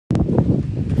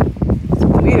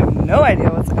no idea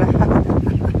what's gonna happen.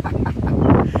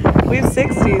 We have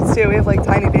 60s too. We have like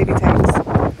tiny baby tanks.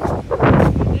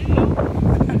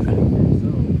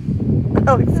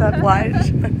 Oh, except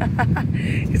Lige.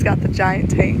 He's got the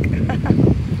giant tank.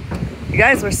 You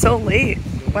guys were so late.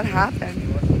 What happened?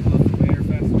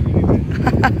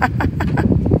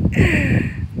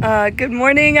 Good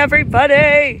morning,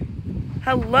 everybody.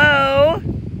 Hello.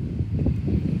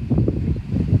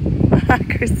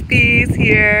 Crispy's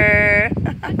here.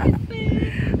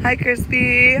 Hi,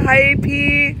 Crispy. Hi, AP.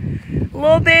 A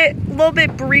little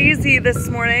bit breezy this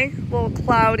morning. A little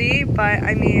cloudy, but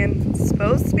I mean, it's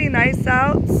supposed to be nice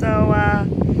out, so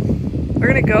we're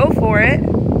gonna go for it.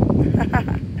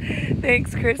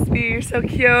 Thanks, Crispy. You're so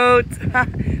cute.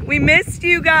 We missed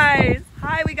you guys.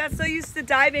 Hi, we got so used to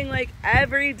diving like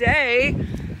every day.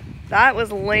 That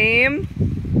was lame.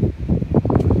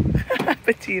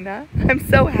 Bettina, I'm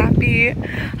so happy.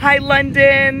 Hi,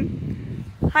 London.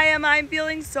 Hi, Emma. I'm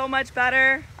feeling so much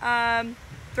better.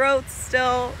 Throat's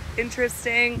still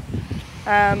interesting.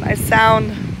 I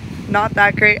sound not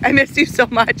that great. I missed you so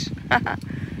much.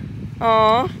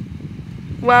 Aw.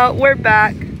 Well, we're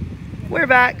back. We're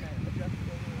back.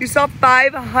 You saw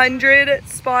 500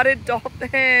 spotted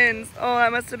dolphins. Oh,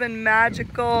 that must have been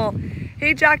magical.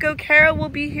 Hey, Jacko, Kara will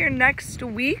be here next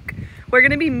week. We're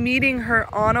going to be meeting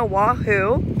her on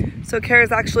Oahu. So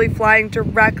Kara's actually flying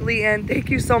directly in. Thank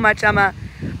you so much, Emma.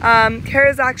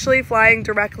 Kara's actually flying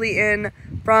directly in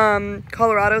from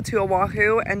Colorado to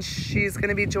Oahu, and she's going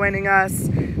to be joining us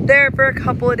there for a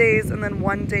couple of days and then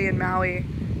one day in Maui.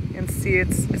 And see,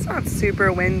 it's not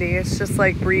super windy. It's just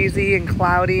like breezy and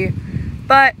cloudy.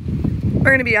 But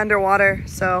we're going to be underwater,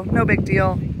 so no big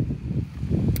deal.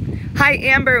 Hi,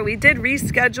 Amber. We did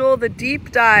reschedule the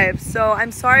deep dive, so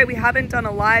I'm sorry we haven't done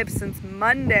a live since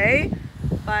Monday.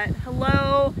 But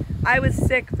hello. I was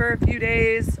sick for a few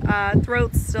days.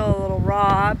 Throat's still a little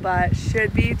raw, but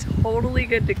should be totally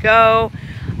good to go.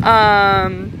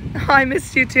 I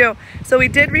missed you too. So we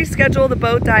did reschedule the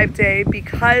boat dive day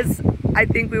because I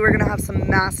think we were going to have some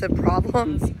massive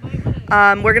problems.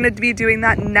 We're going to be doing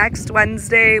that next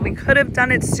Wednesday. We could have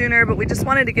done it sooner, but we just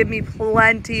wanted to give me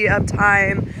plenty of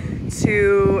time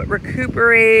to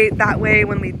recuperate. That way,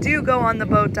 when we do go on the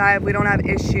boat dive, we don't have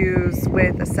issues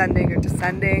with ascending or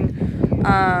descending.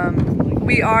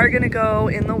 We are going to go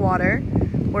in the water.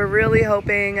 We're really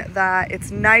hoping that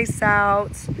it's nice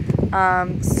out.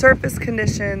 Surface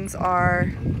conditions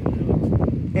are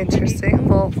interesting.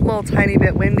 A little tiny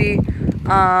bit windy,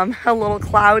 a little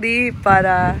cloudy, but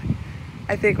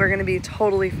I think we're going to be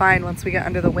totally fine once we get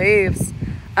under the waves.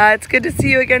 It's good to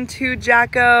see you again too,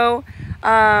 Jacko.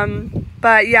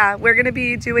 But yeah, we're going to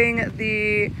be doing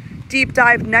the deep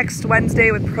dive next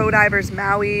Wednesday with Pro Divers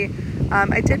Maui.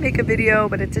 I did make a video,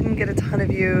 but it didn't get a ton of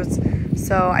views.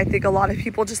 So I think a lot of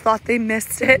people just thought they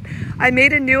missed it. I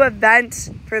made a new event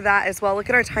for that as well. Look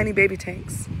at our tiny baby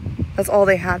tanks. That's all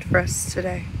they had for us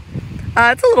today.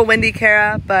 It's a little windy,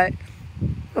 Kara, but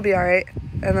it'll be all right.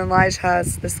 And then Lige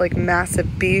has this like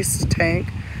massive beast tank.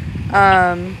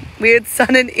 We had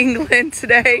sun in England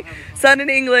today. Sun in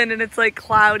England, and it's like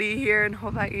cloudy here in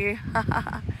Hawaii.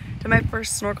 Did my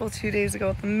first snorkel 2 days ago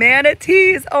with the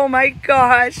manatees. Oh my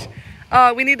gosh.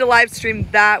 We need to live stream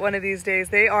that one of these days.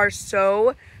 They are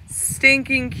so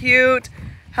stinking cute.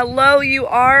 Hello, you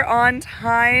are on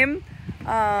time.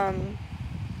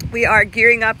 We are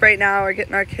gearing up right now. We're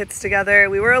getting our kits together.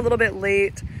 We were a little bit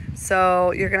late,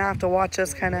 so you're gonna have to watch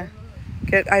us kind of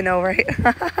get, I know, right?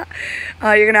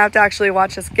 You're gonna have to actually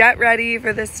watch us get ready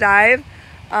for this dive.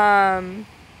 Thank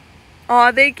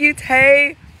you,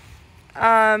 Tay.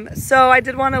 So I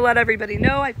did want to let everybody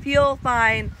know I feel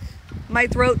fine. My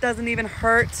throat doesn't even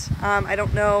hurt. I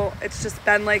don't know. It's just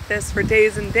been like this for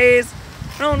days and days.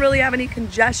 I don't really have any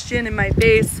congestion in my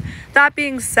face. That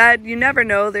being said, you never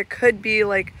know. There could be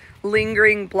like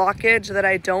lingering blockage that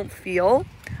I don't feel.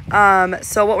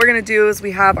 So what we're going to do is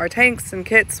we have our tanks and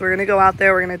kits. We're going to go out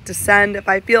there. We're going to descend. If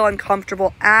I feel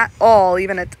uncomfortable at all,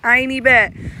 even a tiny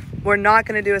bit, we're not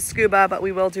going to do a scuba, but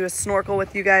we will do a snorkel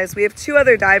with you guys. We have two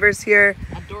other divers here.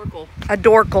 A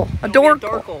dorkle.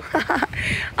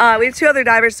 We have two other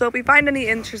divers, so if we find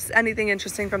anything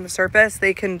interesting from the surface,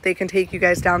 they can take you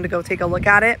guys down to go take a look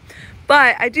at it.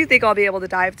 But I do think I'll be able to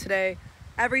dive today.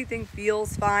 Everything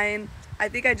feels fine. I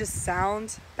think I just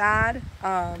sound bad,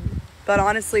 but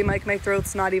honestly, my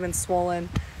throat's not even swollen.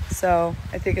 So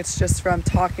I think it's just from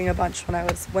talking a bunch when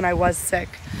I was sick.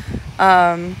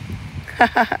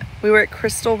 We were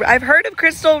at I've heard of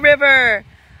Crystal River.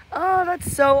 Oh,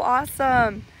 that's so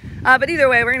awesome. But either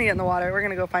way, we're gonna get in the water. We're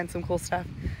gonna go find some cool stuff.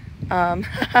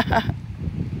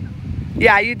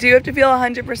 Yeah, you do have to feel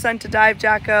 100% to dive,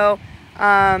 Jacko.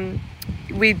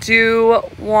 We do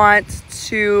want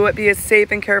to be as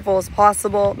safe and careful as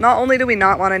possible. Not only do we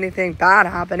not want anything bad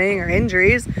happening or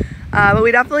injuries, but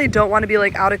we definitely don't want to be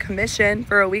like out of commission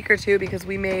for a week or two because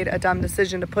we made a dumb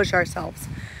decision to push ourselves.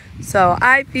 So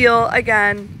I feel,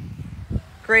 again,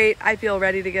 great. I feel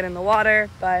ready to get in the water,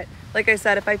 but like I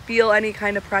said, if I feel any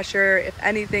kind of pressure, if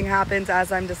anything happens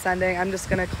as I'm descending, I'm just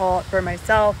gonna call it for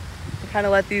myself and kind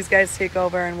of let these guys take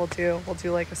over, and we'll do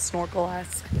like a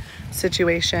snorkel-esque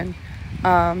situation.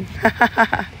 So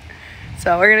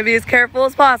we're gonna be as careful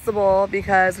as possible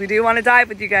because we do want to dive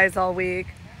with you guys all week.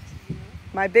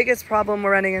 My biggest problem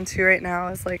we're running into right now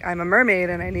is like I'm a mermaid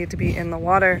and I need to be in the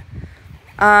water.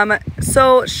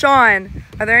 So Sean,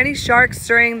 are there any sharks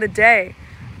during the day?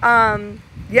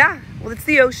 Yeah, well, it's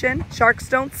the ocean. Sharks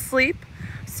don't sleep.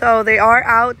 So they are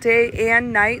out day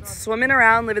and night, swimming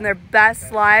around, living their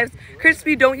best lives.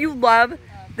 Crispy, don't you love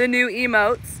the new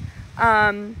emotes?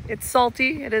 It's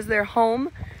salty. It is their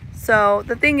home. So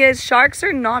the thing is, sharks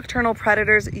are nocturnal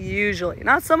predators usually.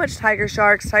 Not so much tiger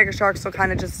sharks. Tiger sharks will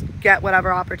kind of just get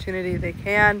whatever opportunity they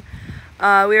can.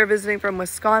 We were visiting from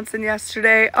Wisconsin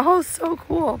yesterday. Oh, so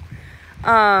cool.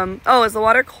 Oh, is the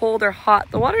water cold or hot?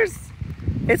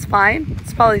 It's fine.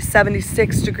 It's probably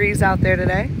 76 degrees out there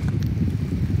today.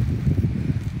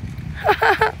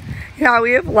 Yeah,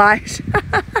 we have Lige.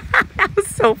 That was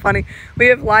so funny. We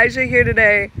have Elijah here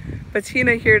today,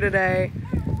 Bettina here today,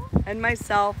 and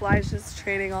myself. Elijah's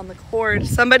training on the cord.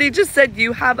 Somebody just said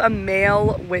you have a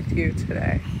male with you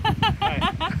today.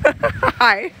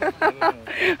 Hi.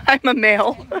 I'm a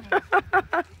male.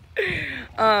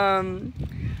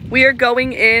 We are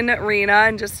going in, Rena,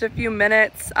 in just a few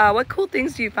minutes. What cool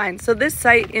things do you find? So this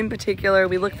site in particular,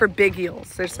 we look for big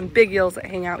eels. There's some big eels that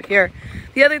hang out here.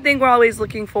 The other thing we're always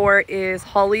looking for is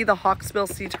Holly, the hawksbill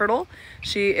sea turtle.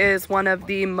 She is one of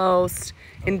the most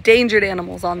endangered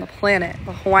animals on the planet,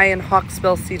 the Hawaiian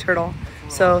hawksbill sea turtle.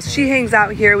 So she hangs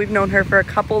out here. We've known her for a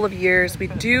couple of years. We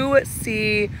do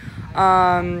see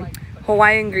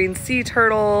Hawaiian green sea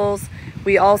turtles.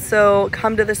 We also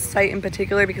come to this site in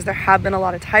particular because there have been a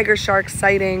lot of tiger shark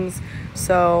sightings.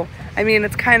 So, I mean,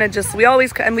 it's kind of just,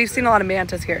 and we've seen a lot of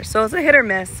mantas here. So it's a hit or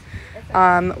miss.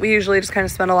 We usually just kind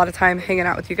of spend a lot of time hanging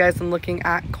out with you guys and looking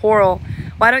at coral.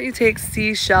 Why don't you take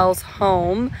seashells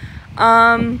home?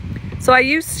 So I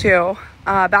used to,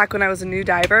 back when I was a new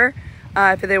diver,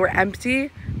 if they were empty.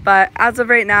 But as of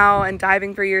right now, and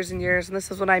diving for years and years, and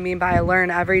this is what I mean by I learn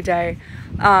every day,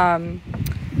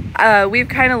 we've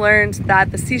kind of learned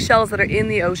that the seashells that are in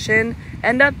the ocean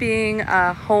end up being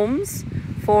homes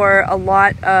for a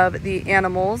lot of the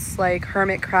animals like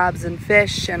hermit crabs and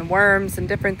fish and worms and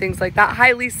different things like that.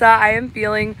 Hi, Lisa. I am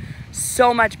feeling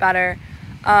so much better.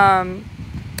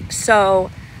 So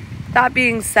that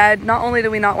being said, not only do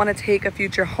we not want to take a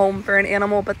future home for an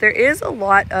animal, but there is a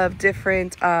lot of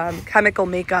different chemical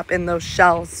makeup in those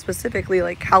shells, specifically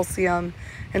like calcium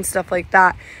and stuff like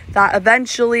that, that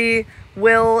eventually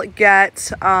will get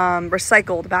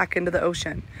recycled back into the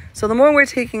ocean. So the more we're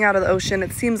taking out of the ocean,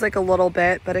 it seems like a little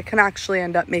bit, but it can actually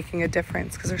end up making a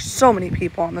difference because there's so many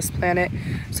people on this planet.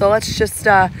 So let's just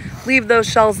leave those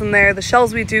shells in there. The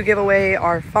shells we do give away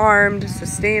are farmed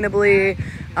sustainably.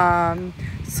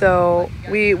 So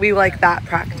we like that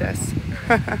practice.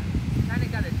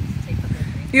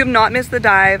 You have not missed the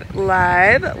dive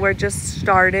live. We're just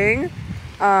starting.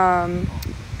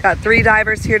 Got 3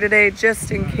 divers here today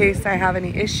just in case I have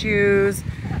any issues.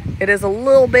 It is a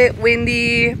little bit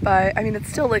windy, but I mean, it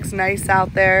still looks nice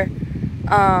out there.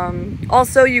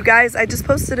 Also, you guys, I just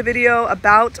posted a video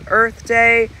about Earth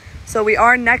Day. So we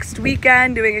are next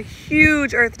weekend doing a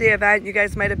huge Earth Day event. You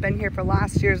guys might have been here for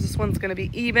last year's. This one's gonna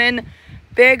be even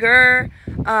bigger.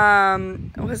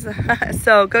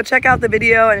 So go check out the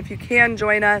video, and if you can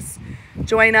join us.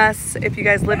 If you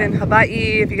guys live in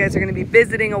Hawaii, if you guys are going to be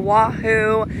visiting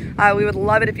Oahu, we would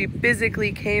love it if you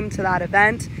physically came to that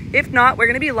event. If not, we're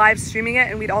going to be live streaming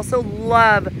it, and we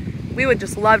would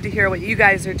just love to hear what you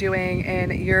guys are doing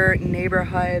in your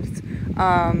neighborhoods.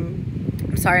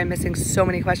 I'm sorry, I'm missing so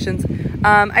many questions.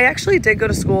 I actually did go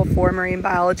to school for marine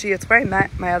biology. It's where I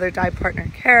met my other dive partner,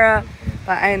 Kara,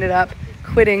 but I ended up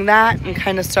quitting that and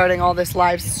kind of starting all this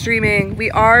live streaming.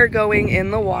 We are going in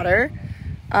the water.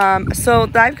 So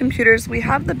dive computers, we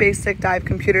have the basic dive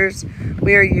computers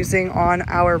we are using on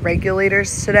our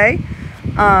regulators today.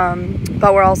 But I'm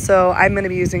going to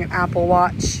be using an Apple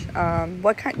Watch.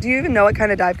 Do you even know what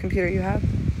kind of dive computer you have?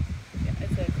 Yeah,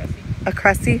 it's a Cressy. A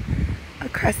Cressy? A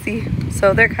Cressy.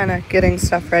 So they're kind of getting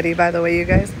stuff ready, by the way, you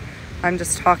guys. I'm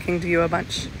just talking to you a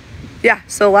bunch. Yeah,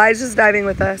 so Elijah's diving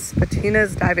with us.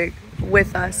 Bettina's diving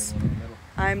with us.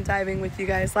 I'm diving with you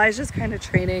guys. Elijah's kind of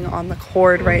training on the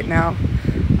cord right now.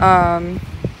 I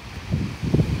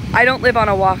don't live on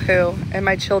Oahu, and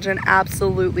my children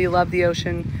absolutely love the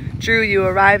ocean. Drew, you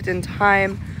arrived in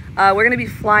time. We're going to be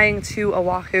flying to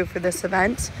Oahu for this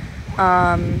event.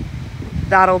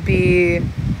 That'll be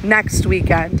next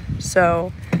weekend.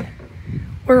 So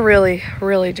we're really,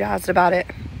 really jazzed about it.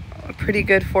 Pretty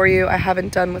good for you. I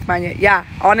haven't done with mine yet. Yeah,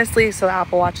 honestly, so the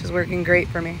Apple Watch is working great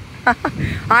for me.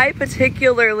 I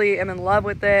particularly am in love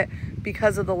with it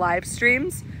because of the live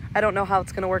streams. I don't know how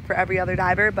it's going to work for every other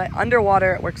diver, but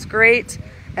underwater it works great.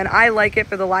 And I like it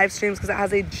for the live streams because it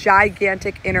has a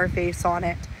gigantic interface on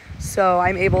it. So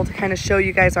I'm able to kind of show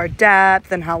you guys our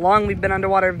depth and how long we've been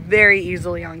underwater very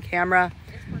easily on camera.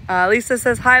 Lisa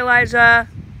says, hi, Elijah.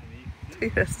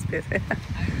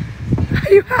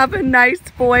 You have a nice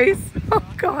voice. Oh,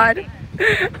 God.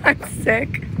 I'm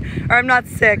sick. Or I'm not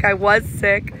sick. I was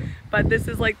sick. But this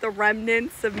is like the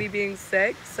remnants of me being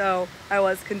sick. So I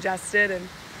was congested and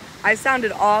I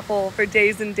sounded awful for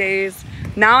days and days.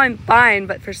 Now I'm fine,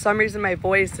 but for some reason my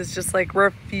voice is just like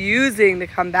refusing to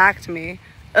come back to me.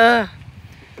 Ugh.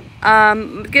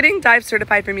 Getting dive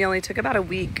certified for me only took about a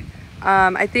week.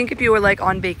 I think if you were like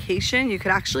on vacation, you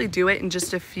could actually do it in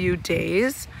just a few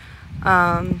days.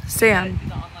 Sam. Do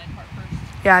the online part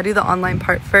first. Yeah, do the online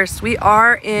part first. We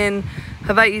are in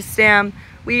Hawaii, Sam.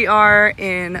 We are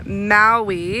in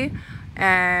Maui.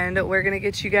 And we're going to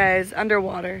get you guys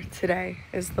underwater today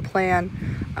is the plan.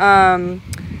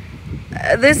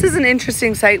 This is an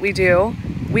interesting site we do.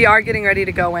 We are getting ready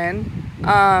to go in.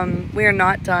 We are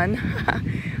not done.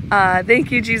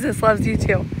 Thank you, Jesus loves you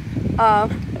too.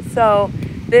 So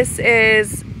this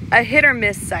is a hit or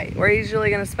miss site. We're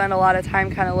usually going to spend a lot of time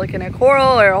kind of looking at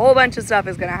coral, or a whole bunch of stuff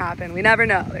is going to happen. We never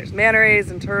know. There's manta rays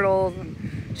and turtles and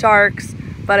sharks,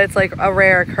 but it's like a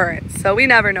rare occurrence. So we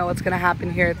never know what's going to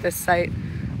happen here at this site.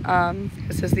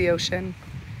 This is the ocean.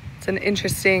 It's an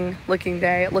interesting looking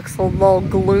day. It looks a little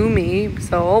gloomy,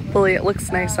 so hopefully it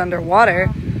looks nice underwater.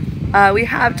 We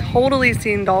have totally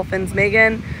seen dolphins,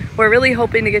 Megan. We're really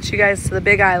hoping to get you guys to the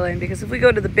Big Island, because if we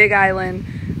go to the Big Island,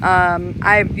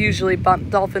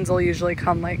 dolphins will usually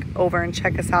come like over and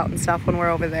check us out and stuff when we're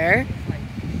over there.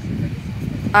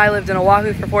 I lived in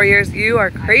Oahu for 4 years. You are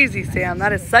crazy, Sam.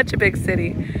 That is such a big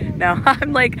city. No,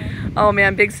 I'm like, oh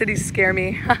man, big cities scare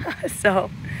me. So,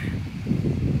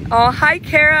 oh, hi,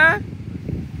 Kara.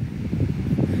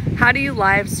 How do you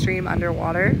live stream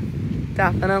underwater?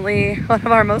 Definitely one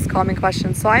of our most common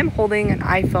questions. So I'm holding an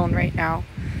iPhone right now.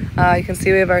 You can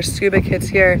see we have our scuba kits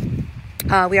here.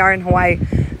 We are in Hawaii.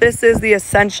 This is the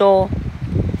essential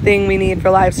thing we need for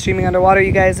live streaming underwater,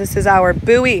 you guys. This is our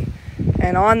buoy.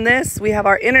 And on this, we have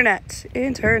our internet.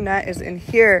 Internet is in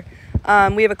here.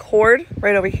 We have a cord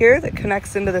right over here that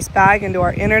connects into this bag into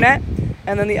our internet.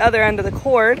 And then the other end of the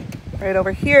cord right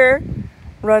over here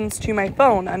runs to my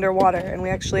phone underwater. And we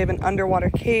actually have an underwater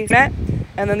case.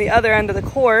 And then the other end of the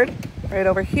cord right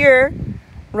over here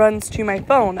runs to my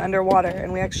phone underwater.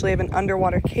 And we actually have an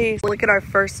underwater case. Look at our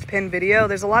first pin video.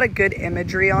 There's a lot of good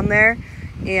imagery on there.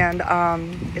 And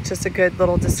it's just a good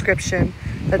little description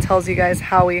that tells you guys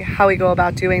how we go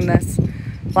about doing this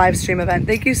live stream event.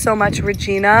 Thank you so much,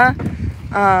 Regina.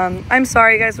 I'm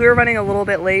sorry, guys. We were running a little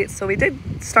bit late, so we did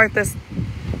start this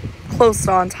close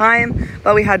on time,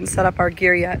 but we hadn't set up our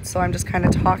gear yet, so I'm just kind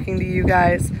of talking to you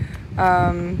guys.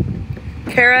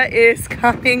 Kara is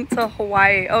coming to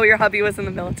Hawaii. Oh, your hubby was in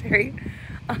the military.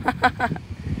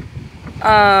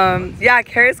 Yeah,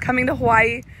 Kara's coming to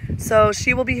Hawaii. So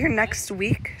she will be here next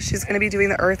week. She's going to be doing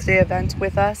the Earth Day event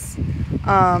with us.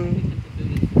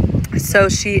 So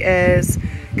she is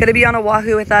going to be on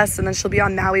Oahu with us, and then she'll be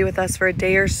on Maui with us for a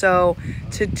day or so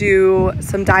to do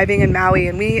some diving in Maui.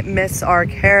 And we miss our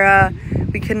Kara.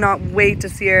 We cannot wait to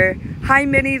see her. Hi,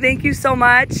 Minnie. Thank you so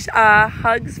much.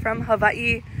 Hugs from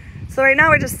Hawaii. So right now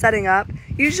we're just setting up.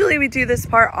 Usually we do this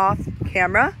part off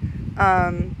camera,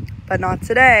 but not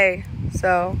today.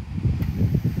 So...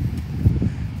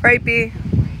 right, B?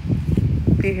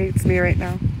 B hates me right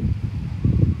now.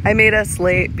 I made us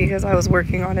late because I was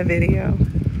working on a video.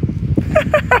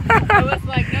 I was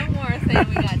like, no more saying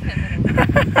we got 10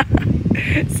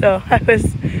 minutes. So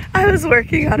I was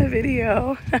working on a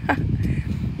video.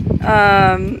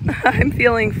 I'm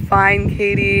feeling fine,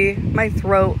 Katie. My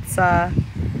throat's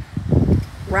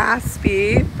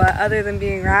raspy, but other than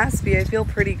being raspy, I feel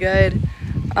pretty good.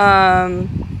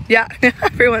 Yeah,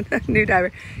 everyone, new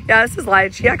diver. Yeah, this is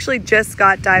Lige. She actually just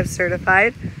got dive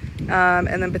certified.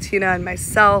 And then Bettina and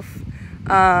myself.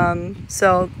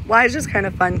 So Lige is kind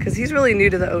of fun because he's really new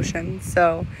to the ocean.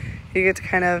 So you get to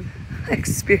kind of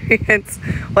experience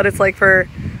what it's like for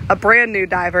a brand new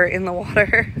diver in the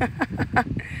water.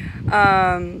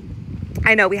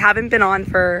 I know we haven't been on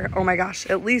for, oh my gosh,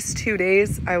 at least 2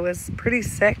 days. I was pretty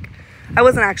sick. I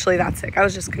wasn't actually that sick. I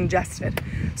was just congested.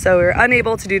 So we were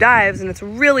unable to do dives, and it's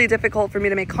really difficult for me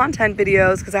to make content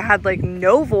videos because I had like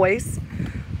no voice.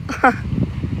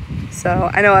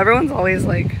 So I know everyone's always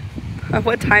like,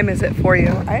 what time is it for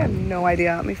you? I have no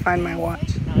idea. Let me find my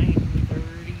watch.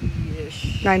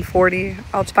 9:30-ish. 9:40.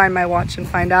 I'll find my watch and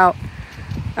find out.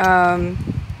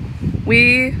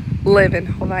 We live in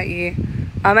Hawaii.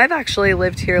 I've actually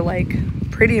lived here like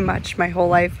pretty much my whole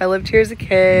life. I lived here as a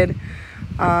kid.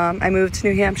 I moved to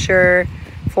New Hampshire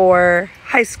for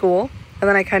high school, and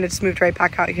then I kind of just moved right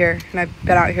back out here, and I've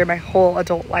been out here my whole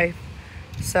adult life.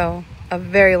 So a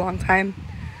very long time.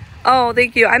 Oh,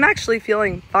 thank you. I'm actually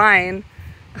feeling fine.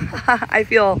 I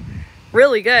feel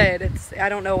really good. I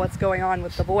don't know what's going on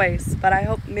with the voice, but I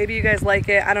hope maybe you guys like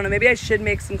it. I don't know. Maybe I should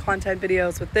make some content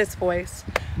videos with this voice.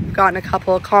 I've gotten a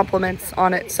couple of compliments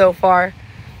on it so far.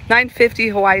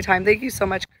 9:50 Hawaii time. Thank you so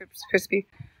much, Crispy.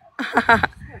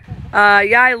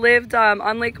 Yeah, I lived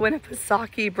on Lake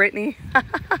Winnipesaukee, Brittany,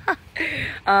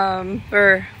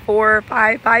 for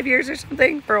 5 years or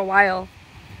something, for a while.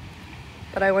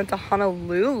 But I went to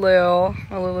Honolulu.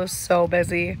 Honolulu's so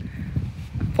busy.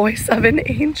 Voice of an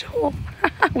angel.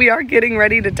 We are getting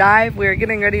ready to dive. We are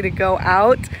getting ready to go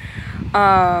out.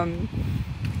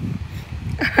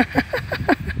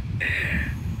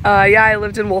 Yeah, I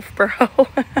lived in Wolfboro.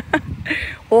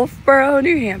 Wolfboro,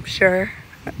 New Hampshire.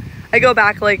 I go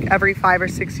back like every 5 or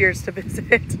 6 years to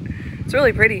visit. It's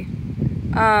really pretty.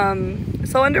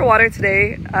 So underwater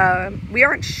today, we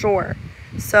aren't sure.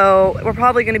 So we're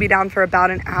probably going to be down for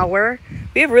about an hour.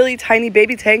 We have really tiny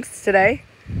baby tanks today.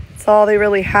 That's all they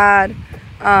really had.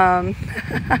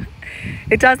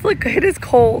 It is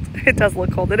cold. It does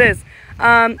look cold. It is.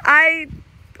 I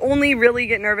only really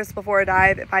get nervous before a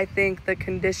dive if I think the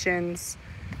conditions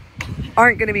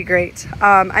aren't going to be great.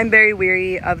 I'm very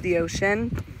weary of the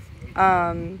ocean.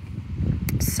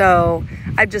 So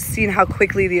I've just seen how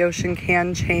quickly the ocean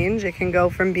can change. It can go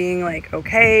from being like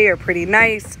okay or pretty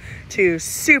nice to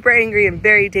super angry and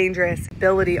very dangerous,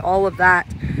 ability, all of that.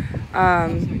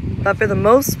 But for the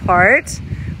most part,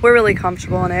 we're really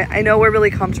comfortable in it. I know we're really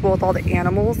comfortable with all the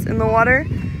animals in the water.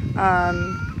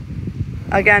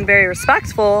 Again, very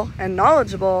respectful and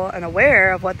knowledgeable and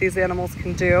aware of what these animals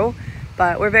can do,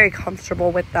 but we're very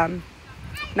comfortable with them.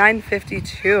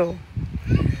 9:52.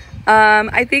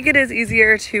 I think it is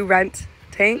easier to rent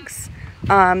tanks.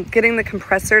 Getting the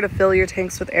compressor to fill your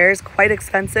tanks with air is quite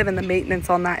expensive, and the maintenance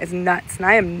on that is nuts. And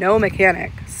I am no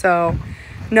mechanic, so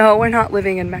no, we're not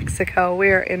living in Mexico.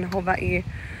 We're in Hawaii.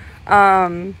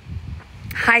 Hi,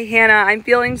 Hannah. I'm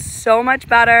feeling so much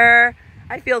better.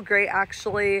 I feel great,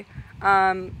 actually.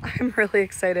 I'm really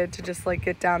excited to just like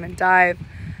get down and dive.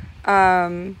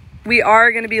 We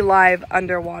are going to be live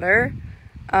underwater.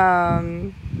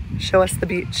 Show us the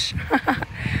beach.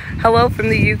 Hello from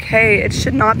the UK. It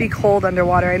should not be cold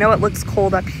underwater. I know it looks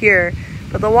cold up here,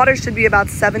 but the water should be about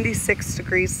 76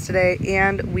 degrees today,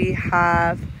 and we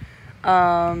have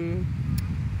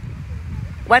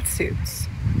wetsuits.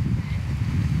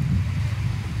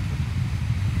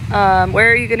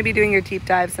 Where are you going to be doing your deep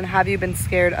dives, and have you been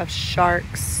scared of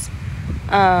sharks?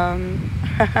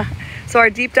 So our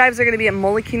deep dives are going to be at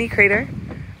Molokini Crater.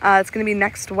 It's going to be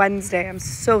next Wednesday. I'm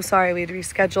so sorry we had to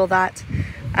reschedule that.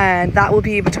 And that will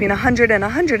be between 100 and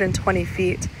 120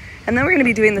 feet. And then we're going to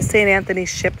be doing the St. Anthony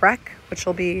Shipwreck, which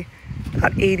will be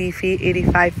about 80 feet,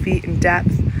 85 feet in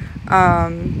depth.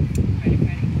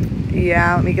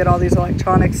 Yeah, let me get all these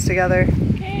electronics together.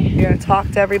 Okay. You're going to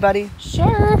talk to everybody?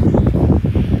 Sure.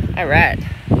 All right.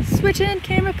 Switching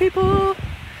camera people.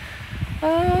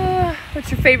 What's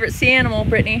your favorite sea animal,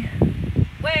 Brittany?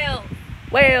 Whales.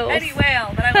 Whales. Any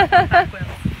whale, but I love humpback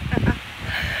whales.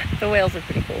 The whales are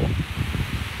pretty cool.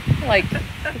 I like the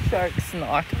sharks and the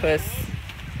octopus.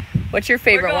 What's your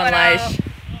favorite one, Lige?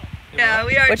 Yeah,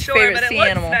 we aren't What's your sure, favorite but sea it looks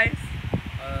animal? nice.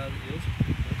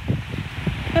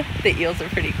 The eels are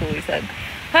pretty cool, he said.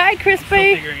 Hi, Crispy.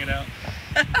 Still figuring it out.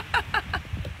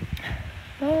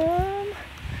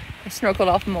 I snorkeled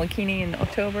off Molokini in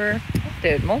October.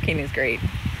 Dude, Molokini is great.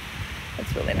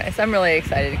 That's really nice. I'm really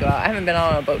excited to go out. I haven't been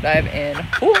on a boat dive in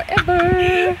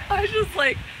forever. I was just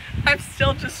like, I'm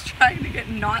still just trying to get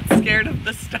not scared of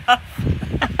the stuff.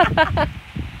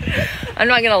 I'm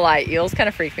not gonna lie, eels kind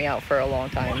of freak me out for a long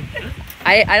time.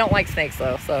 I don't like snakes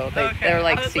though, so they're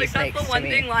like sea snakes that's the one to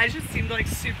me. thing Lige just seemed like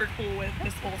super cool with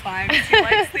this whole time. He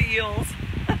likes the eels.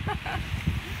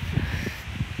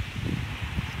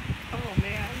 Oh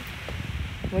man.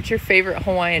 What's your favorite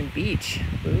Hawaiian beach?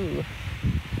 Ooh.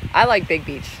 I like Big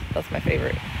Beach. That's my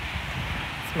favorite.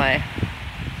 It's my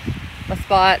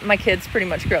spot. My kids pretty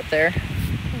much grew up there.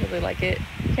 I really like it.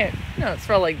 It's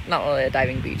probably not really a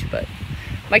diving beach, but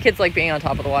my kids like being on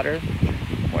top of the water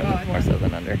more so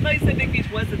than under. I thought you said Big Beach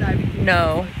was a diving beach.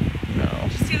 No.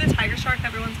 Did you see the tiger shark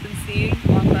everyone's been seeing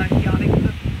on the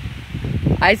yachting?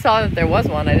 I saw that there was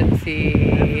one. I didn't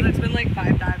see. There's been like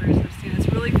 5 divers have seen it. It's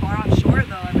really far offshore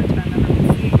though. I've never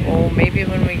been seeing it. Well, maybe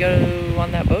when we go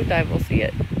on that boat dive, we'll see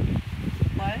it.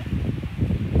 What?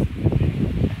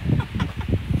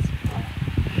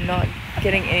 Not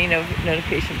getting any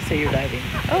notification to say you're diving.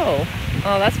 Oh,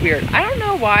 that's weird. I don't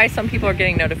know why some people are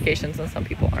getting notifications and some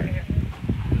people aren't.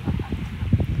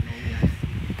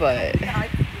 But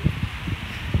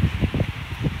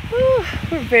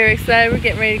we're very excited. We're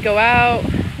getting ready to go out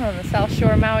on the South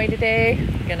Shore of Maui today.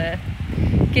 We're gonna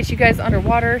get you guys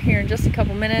underwater here in just a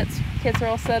couple minutes. Kids are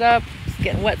all set up, just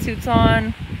getting wetsuits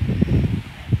on.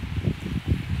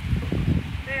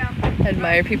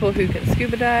 Admire people who can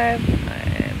scuba dive.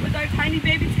 With our tiny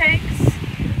baby tanks.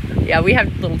 Yeah, we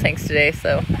have little tanks today,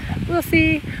 so we'll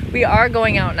see. We are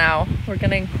going out now. We're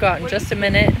gonna go out in just a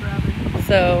minute.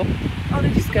 So did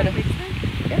you just gotta.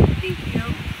 Yeah. Thank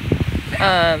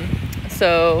you.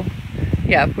 So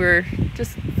yeah, we're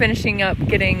just finishing up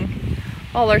getting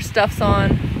all our stuffs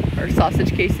on, our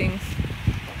sausage casings.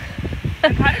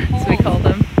 I'm kind of cold. So we call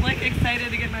them. Like excited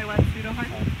to get my wetsuit on.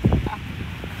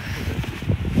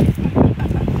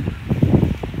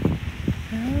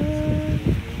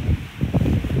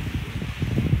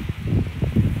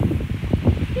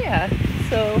 Yeah,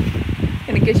 so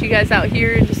gonna get you guys out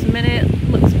here in just a minute.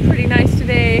 Looks pretty nice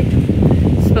today.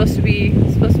 It's supposed to be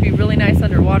really nice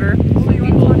underwater. So you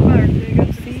want to talk about our thing?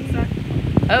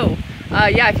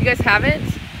 Yeah, if you guys haven't,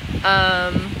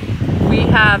 we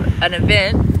have an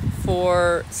event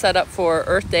set up for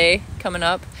Earth Day coming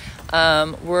up.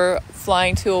 We're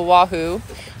flying to Oahu.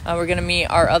 We're gonna meet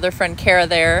our other friend Kara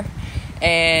there,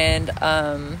 and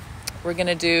we're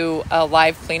gonna do a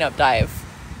live cleanup dive.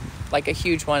 Like a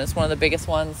huge one. It's one of the biggest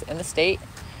ones in the state.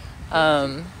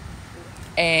 And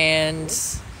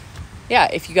yeah,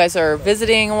 if you guys are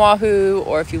visiting Oahu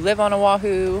or if you live on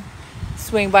Oahu,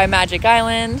 swing by Magic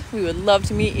Island. We would love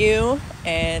to meet you.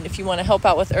 And if you want to help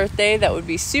out with Earth Day, that would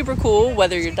be super cool,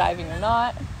 whether you're diving or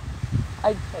not.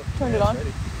 I turned it on.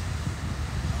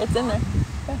 It's in there.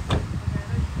 Yeah.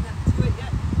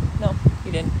 No,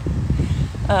 you didn't.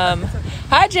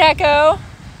 Hi, Jacko.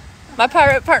 My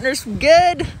pirate partner's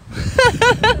good.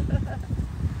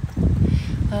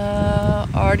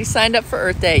 Already signed up for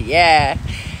Earth Day. Yeah.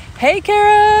 Hey,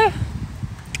 Kara.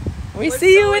 We're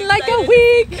see you in like a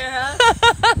week.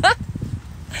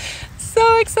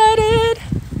 So excited.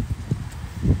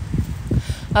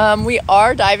 We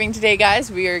are diving today, guys.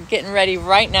 We are getting ready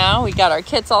right now. We got our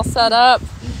kits all set up,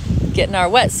 getting our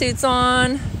wetsuits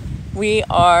on. We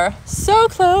are so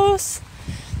close.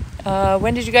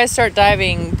 When did you guys start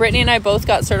diving? Brittany and I both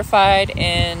got certified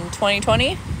in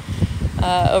 2020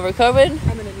 over COVID,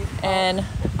 and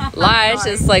Lige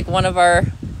is like one of our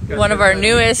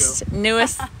newest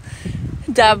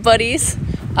dive buddies.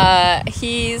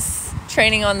 He's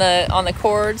training on the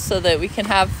cord so that we can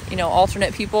have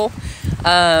alternate people.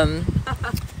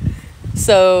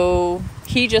 So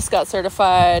he just got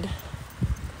certified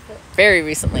very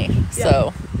recently.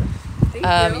 So.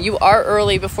 You are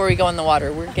early before we go in the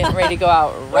water. We're getting ready to go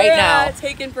out right now.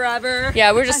 Taking forever.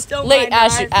 Yeah, we're just late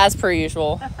as per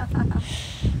usual.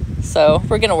 So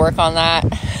we're gonna work on that.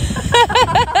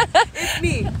 It's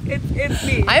me. It's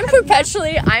me. I'm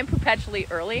perpetually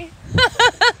early.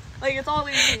 Like it's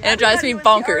always me. And it drives me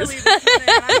bonkers.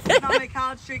 I'm sitting on my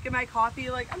couch drinking my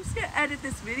coffee. Like I'm just gonna edit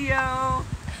this video.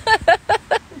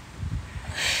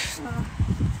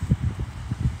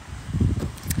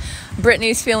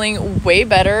 Brittany's feeling way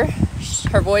better.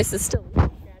 Her voice is still a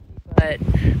little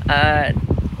scratchy,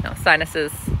 but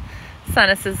sinuses,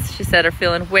 she said, are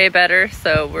feeling way better.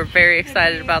 So we're very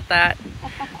excited about that.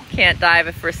 Can't dive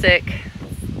if we're sick.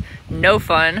 No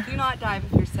fun. Do not dive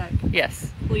if you're sick.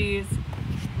 Yes. Please.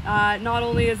 Not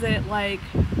only is it like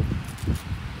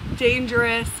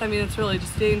dangerous, I mean it's really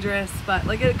just dangerous, but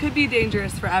like it could be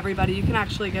dangerous for everybody. You can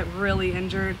actually get really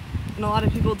injured. And a lot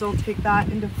of people don't take that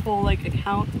into full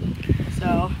account.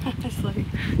 So it's like,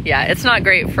 yeah, it's not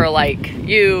great for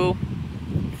you.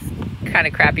 It's kind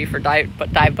of crappy for dive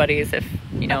buddies if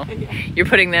yeah. You're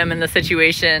putting them in the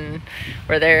situation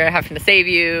where they're having to save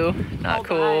you. Not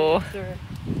cool.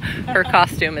 Her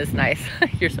costume is nice.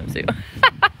 Your swimsuit.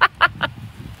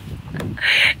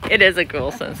 It is a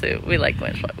cool swimsuit. We like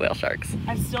whale sharks.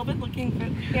 I've still been looking for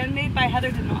handmade by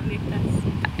Heather. Did not make this.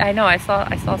 I know. I saw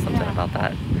something about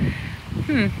that.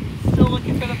 Still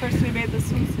looking for the person who made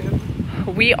this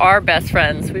swimsuit. We are best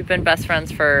friends. We've been best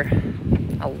friends for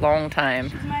a long time.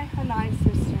 She's my Hanai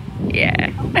sister.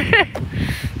 Yeah.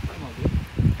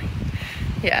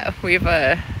 Yeah, we've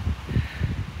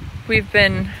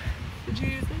been Did you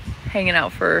use this? hanging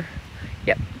out for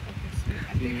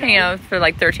hanging out for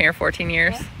like 13 or 14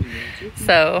 years. Yeah.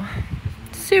 So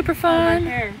super fun.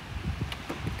 Let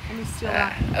me steal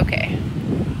that. Okay.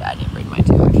 I didn't braid mine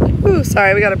too actually. Ooh,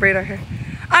 sorry, we gotta braid our hair.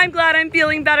 I'm glad I'm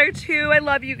feeling better too. I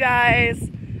love you guys.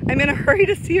 I'm in a hurry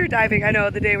to see her diving. I know,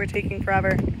 the day we're taking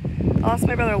forever. I lost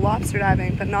my brother lobster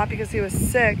diving, but not because he was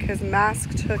sick. His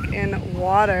mask took in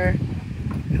water.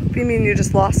 I hope you mean you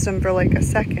just lost him for like a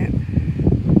second.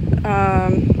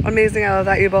 Amazing. I love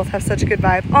that you both have such a good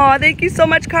vibe. Oh, thank you so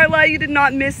much, Carla. You did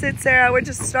not miss it, Sarah. We're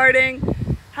just starting.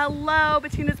 Hello,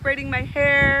 Bettina's braiding my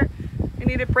hair. I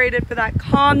need it braided for that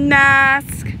calm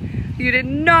mask. You did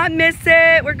not miss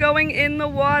it. We're going in the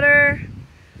water.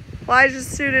 Elijah's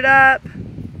suited up.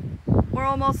 We're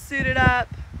almost suited up.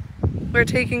 We're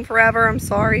taking forever. I'm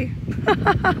sorry.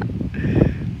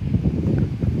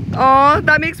 Oh,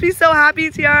 that makes me so happy,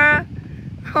 Tiara.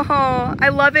 Oh, I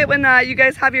love it when you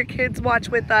guys have your kids watch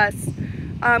with us.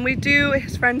 We do.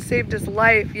 His friend saved his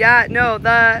life. Yeah, no,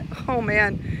 oh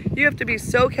man, you have to be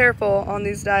so careful on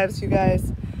these dives, you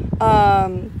guys.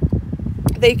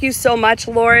 Thank you so much,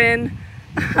 Lauren.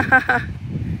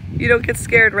 You don't get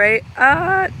scared, right?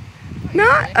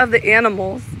 Not of the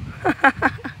animals.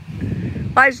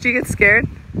 Elijah, do you get scared?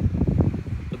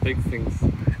 The big things.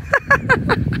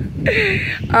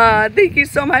 Thank you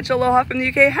so much. Aloha from the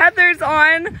UK. Heather's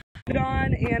on,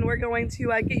 and we're going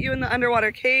to get you in the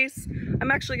underwater case.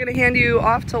 I'm actually going to hand you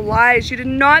off to Lige. You did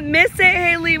not miss it,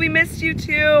 Haley. We missed you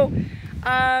too.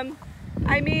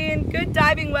 I mean, good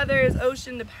diving weather is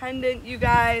ocean dependent, you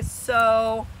guys.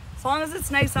 So as long as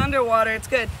it's nice underwater, it's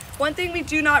good. One thing we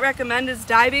do not recommend is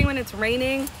diving when it's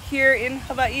raining here in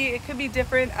Hawaii. It could be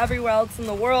different everywhere else in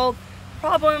the world.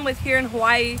 Problem with here in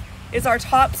Hawaii is our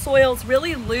topsoil is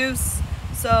really loose.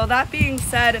 So that being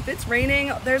said, if it's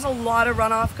raining, there's a lot of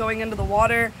runoff going into the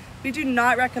water. We do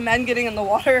not recommend getting in the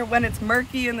water when it's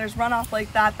murky and there's runoff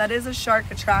like that. That is a shark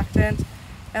attractant.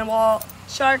 And while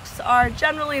sharks are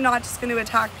generally not just going to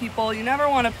attack people, you never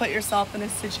want to put yourself in a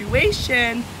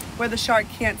situation where the shark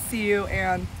can't see you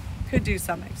and could do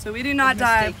something. So we do not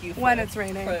dive when it's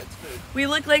raining. We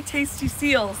look like tasty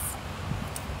seals.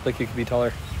 Like you could be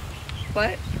taller.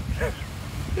 What?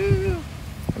 I'm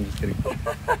just kidding.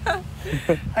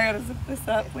 I gotta zip this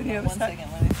up when you have a One sec.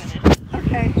 second, let me finish.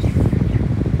 Okay.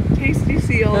 Tasty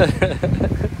seals.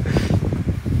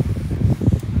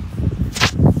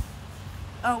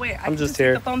 Oh wait, I can just take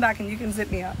here. the phone back and you can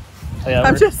zip me up. Oh, yeah,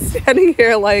 I'm just standing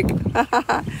here like,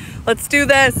 let's do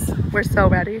this. We're so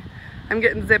ready. I'm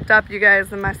getting zipped up, you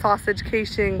guys, in my sausage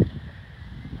casing.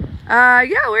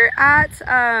 Yeah, we're at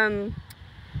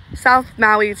South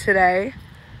Maui today.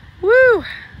 Woo!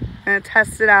 I'm gonna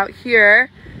test it out here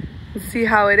and see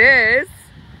how it is.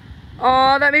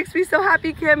 Oh, that makes me so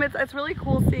happy, Kim. It's really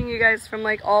cool seeing you guys from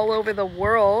like all over the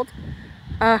world.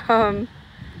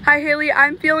 Hi, Haley.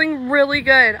 I'm feeling really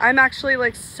good. I'm actually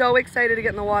like so excited to get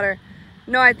in the water.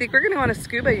 No, I think we're gonna go on a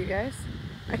scuba, you guys.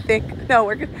 I think. No,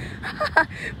 we're good.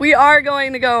 We are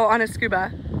going to go on a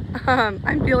scuba.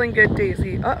 I'm feeling good,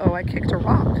 Daisy. Uh-oh, I kicked a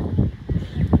rock.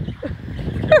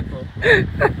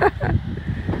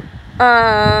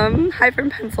 Hi from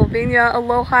Pennsylvania.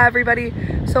 Aloha, everybody.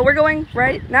 So we're going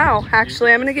right now.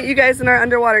 Actually, I'm gonna get you guys in our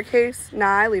underwater case.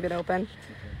 Nah, I leave it open.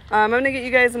 I'm gonna get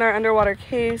you guys in our underwater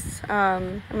case.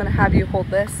 I'm gonna have you hold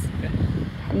this.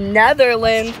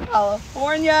 Netherlands,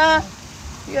 California.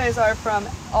 You guys are from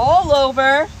all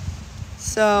over.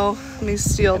 So let me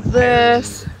steal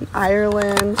this.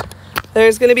 Ireland.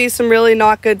 There's gonna be some really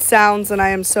not good sounds, and I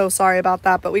am so sorry about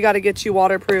that, but we gotta get you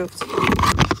waterproofed.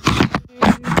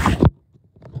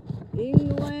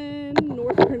 England,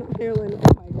 Northern Ireland.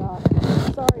 Oh my gosh.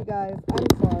 Sorry guys, I'm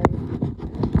sorry.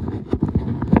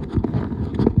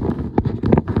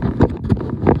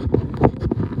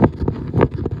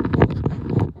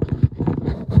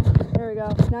 There we go.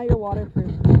 Now you're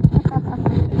waterproof.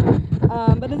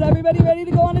 But is everybody ready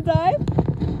to go on a dive?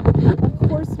 Of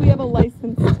course we have a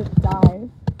license to dive.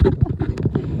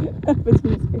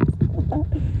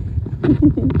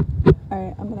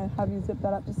 Alright, I'm gonna have you zip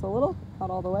that up just a little,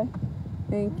 not all the way.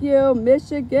 Thank you.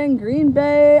 Michigan, Green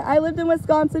Bay. I lived in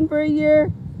Wisconsin for a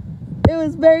year. It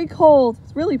was very cold.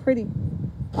 It's really pretty.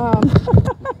 Oh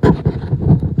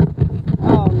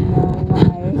no,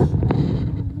 why?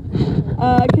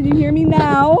 Can you hear me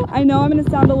now? I know I'm gonna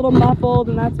sound a little muffled,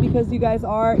 and that's because you guys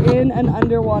are in an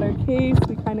underwater case.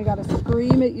 We kind of gotta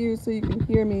scream at you so you can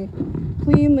hear me.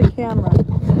 Clean the camera.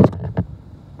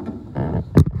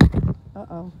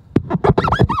 Uh-oh.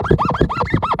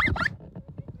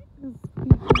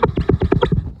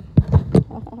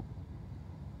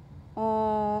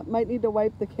 Might need to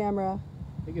wipe the camera.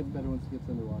 I think it's better once it gets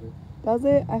underwater. Does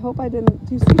it? I hope I didn't.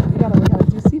 Do you see? You gotta look at it.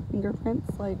 Do you see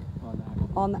fingerprints like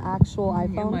on the actual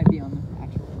iPhone? It might be on the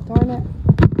actual. Darn it.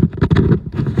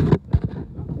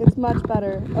 It's much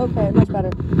better. Okay, much better.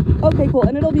 Okay, cool.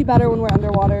 And it'll be better when we're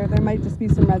underwater. There might just be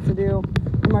some residue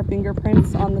from our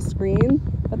fingerprints on the screen,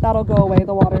 but that'll go away.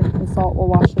 The water and salt will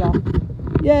wash it off.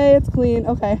 Yay, it's clean.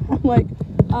 Okay. I'm like,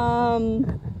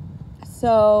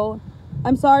 so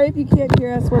I'm sorry if you can't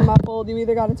hear us. We're muffled. You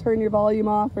either got to turn your volume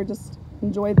off or just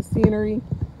enjoy the scenery.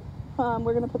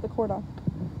 We're gonna put the cord on,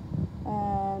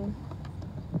 and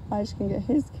I just can get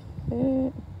his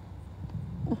kit.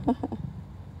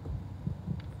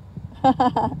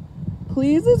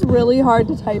 Please is really hard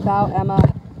to type out, Emma.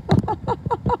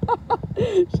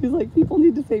 She's like, people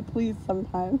need to say please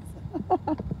sometimes.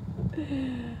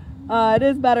 It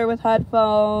is better with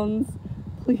headphones.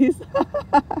 Please.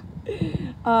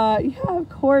 Yeah, of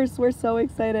course. We're so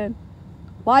excited.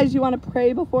 Lige, you want to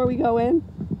pray before we go in?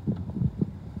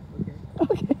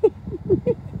 Okay.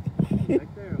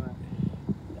 Back there or what?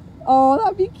 Oh,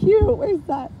 that'd be cute. Where's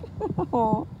that?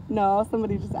 Oh, no,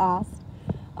 somebody just asked.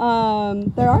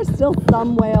 There are still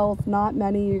some whales, not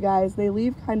many, you guys. They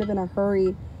leave kind of in a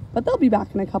hurry, but they'll be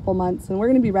back in a couple months, and we're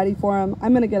going to be ready for them.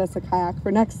 I'm going to get us a kayak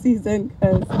for next season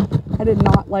because I did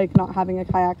not like not having a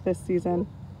kayak this season.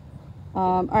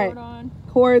 All right,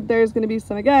 cord, there's going to be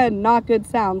some, again, not good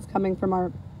sounds coming from our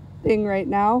thing right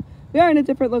now. We are in a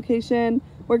different location.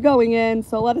 We're going in,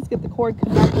 so let us get the cord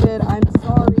connected. I'm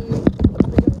sorry.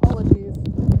 Big apologies.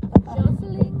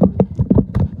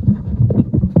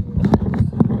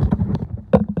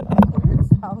 Weird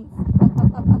sounds.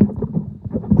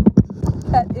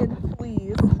 Get in,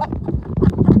 please.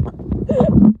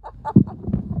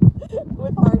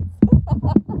 With hearts.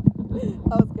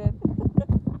 That was good.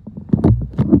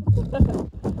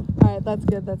 All right, that's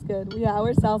good. That's good. Yeah,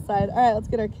 we're south side. All right, let's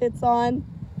get our kits on.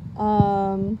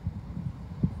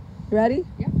 You ready?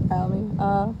 Yeah. All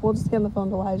right, we'll just hand the phone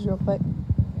to Lige real quick,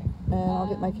 and I'll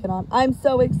get my kit on. I'm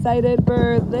so excited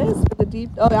for this, for the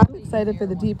deep. Oh, I'm excited for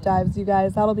the deep dives, you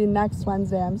guys. That'll be next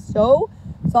Wednesday. I'm so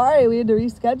sorry we had to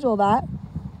reschedule that.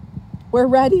 We're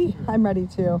ready. I'm ready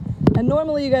too. And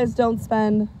normally you guys don't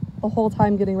spend the whole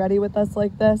time getting ready with us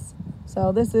like this.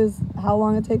 So this is how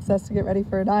long it takes us to get ready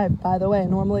for a dive, by the way.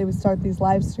 Normally we start these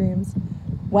live streams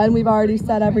when we've already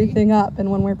set everything up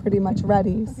and when we're pretty much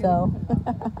ready. So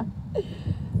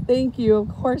thank you. Of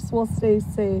course we'll stay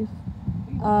safe.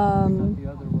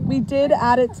 We did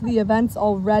add it to the events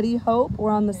already, Hope.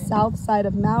 We're on the south side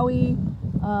of Maui.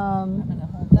 I'm gonna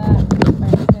hold that. I'm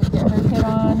gonna get her kit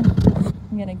on.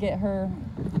 I'm gonna get her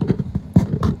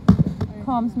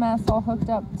comms mask all hooked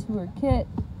up to her kit,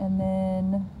 and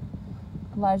then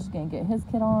Elijah's gonna get his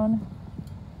kit on,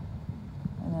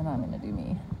 and then I'm gonna do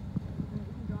me.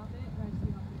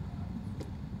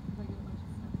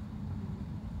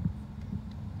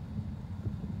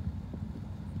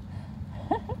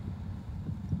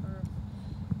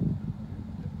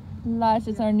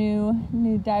 Elijah's our new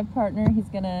dive partner. He's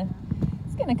gonna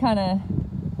kind of,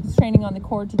 he's training on the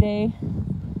cord today,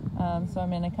 so I'm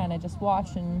gonna kind of just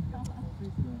watch and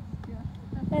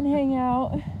hang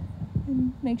out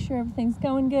and make sure everything's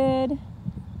going good.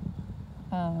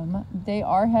 They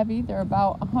are heavy. They're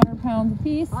about 100 pounds a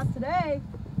piece. Not today.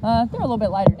 They're a little bit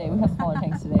lighter today. We have smaller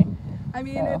tanks today. I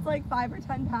mean, it's like 5 or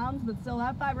 10 pounds, but still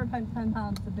that 5 or 10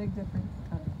 pounds is a big difference.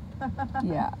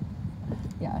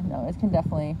 Yeah, no, it can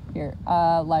definitely, here,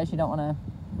 Lige, you don't want to,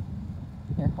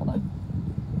 here, hold on.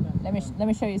 Let me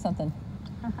show you something.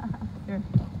 Here.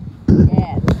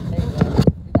 Yeah, there you go. Do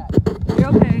that. You're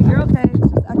okay, you're okay.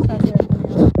 It's just extra here for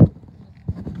you.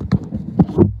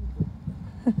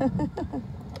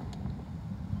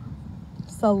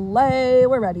 Soleil,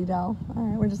 we're ready, Del. All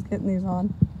right, we're just getting these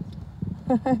on.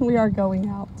 We are going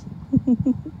out.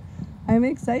 I'm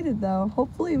excited though.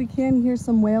 Hopefully we can hear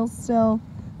some whales still.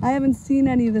 I haven't seen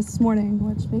any this morning,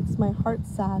 which makes my heart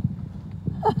sad.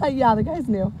 Yeah, the guy's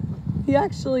new. He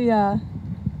actually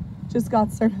just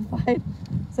got certified.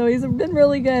 So he's been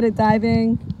really good at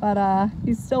diving, but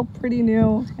he's still pretty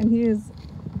new, and he is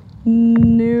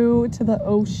new to the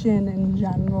ocean in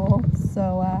general.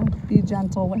 So be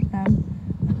gentle with him.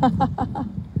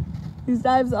 These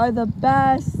dives are the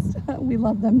best. We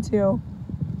love them too.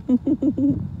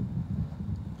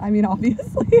 I mean,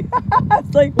 obviously. I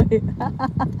was like, wait.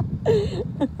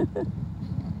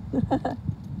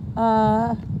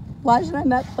 Elijah and I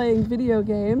met playing video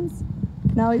games.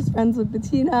 Now he's friends with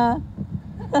Bettina.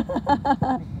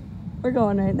 We're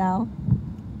going right now.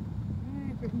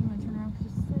 Alright, Brittany, you want to turn around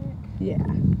because you're sick? Yeah.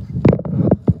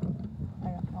 I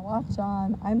got my watch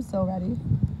on. I'm so ready.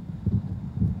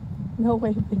 No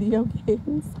way, video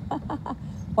games.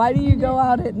 Why do you go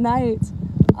out at night? It's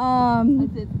awesome.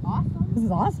 This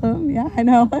is awesome. Yeah, I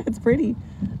know. It's pretty.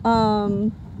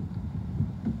 I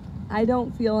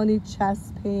don't feel any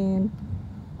chest pain.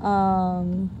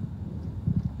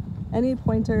 Any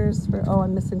pointers for, oh,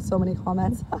 I'm missing so many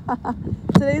comments.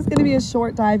 Today's going to be a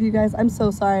short dive, you guys. I'm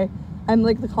so sorry. I'm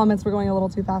like, the comments were going a little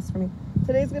too fast for me.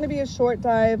 Today's going to be a short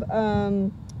dive.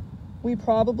 We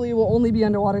probably will only be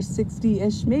underwater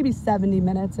 60-ish, maybe 70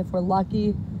 minutes if we're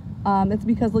lucky. It's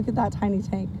because look at that tiny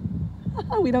tank.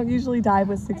 We don't usually dive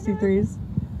with 63s.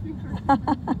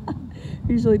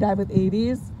 Usually dive with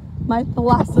 80s. My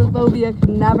thalassophobia could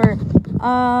never.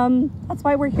 That's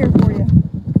why we're here for you.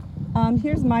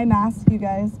 Here's my mask, you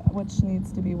guys, which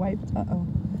needs to be wiped.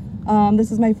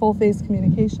 This is my full face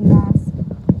communication mask.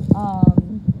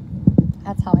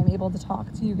 That's how I'm able to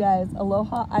talk to you guys.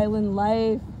 Aloha Island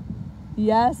life.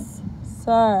 Yes,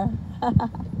 sir. I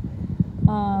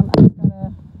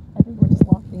think we're just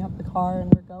locking up the car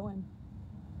and we're going.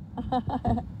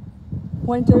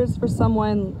 Pointers for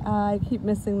someone. I keep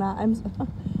missing that. I'm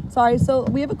sorry. So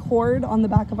we have a cord on the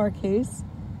back of our case,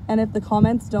 and if the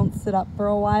comments don't sit up for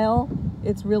a while,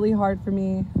 it's really hard for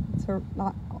me to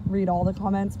not read all the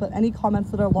comments, but any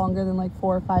comments that are longer than like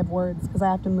 4 or 5 words, because I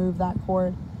have to move that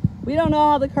cord. We don't know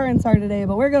how the currents are today,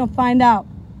 but we're gonna find out.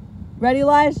 Ready,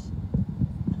 Lige?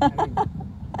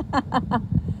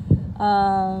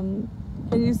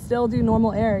 Can you still do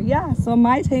normal air? Yeah, so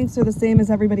my tanks are the same as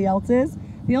everybody else's.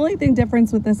 The only thing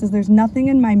difference with this is there's nothing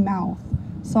in my mouth.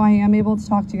 So I am able to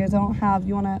talk to you guys. I don't have,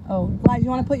 you wanna, oh, Lige, you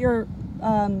wanna put your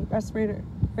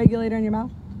regulator in your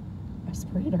mouth?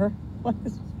 Respirator? What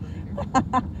is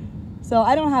So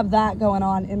I don't have that going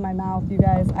on in my mouth, you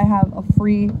guys. I have a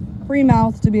free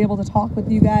mouth to be able to talk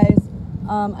with you guys.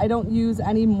 I don't use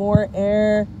any more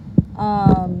air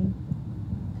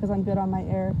because I'm good on my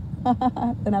air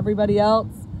than everybody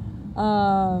else.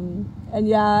 And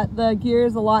yeah, the gear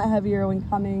is a lot heavier when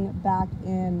coming back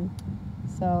in,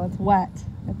 so it's wet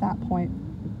at that point.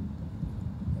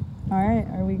 All right,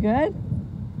 are we good?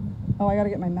 Oh, I gotta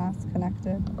get my mask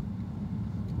connected.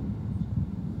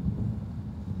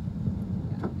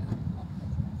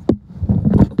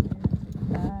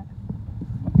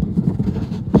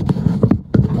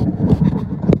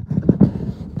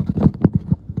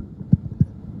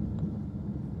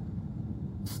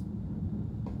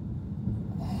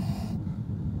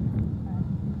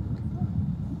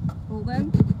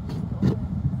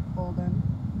 Holden.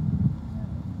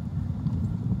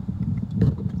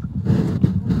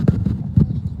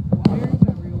 Wires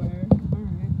everywhere. All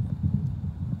right.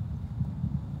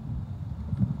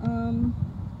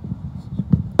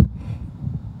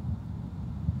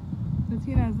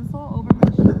 Bettina, is this all over my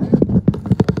shoulder?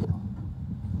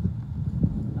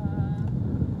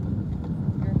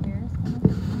 Your hair's kind of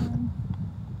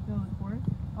going forth.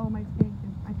 Oh, my tank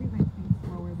is, I think my tank's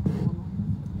lower than normal.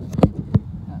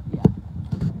 Yeah.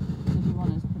 Did you want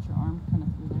to just put your arm kind of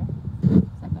through there? Is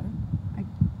that better?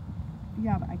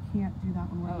 Yeah, but I can't do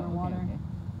that when we're underwater. Okay.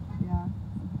 Yeah.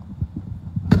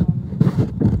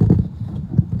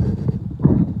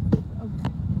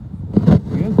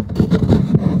 Good?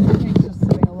 My tank's just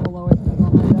sitting a little lower than it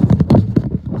normally does.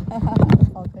 It's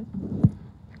all good.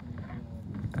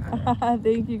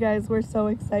 Thank you guys. We're so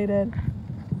excited.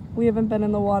 We haven't been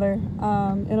in the water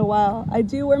in a while. I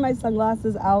do wear my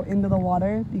sunglasses out into the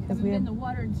water because We've been in the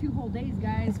water in 2 whole days,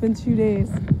 guys. it's been 2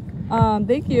 days.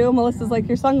 Thank you. Melissa's like,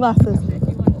 your sunglasses. If you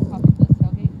want to just hop up the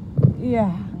tailgate.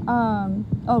 Yeah.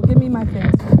 Oh, give me my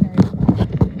things.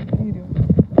 You do it.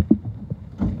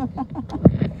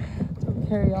 Don't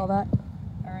carry all that.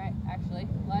 All right, actually,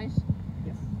 Lige,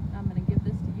 Yes. I'm going to give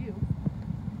this to you.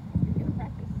 You're going to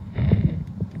practice.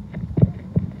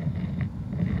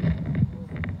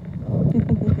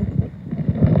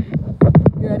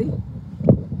 You ready?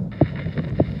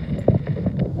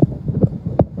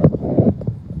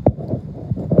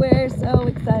 We're so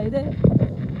excited.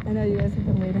 I know you guys have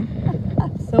been waiting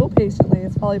so patiently.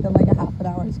 It's probably been like a half an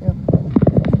hour too.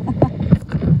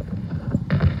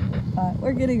 But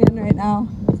we're getting in right now.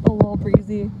 It's a little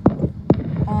breezy.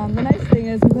 The nice thing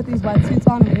is we put these wetsuits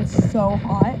on and it gets so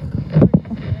hot.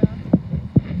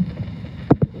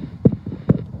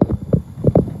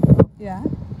 Yeah.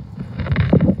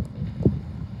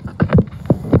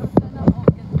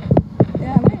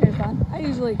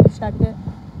 check it.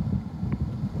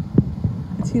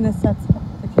 Tina sets up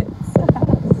the kids. So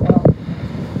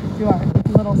do our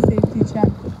little safety check.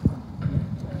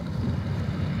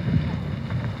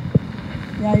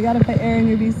 Yeah, you gotta put air in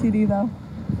your BCD though.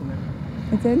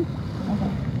 It's in?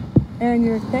 Okay. Air in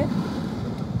your kit?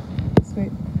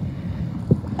 Sweet.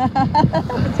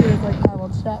 Tina's like, I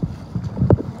will check.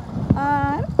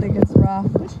 I don't think it's rough.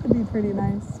 It should be pretty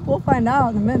nice. We'll find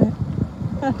out in a minute.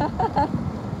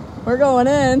 We're going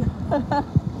in.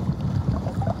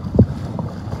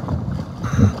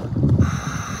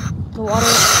 The water,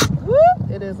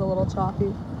 whoop, it is a little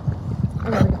choppy. I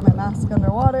gotta get my mask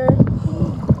underwater.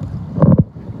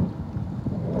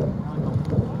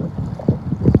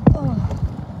 Oh.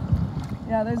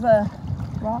 Yeah, there's a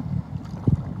rock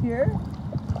here.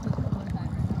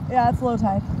 Yeah, it's low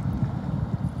tide.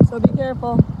 So be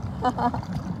careful.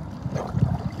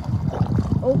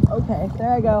 Oh, okay. There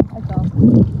I go. I fell.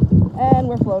 And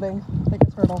we're floating like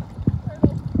a turtle.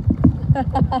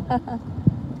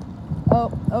 Oh,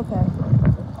 okay.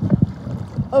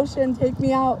 Ocean, take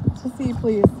me out to sea,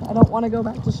 please. I don't want to go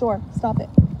back to shore. Stop it.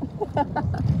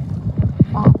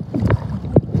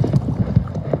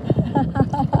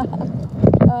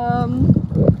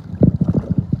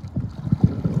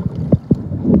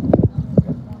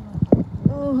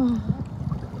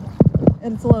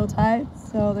 It's low tide,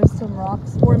 so there's some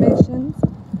rocks formations.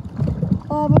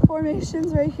 Lava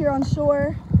formations right here on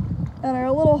shore that are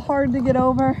a little hard to get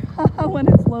over when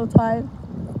it's low tide.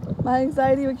 My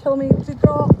anxiety would kill me.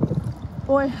 Girl,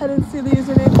 boy, I didn't see the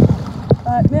username.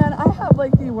 But man, I have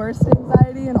like the worst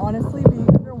anxiety, and honestly, being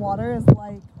underwater is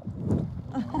like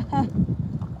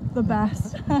the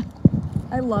best.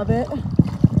 I love it.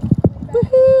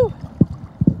 Woohoo!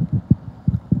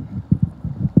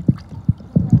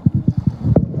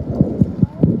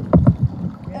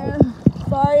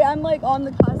 Sorry, I'm like on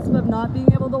the cusp of not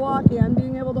being able to walk and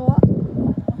being able to walk.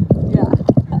 Yeah.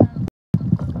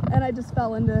 And I just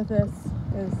fell into this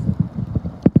is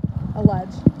a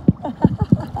ledge.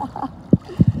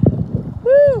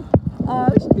 Woo!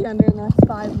 We should be under in the next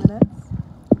 5 minutes.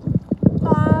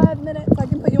 5 minutes. I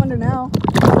can put you under now.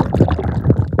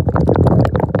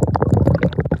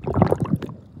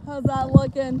 How's that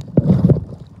looking?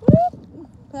 Woo!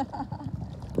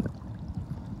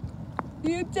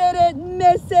 You didn't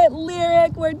miss it,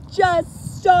 Lyric. We're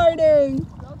just starting.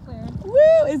 Still clear.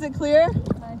 Woo! Is it clear?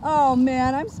 Nice. Oh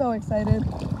man, I'm so excited.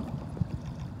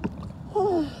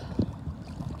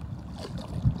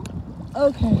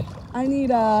 Okay, I need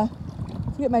to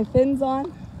get my fins on. No,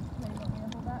 you want me to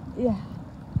hold that? Yeah.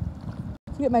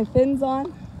 To get my fins on. No,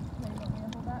 you want me to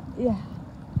hold that? Yeah.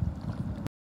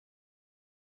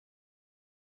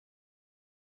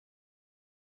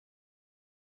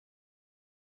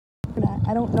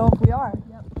 I don't know if we are.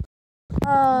 Yep.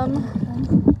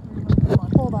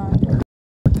 Hold on.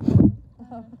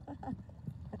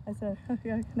 I said we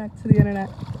gotta connect to the internet.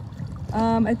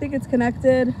 I think it's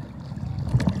connected.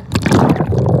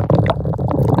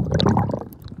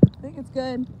 I think it's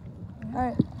good. All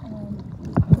right.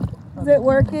 Is it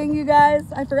working, you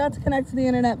guys? I forgot to connect to the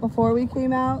internet before we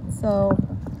came out, so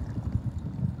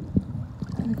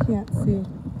I can't see.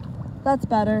 That's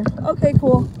better. Okay,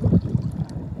 cool.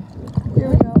 Here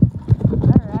we go.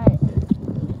 All right.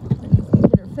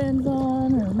 Get her fins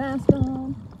on, her mask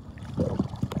on.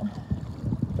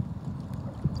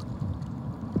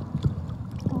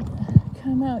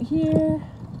 Come out here.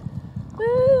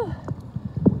 Woo!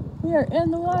 We are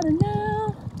in the water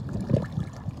now.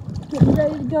 Getting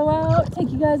ready to go out.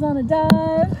 Take you guys on a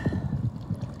dive.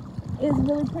 It's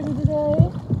really pretty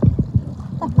today.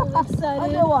 I'm really excited.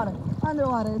 Underwater.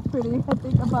 Underwater. It's pretty. I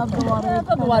think above the water. Yeah,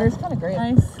 above the water is kind of great.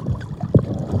 Nice.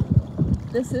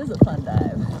 This is a fun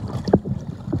dive.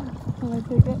 Can I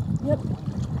take it? Yep.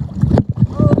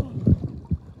 Oh.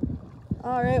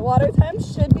 All right, water temp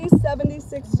should be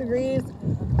 76 degrees.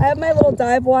 I have my little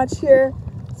dive watch here,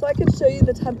 so I can show you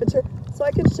the temperature.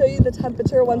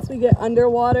 Once we get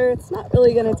underwater. It's not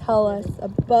really gonna tell us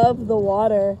above the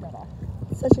water.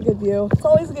 It's such a good view. It's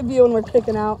always a good view when we're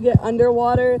kicking out. Get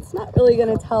underwater. It's not really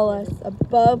gonna tell us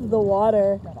above the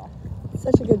water. It's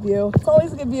such a good view. It's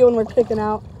always a good view when we're kicking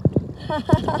out.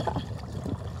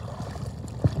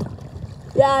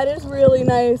 Yeah, it is really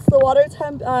nice. The water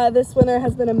temp this winter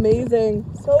has been amazing.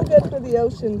 So good for the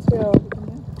ocean too.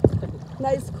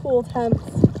 Nice cool temps.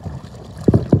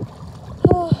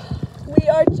 We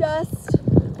are just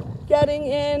getting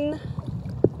in.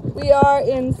 We are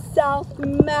in South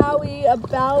Maui,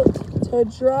 about to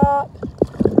drop.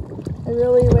 I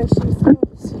really wish you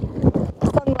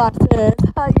sunglasses.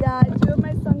 Yeah, I do have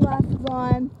my sunglasses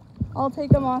on. I'll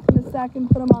take them off in a second,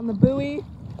 put them on the buoy.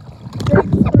 Thanks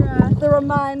for the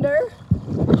reminder.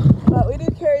 But we do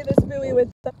carry this buoy with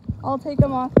us. I'll take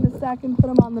them off in a second, put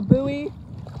them on the buoy.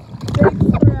 Thanks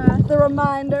for the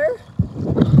reminder.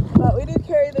 But we do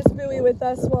carry this buoy with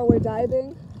us while we're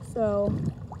diving. So,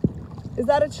 is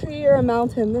that a tree or a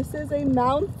mountain? This is a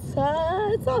mountain.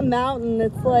 It's not a mountain.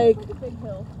 It's like a big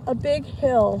hill. A big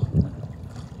hill.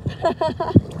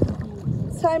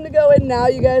 It's time to go in now,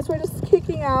 you guys. We're just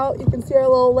kicking out. You can see our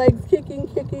little legs kicking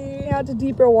out to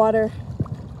deeper water.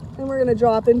 And we're gonna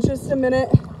drop in just a minute.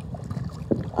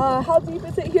 How deep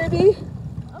is it here, Dee?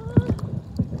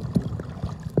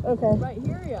 Okay. Right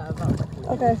here, yeah. About.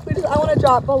 Okay. I want to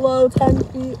drop below 10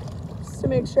 feet just to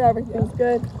make sure everything's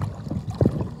good.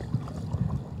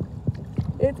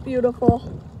 It's beautiful.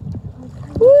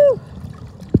 Woo!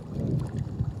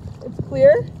 It's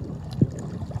clear.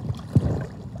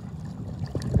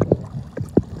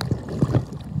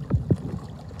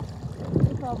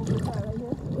 Probably right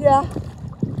here. Yeah.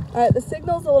 All right, the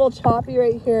signal's a little choppy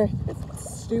right here. It's a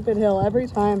stupid hill every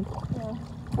time. Yeah.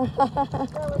 Bear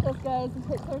with us, guys.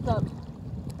 It clears up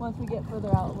once we get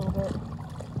further out a little bit.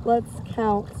 Let's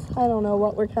count. I don't know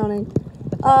what we're counting. Is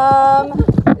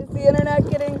the internet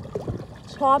getting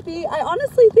choppy? I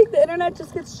honestly think the internet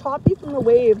just gets choppy from the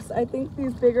waves. I think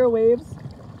these bigger waves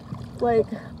like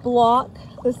block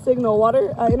the signal.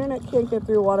 Internet can't get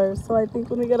through water. So I think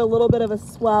when we get a little bit of a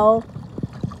swell,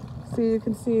 so you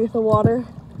can see the water.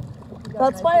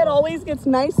 That's why it always gets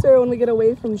nicer when we get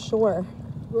away from shore.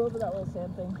 We're over that little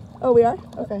sand thing. Oh, we are?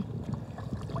 Okay.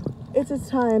 It's its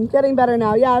time. Getting better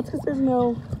now. Yeah, it's because there's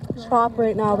no chop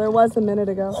right now. There was a minute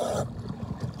ago.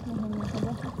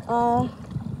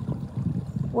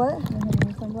 What?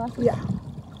 Yeah.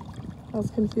 I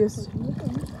was confused.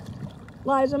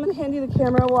 Lige, I'm going to hand you the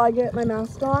camera while I get my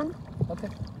mask on. Okay.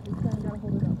 You kind of got to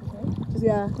hold it up, okay?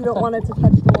 Yeah, you don't want it to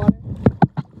touch the water.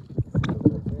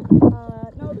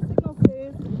 No, the signal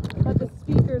stays, but the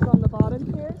speaker's on the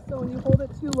bottom here, so when you hold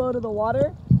it too low to the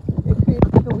water, it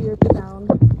creates like a weird sound.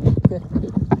 Okay.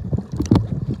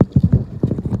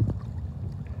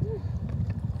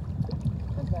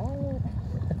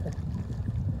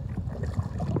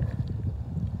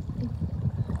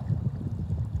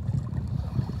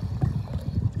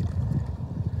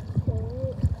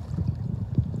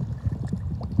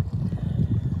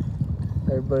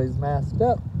 Everybody's masked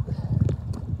up.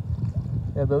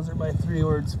 Yeah, those are my 3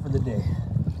 words for the day.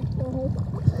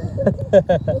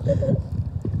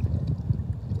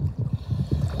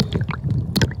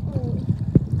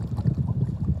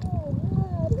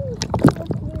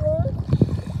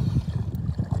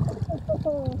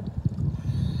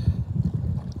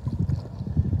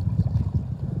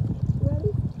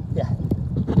 Yeah.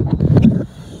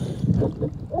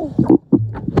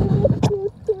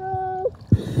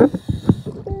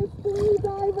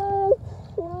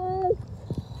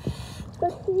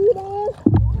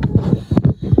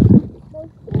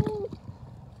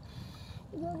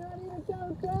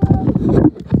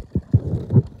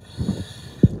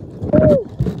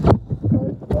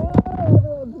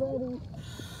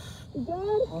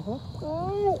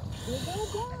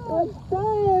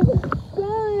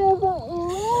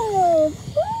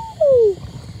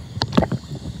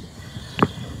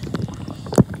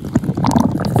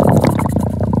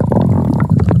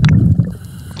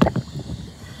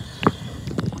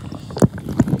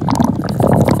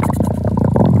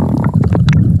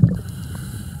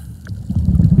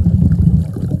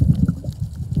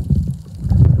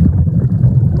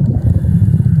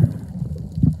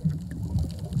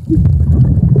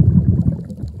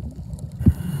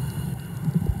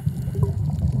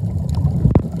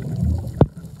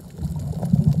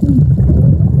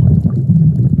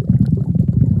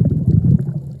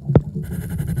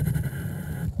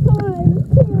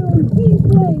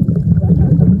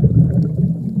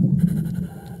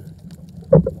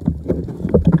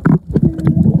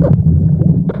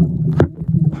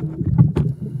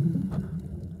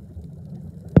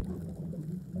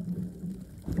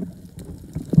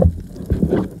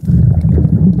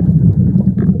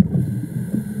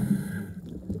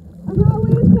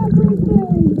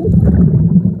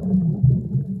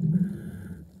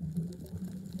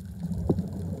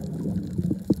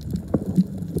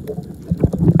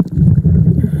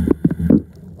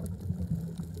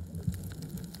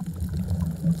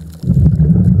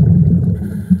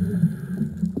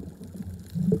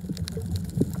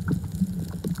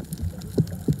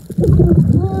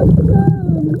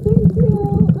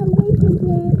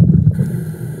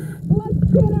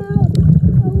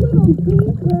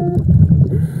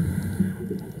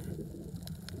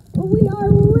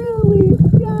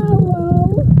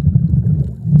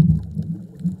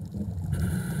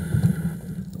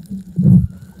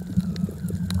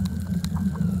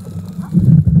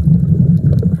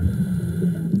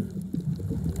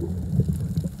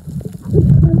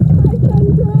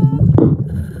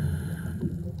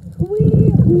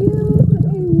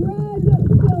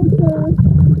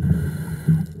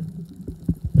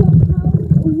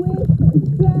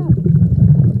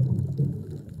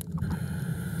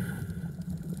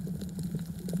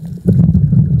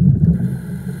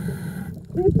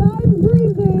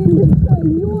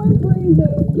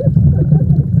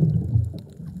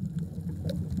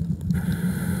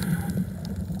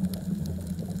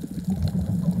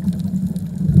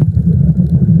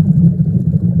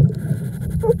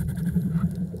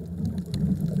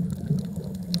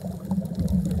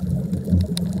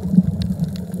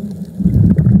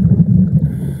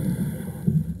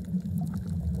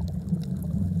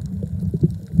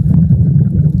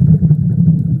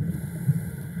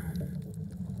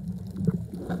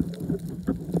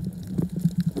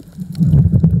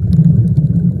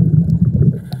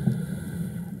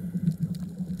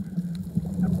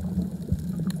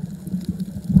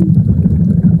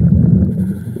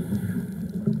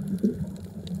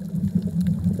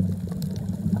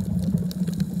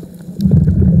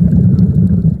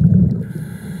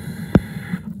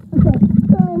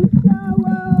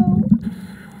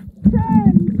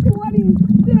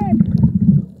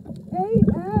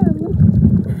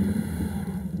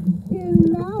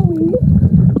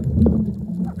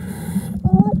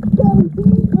 go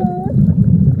deeper.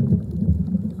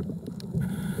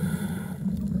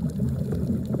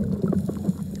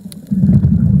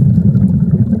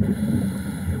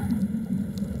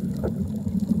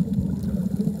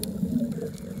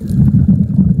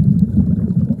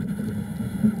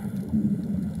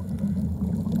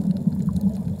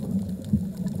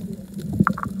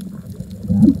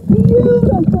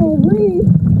 Beautiful reef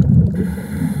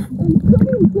in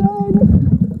pretty good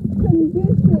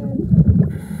condition.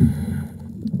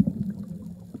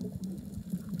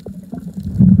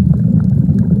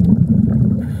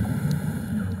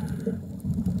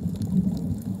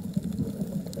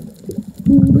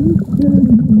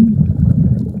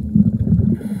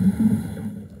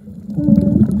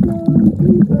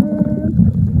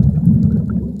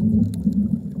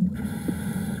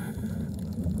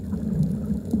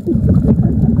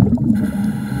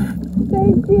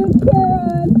 Thank you,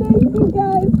 Kara. Thank you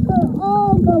guys for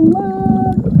all the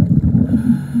love.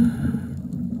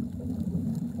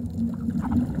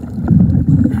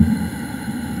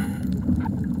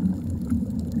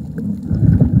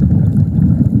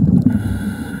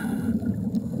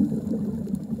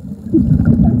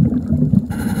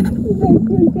 Thank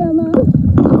you, Gemma.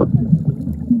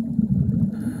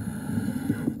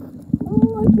 Oh,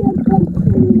 look at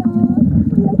Bettina.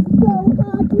 She is so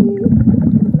happy.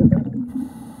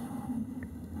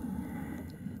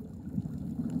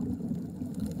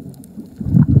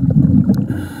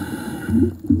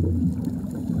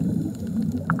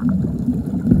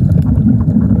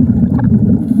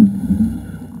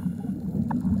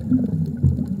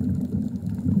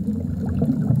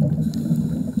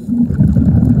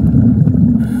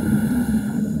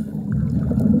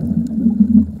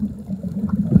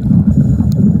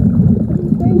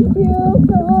 Thank you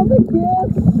for all the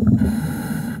gifts.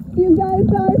 You guys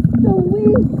are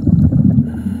sweet.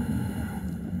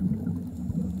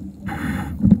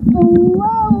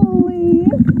 Slowly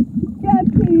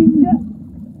getting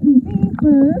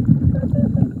deeper.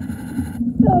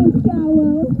 So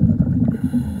shallow.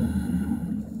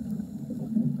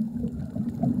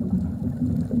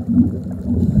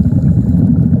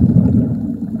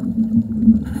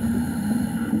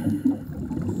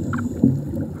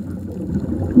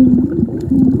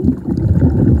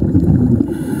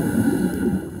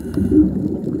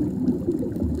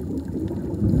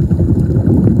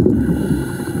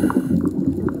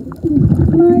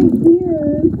 My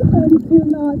ears do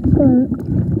not hurt.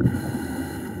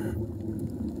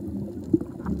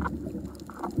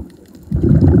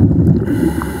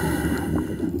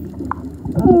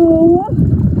 Oh,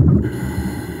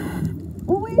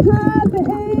 we have a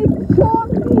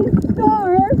chalky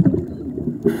star.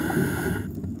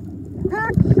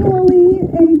 Actually,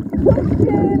 a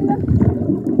cushion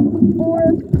or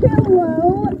pillow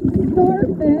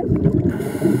starfish.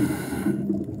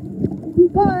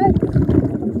 But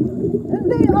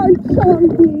they are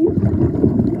chunky.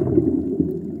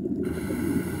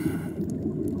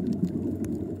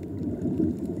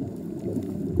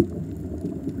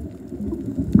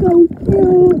 So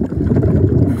cute.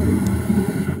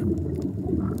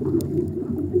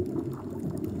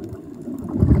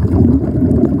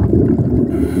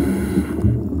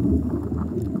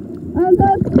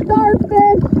 The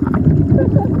starfish.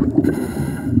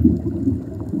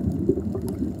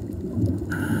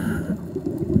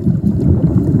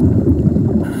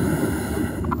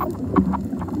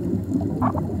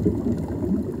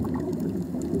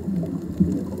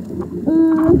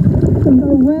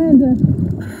 The red.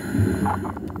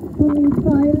 Let me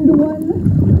find one.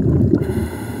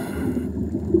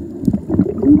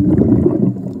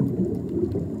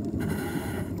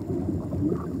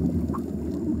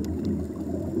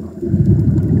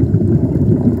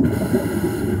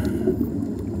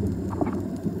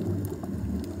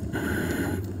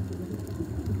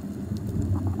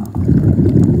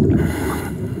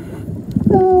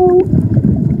 So,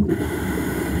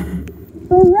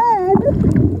 the red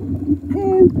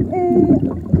is a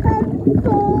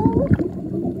pencil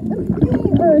sea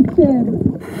urchin.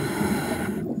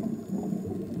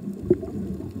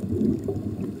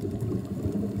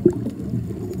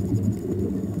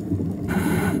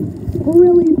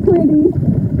 Really pretty.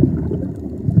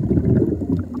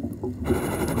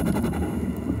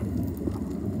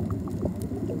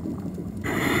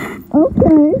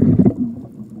 Okay.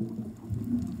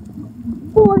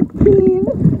 14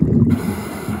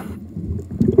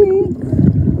 feet.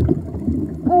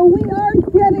 Oh, we are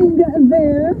getting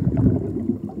there.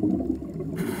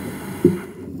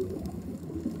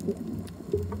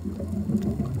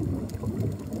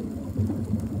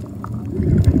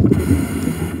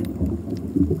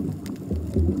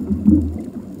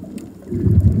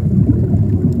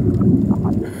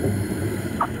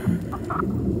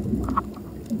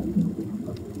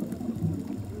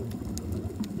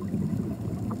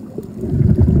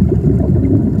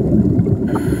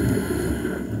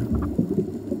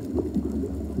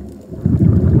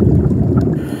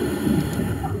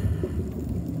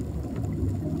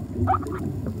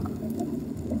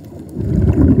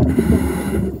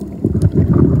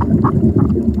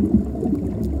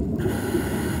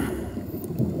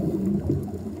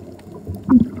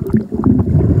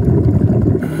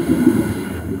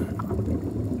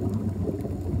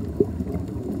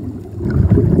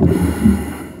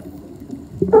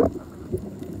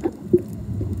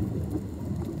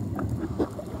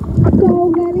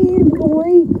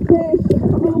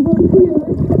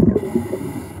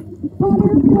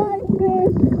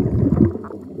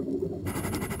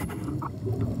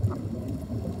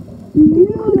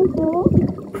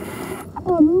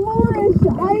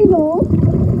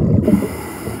 And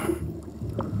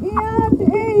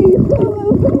a hulu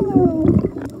hulu.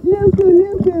 Luku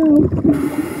luku.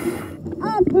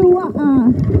 Apua'a.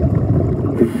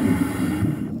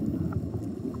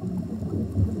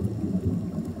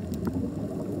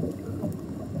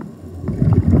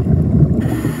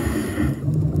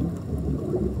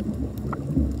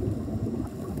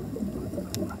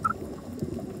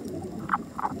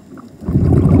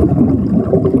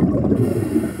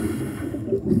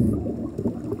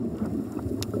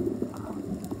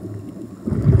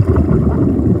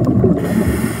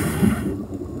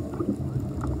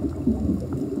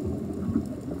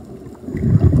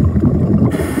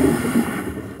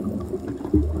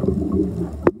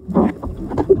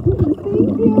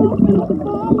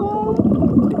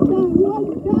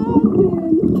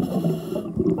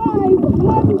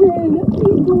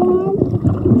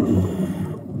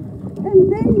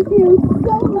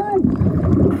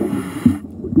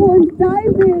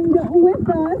 Diving with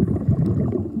us.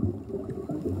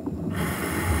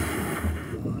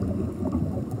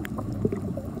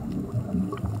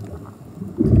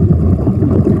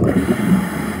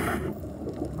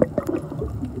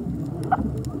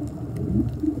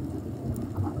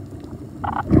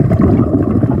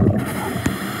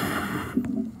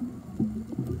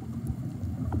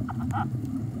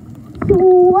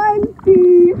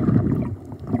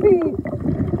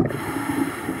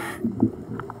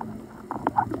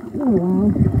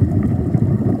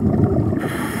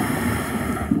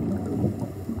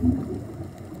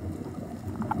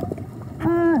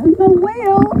 The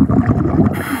whales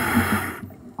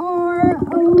are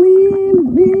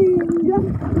leaving,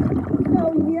 so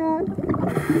yes,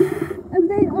 and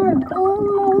they are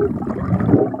almost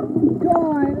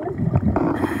gone.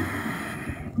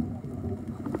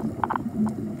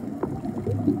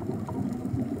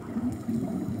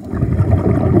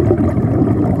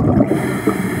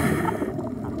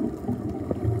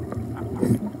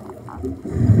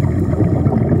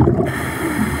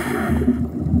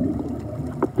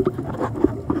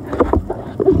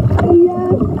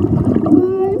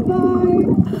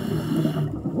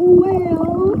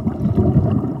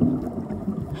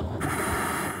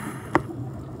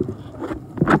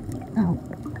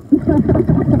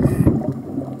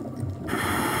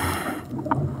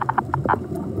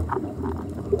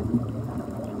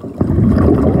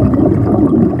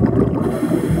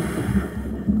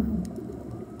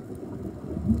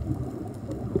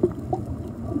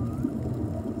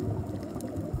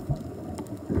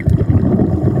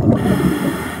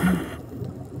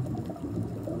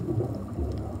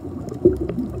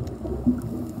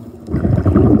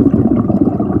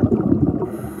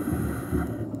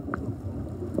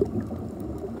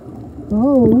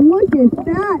 Oh, look at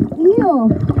that eel.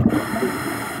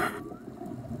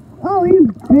 Oh,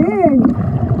 he's big.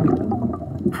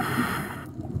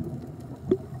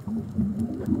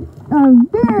 A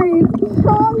very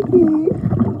chunky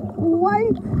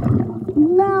white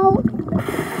mouth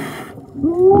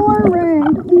moray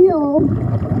eel.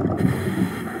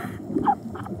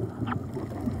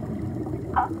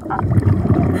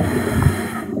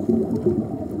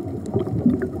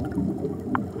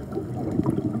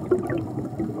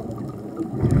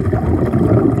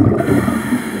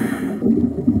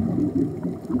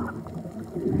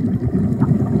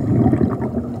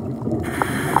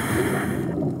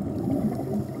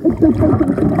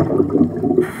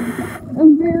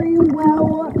 Very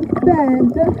well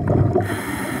fed.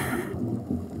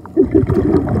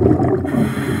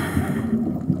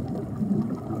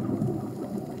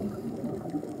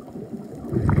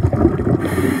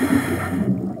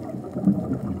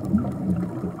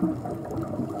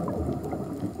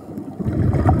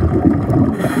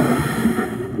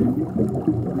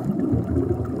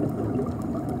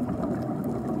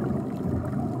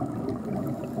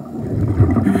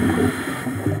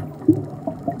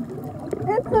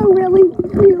 It's a really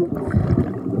cute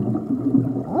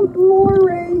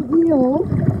moray eel.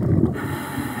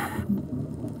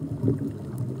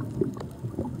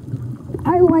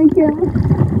 I like it.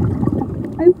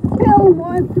 I still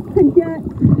want to get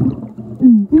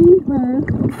deeper,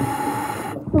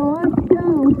 so let's go.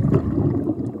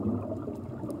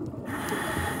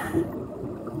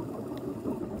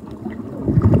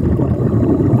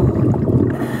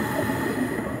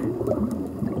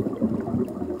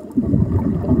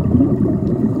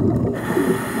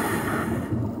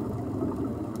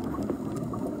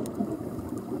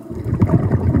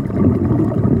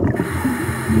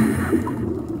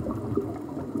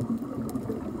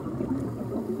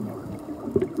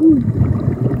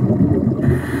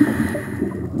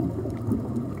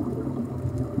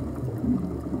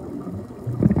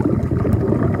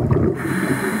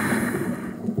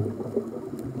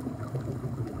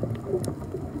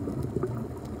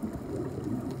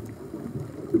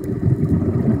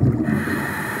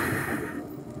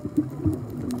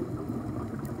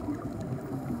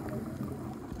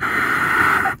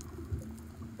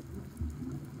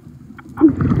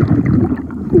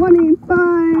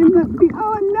 25 feet.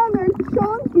 Oh, another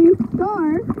chunky star.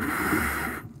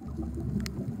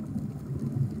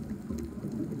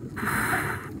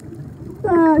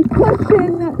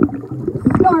 Cushion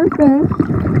starfish.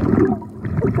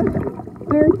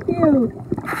 They're cute.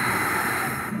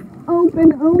 Open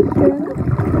ocean.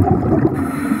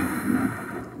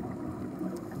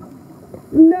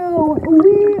 No,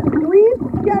 we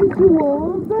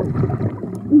rescheduled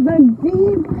the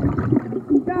deep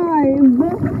dive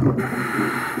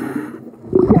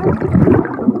check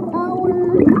our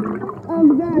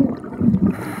event.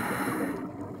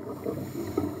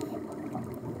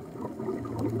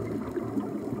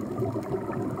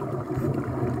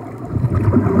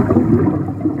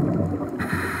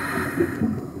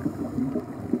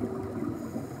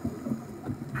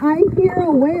 I hear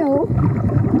a whale.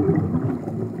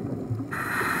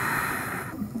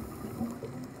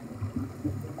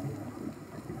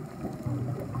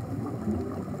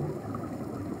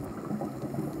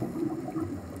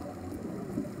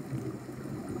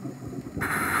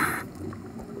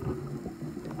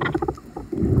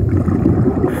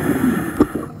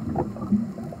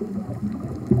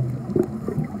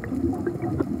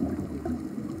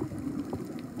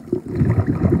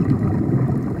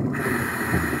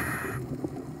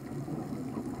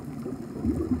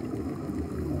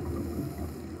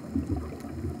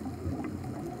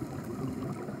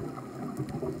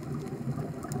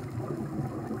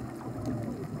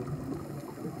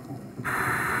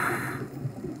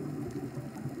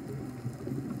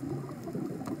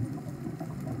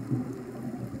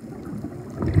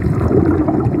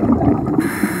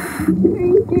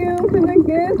 Thank you for the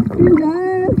gift, you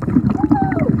guys.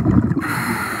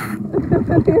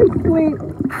 They're sweet.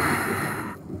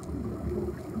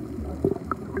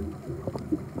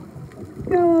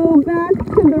 Go back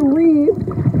to the reef.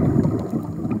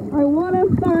 I want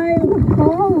to find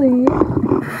Holly.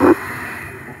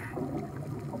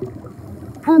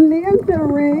 A manta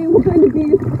ray would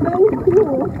be so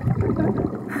cool.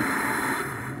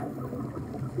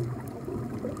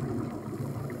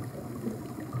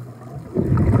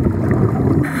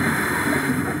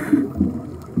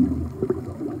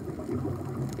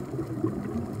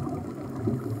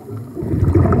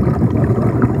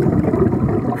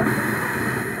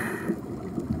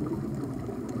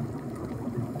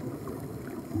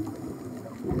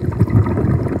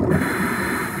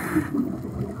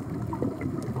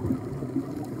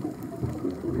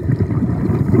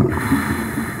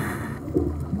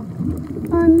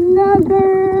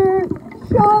 Another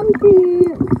chunky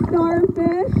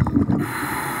starfish.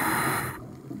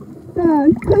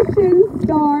 The cushion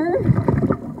star.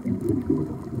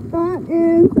 That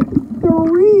is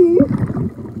three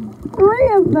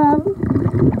of them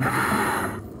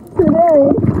today.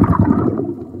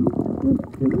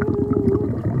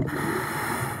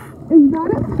 Is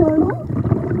that a turtle?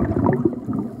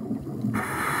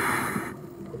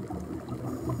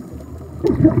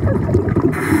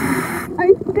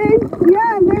 I think,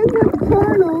 yeah, there's a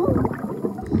turtle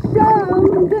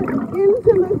shoved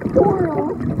into the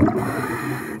coral.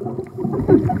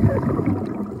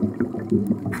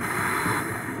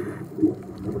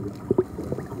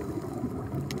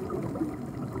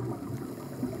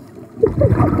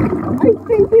 I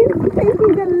think he's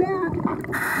taking a nap.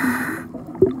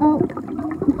 Oh,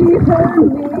 he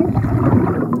heard me.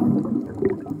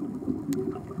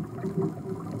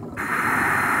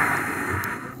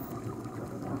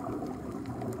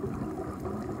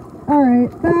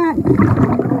 Alright, that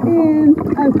is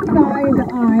a side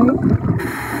eye.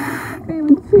 It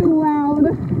was too loud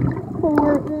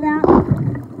for nap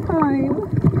time.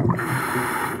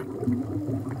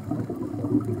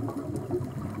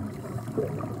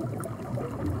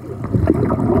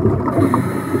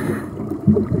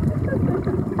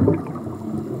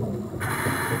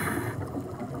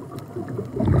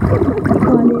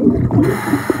 Funny.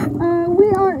 We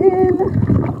are in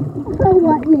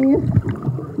Hawaii.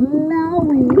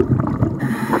 Maui.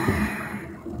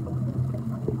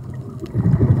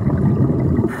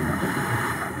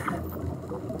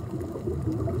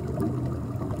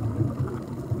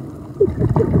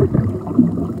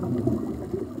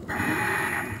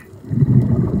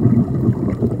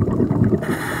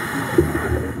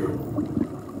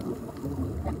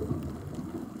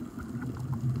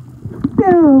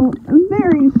 Still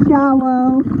very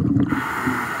shallow.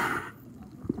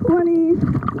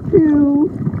 22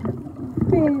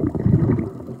 feet.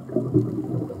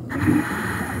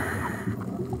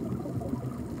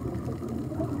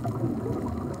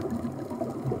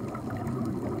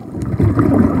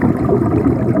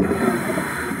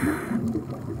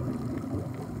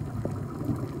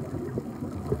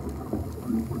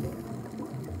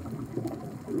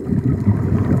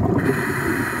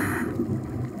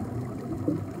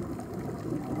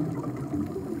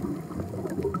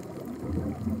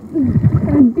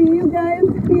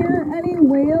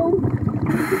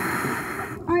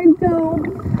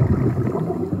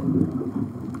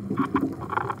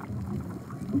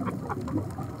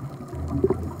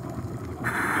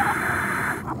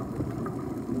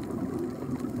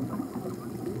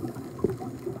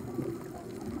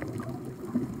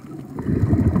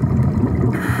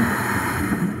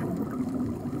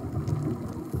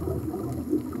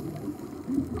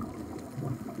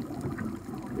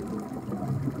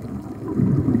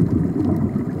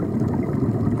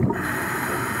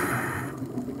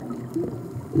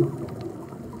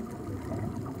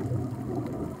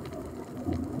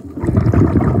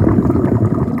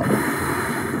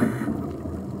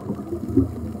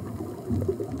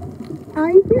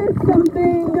 I hear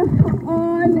something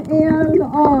on and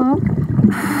off.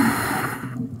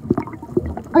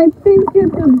 I think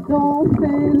it's a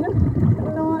dolphin,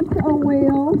 not a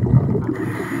whale.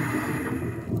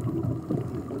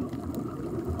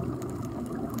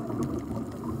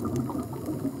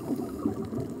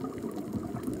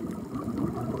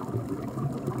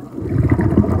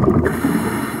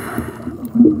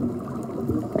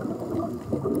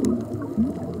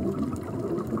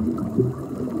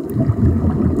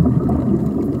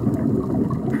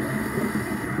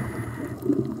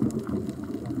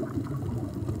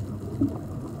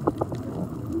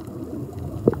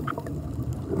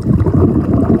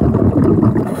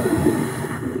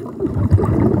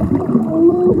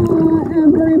 Aloha,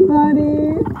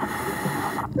 everybody.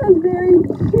 It's a very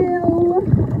chill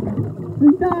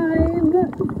dive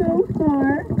so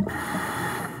far.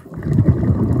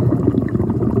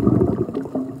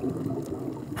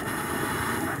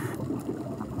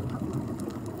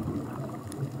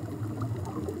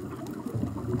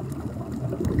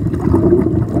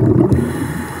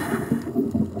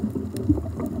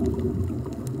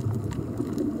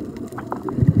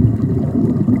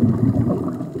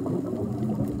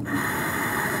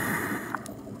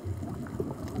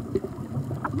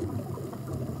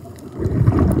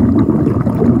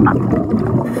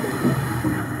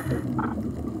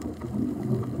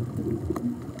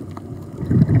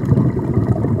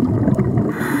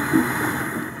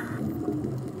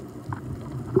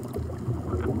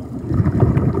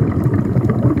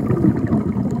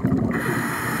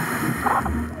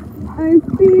 I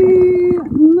see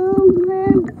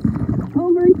movement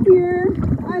over here.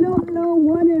 I don't know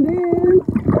what it is.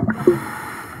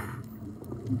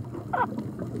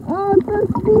 Oh, it's a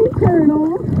sea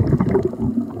turtle.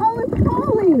 Oh, it's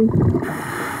Holly.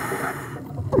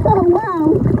 Oh, wow.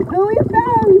 Oh, we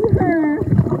found her.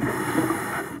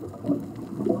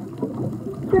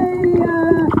 It's a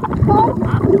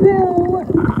Hawkbill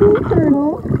sea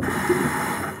turtle.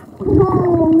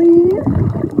 Holly.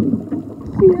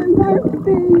 She is our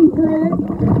favorite.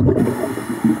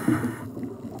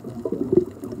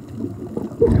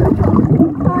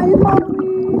 Hi,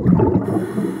 Holly.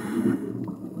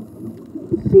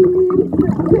 She needs to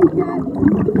get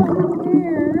some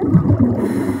air.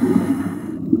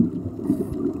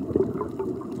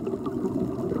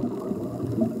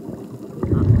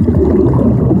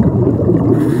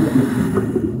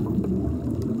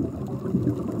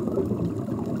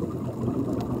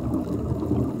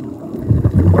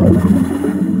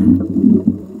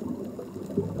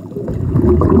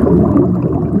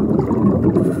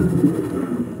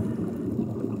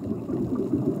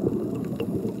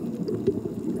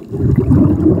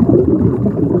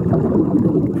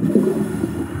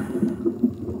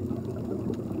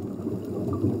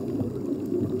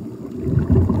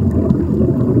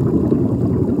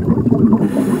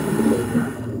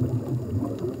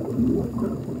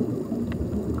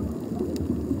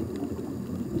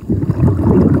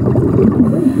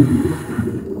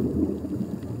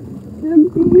 It's a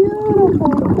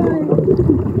beautiful sight.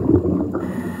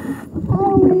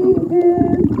 Holly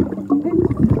is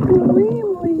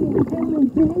extremely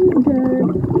endangered.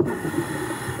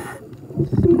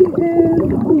 She is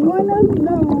one of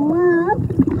the last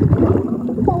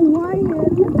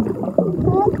Hawaiian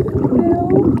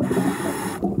hawkbill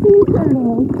sea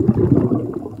turtles.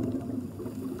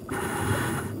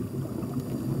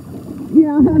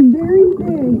 Yeah, very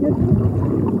big.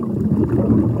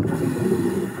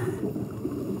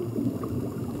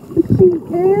 She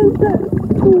is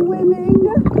swimming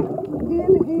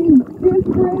in a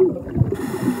different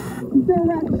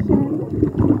direction,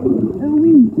 and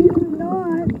we do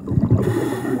not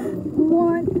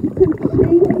want to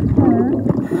chase her.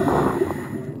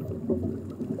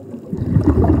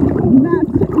 That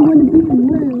would be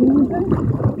rude.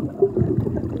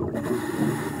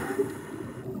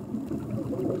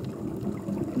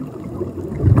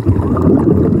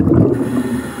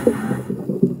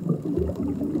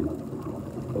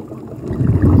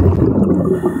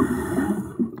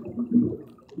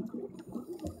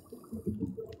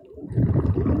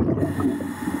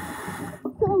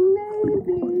 So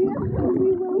maybe we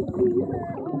will see her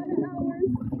on our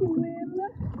swim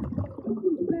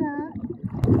back.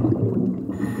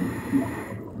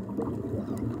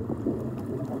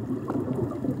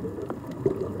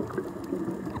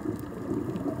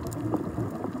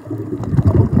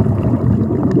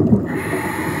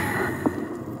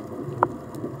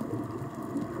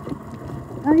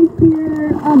 I hear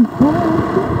a boat.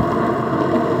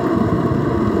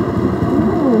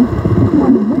 Oh, a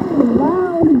very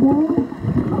loud boat.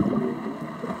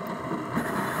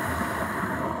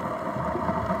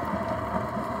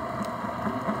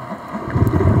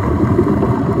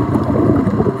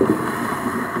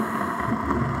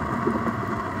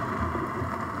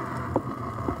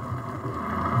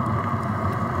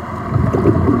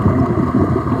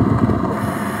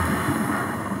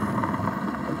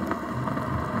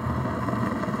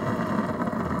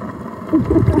 No,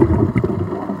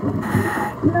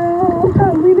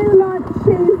 we do not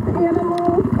chase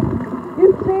animals.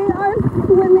 If they are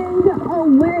swimming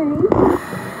away,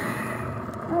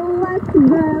 let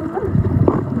them.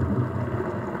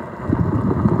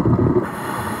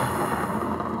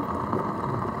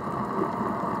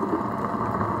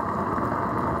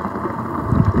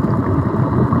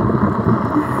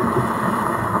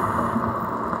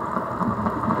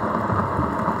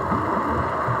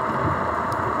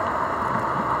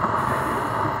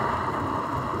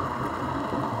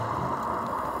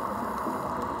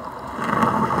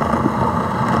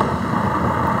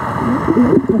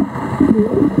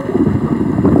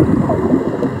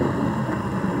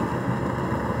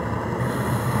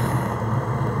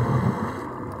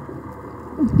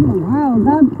 Wow,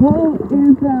 that boat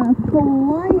is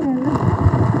flying.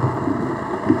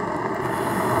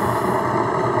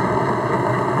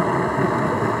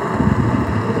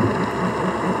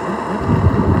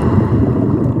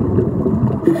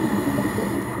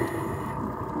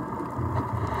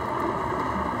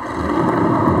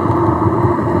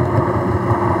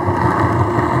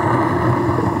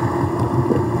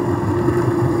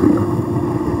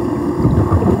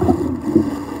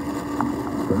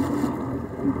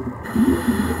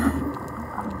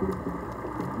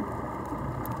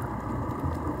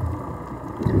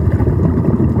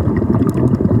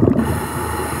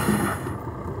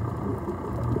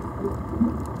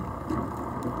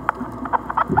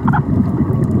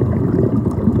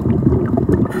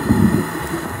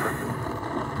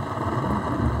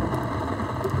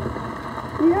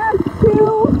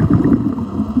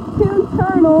 Two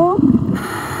turtles.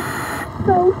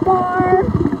 So far,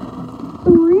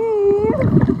 3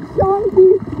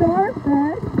 chunky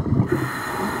starfish,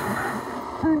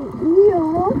 an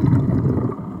eel.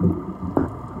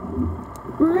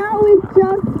 Now we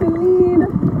just need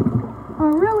a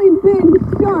really big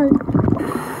shark.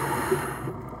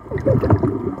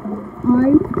 I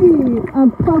see a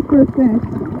pufferfish.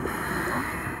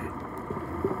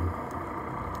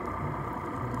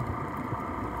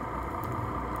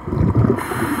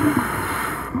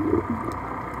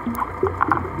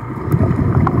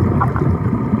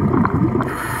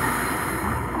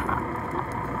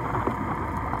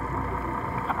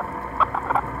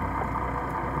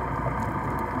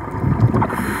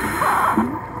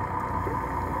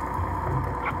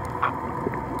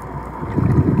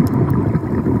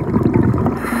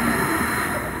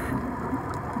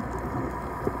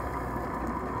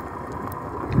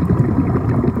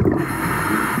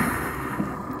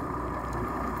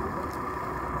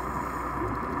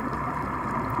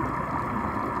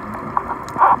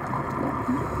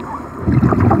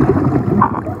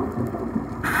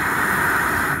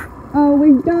 Oh,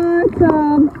 we got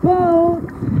a boat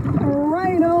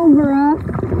right over us.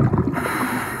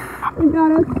 We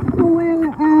gotta swim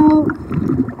out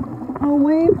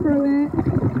away from it.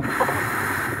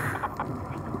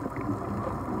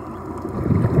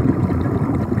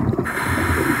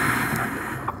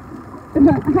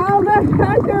 How the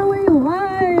heck are we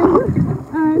live?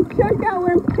 Check out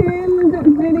our pinned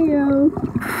videos.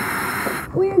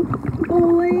 We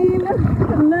explain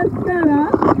the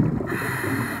setup.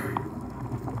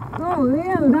 Oh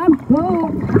man, that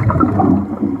boat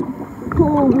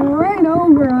pulled right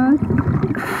over us.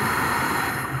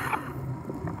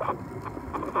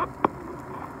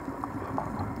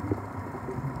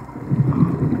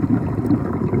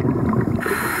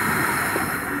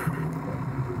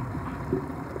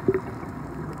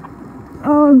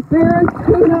 Oh,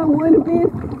 barracuda would be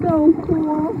so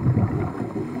cool.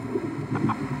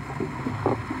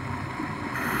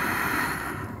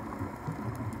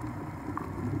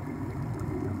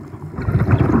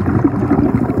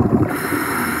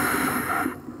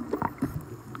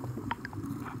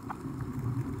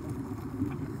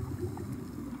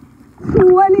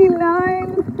 $29.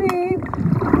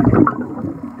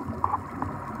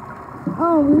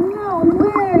 Oh, no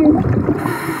way.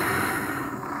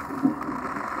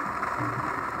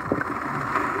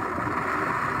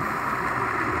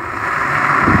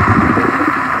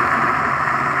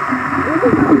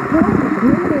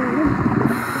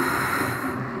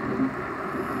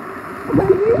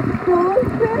 Are these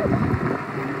frogfish?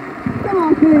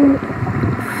 Stop it.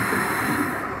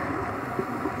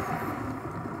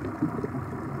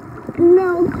 No,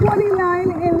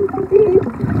 29 in feet.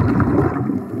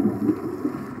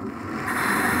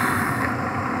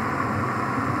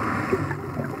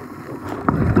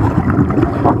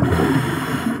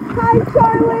 Hi,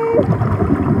 Charlie.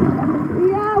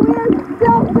 Yeah, we are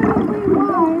definitely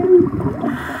live.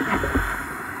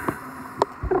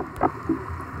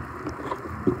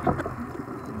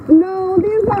 No,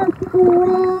 these are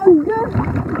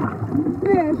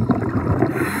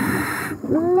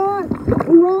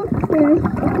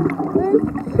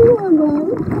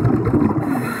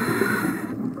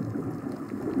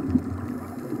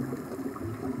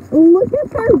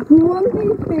at their grumpy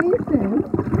faces.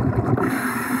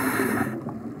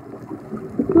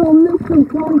 Little Mr.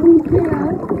 Grumpy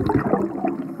Pants.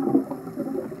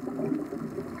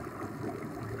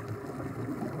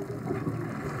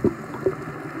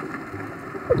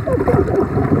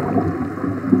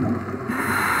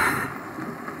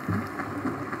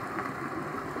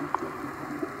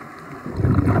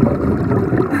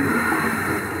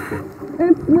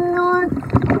 It's not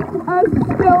a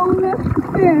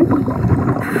stonefish.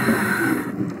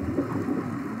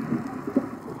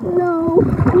 No,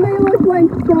 they look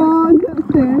like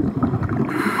frogfish.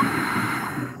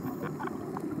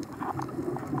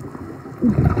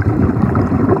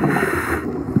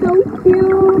 So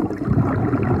cute.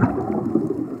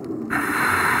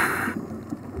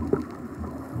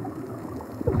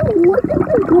 Look at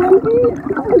the grumpy,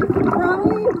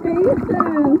 frowny faces.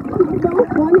 So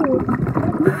funny.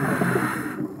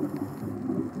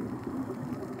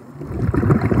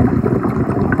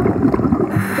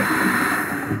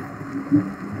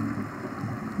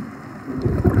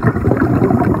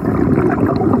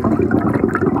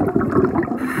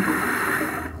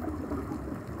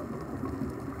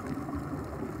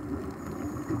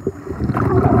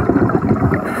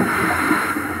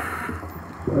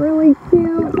 Really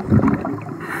cute.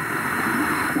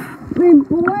 They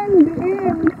blend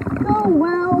in so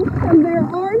well, and there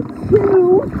are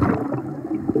two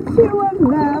of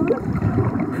them.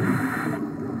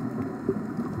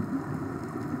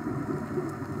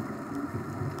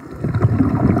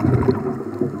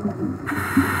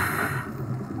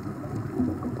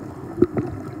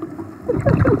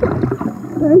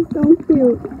 They're so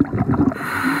cute.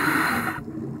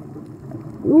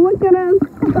 Look at us,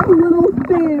 a little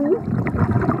fin.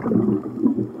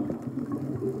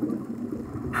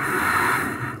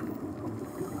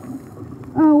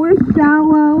 Oh, we're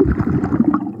shallow.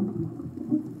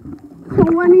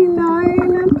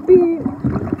 29 feet.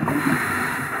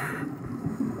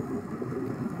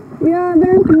 Yeah,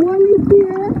 there's one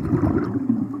here.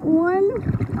 1,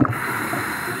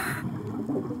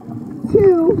 2.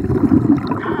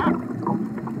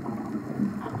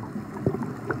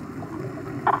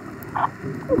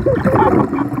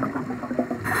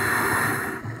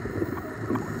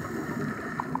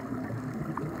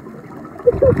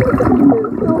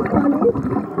 It's so funny.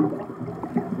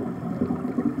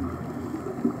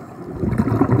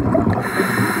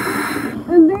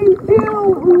 And they do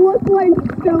look like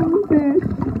stonefish,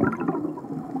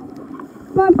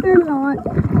 but they're not.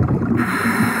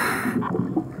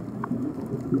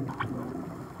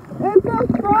 It's a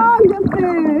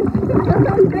frogfish.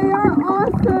 They are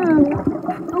awesome.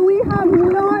 We have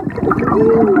not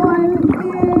seen one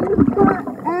in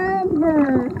forever.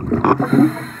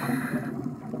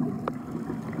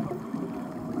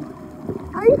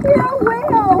 I hear a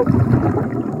whale.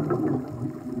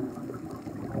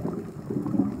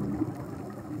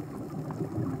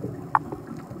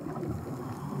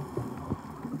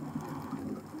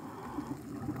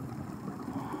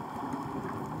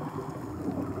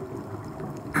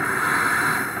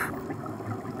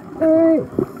 Alright.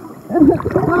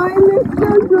 Hi,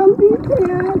 Mr. Grumpy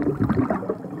Pants.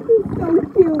 He's so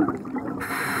cute.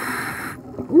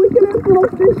 Look at his little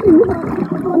fishing hook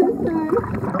on his head.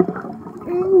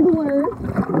 Angler.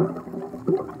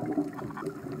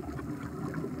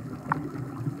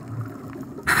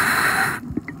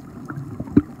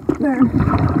 There.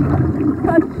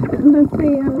 Touch the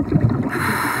sand.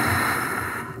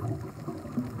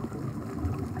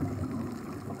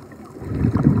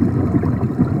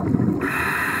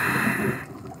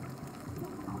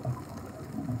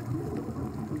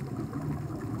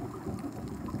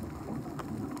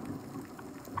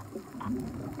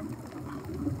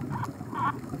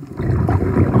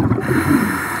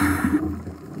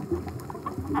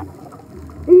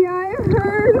 Yeah, I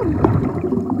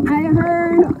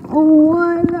heard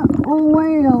one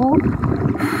whale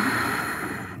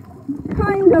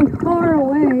kind of far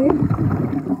away.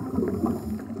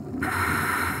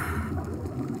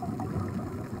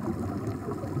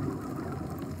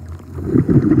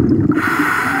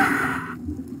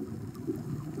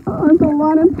 Oh, there's a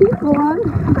lot of people on.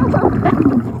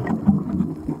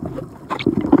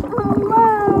 Hello,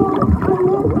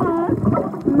 aloha.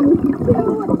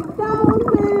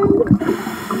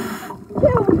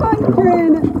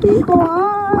 2,200 people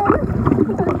on.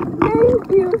 Thank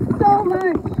you so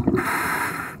much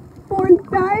for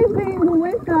diving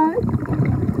with us.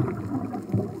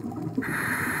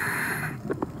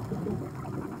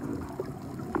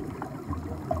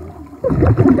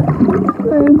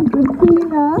 There's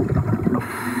Bettina.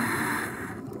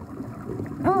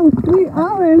 Oh, sweet.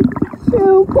 Oh, there's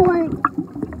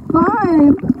 2.5 5.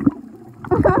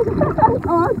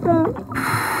 Awesome.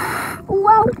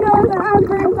 Welcome,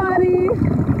 everybody.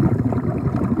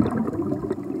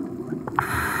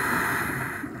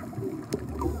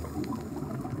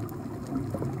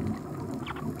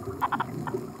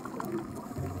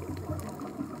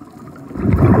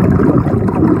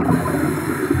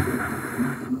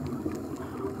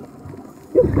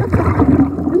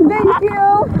 Thank you.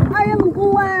 I am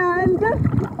glad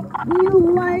you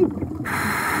like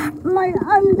my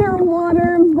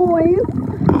underwater voice.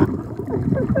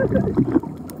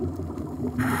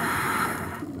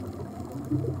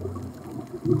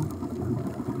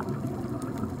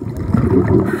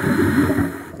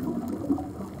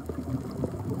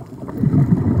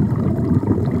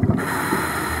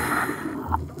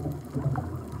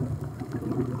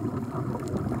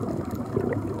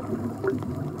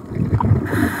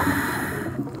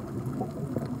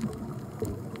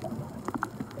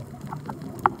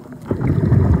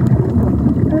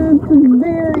 It's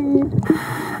very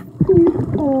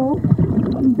peaceful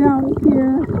down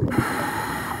here.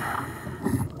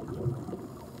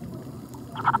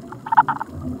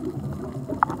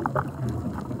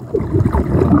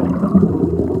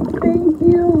 Thank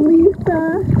you, Lisa,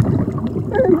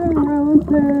 for the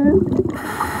roses.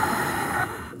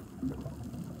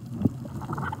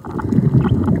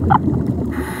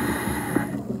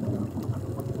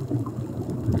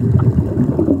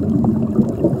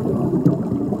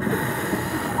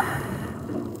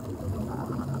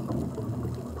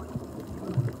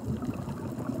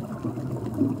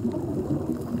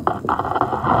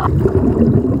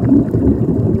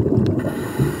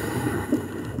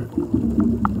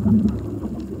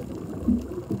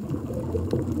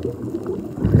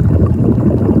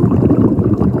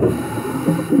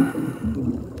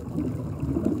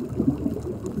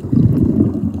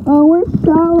 Oh, we're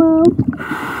shallow.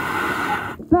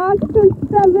 Back to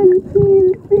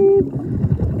 17 feet.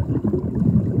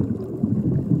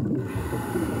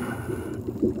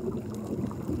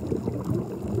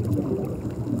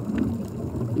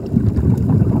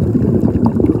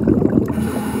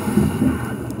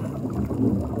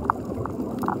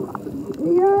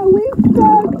 Yeah, we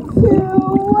saw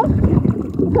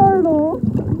 2 turtles.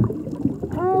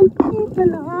 I'll keep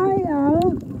an eye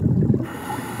out.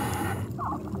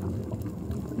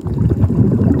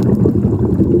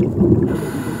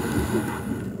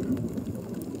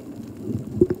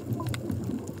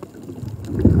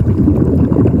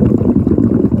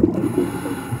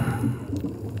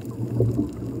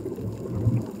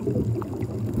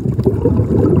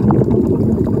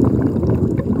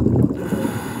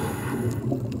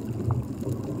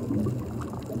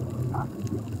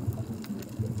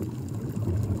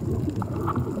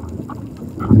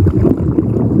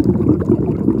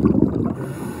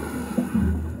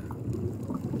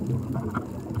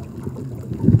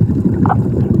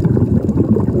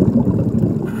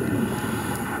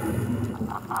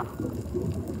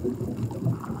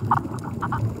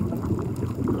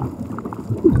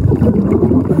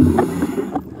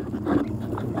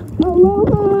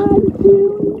 Aloha,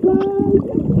 Junebug.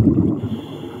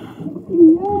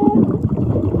 Yes,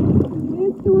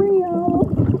 it's real.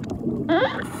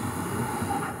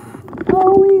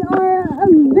 Oh, we are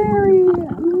very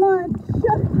much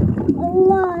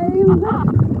alive.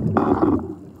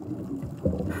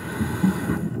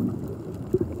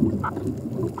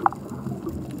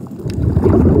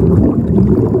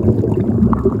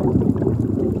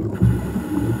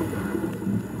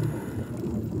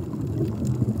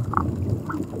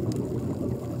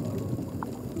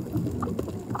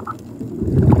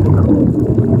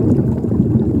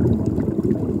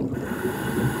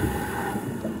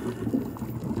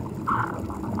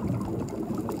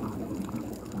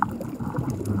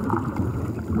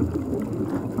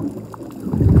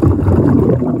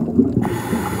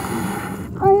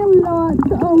 I am not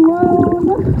alone.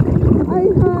 I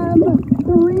have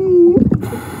 3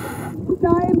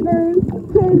 divers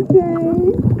today.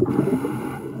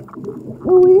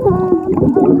 We have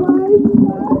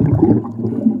Elijah,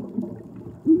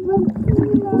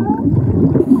 Bettina,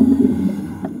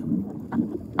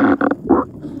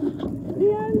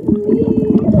 and me.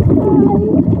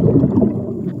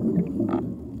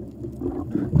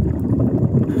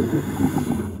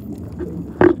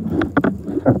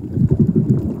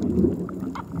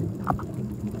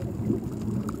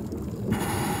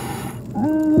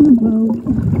 The boat.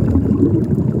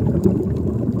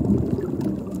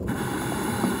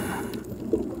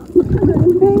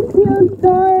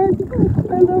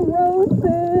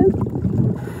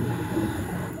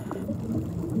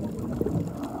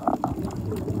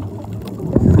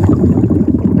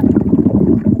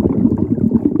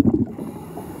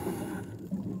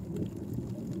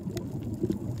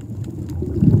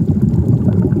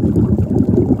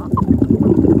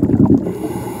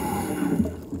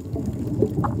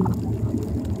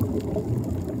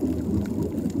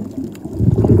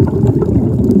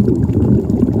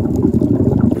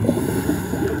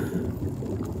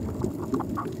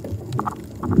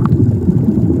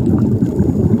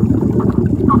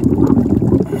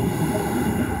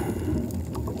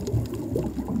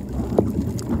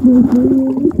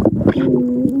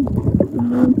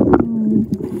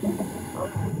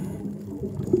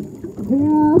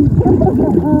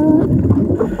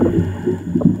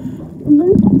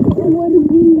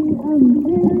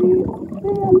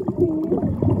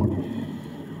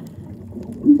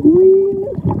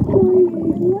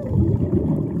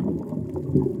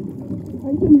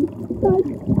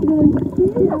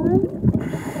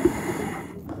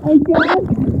 I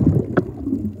guess.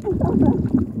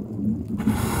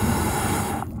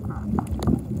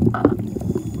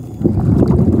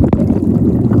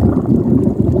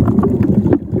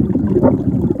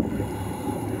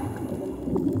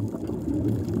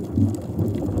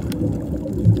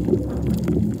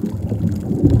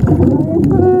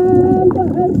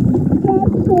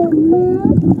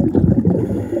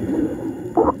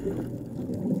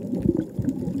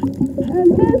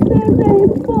 And this is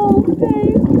a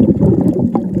full-face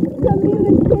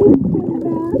communication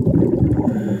mask.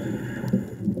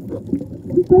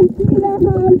 Bettina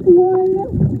has one,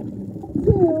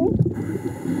 too.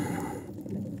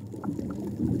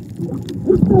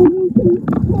 So you can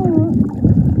talk.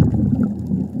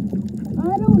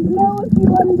 I don't know if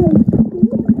you understand.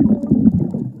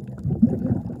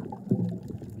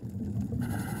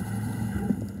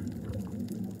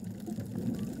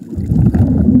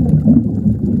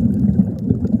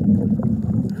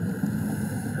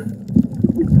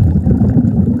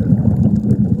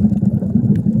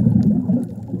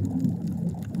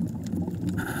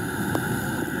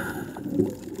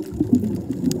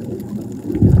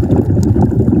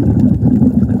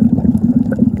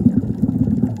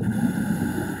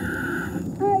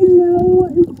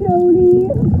 Jody,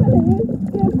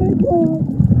 it's difficult.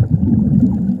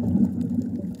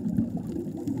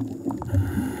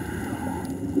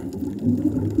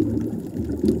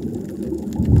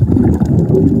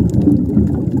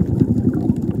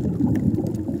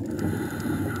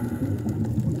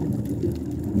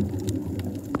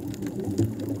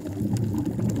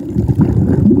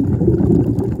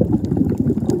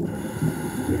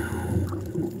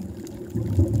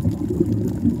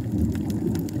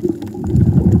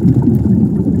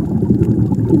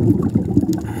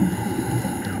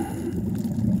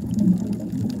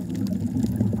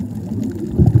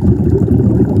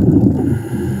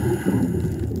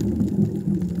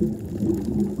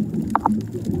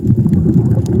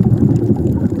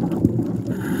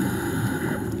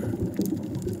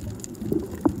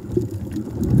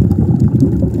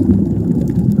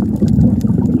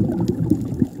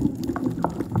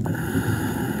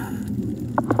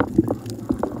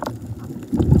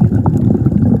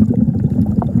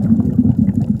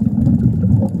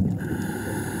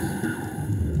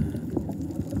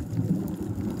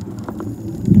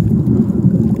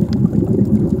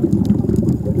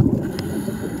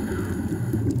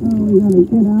 We gotta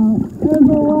get out. There's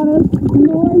a lot of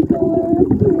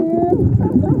snorkelers here.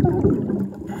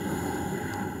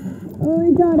 Oh,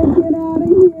 we gotta get out of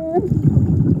here.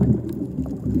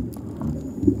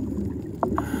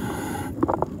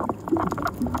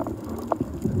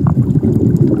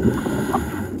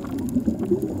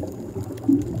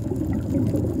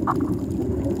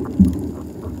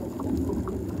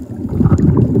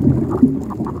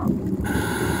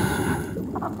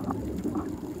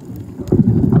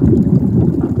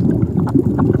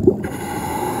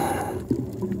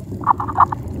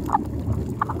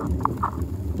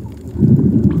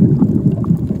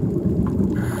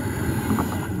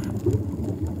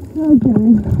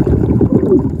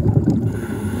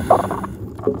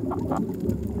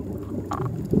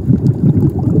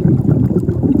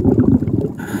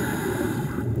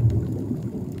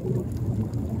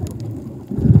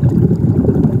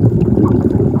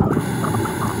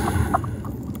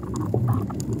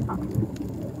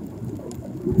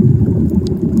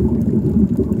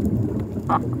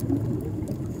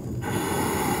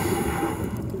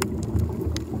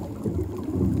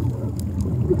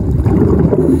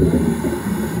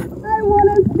 I want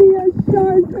to see a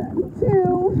shark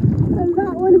too, and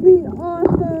that would be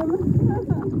awesome.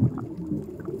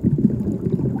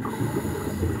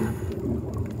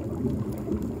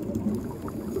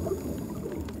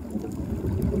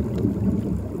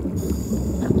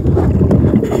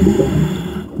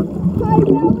 Hi,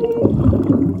 Nelly.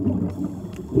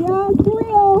 Yeah, it's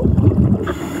real.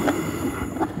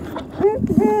 It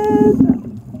is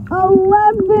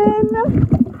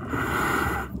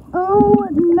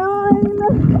 11:09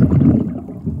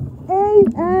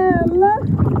 a.m.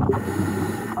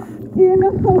 in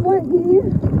Hawaii.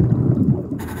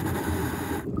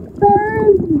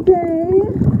 Thursday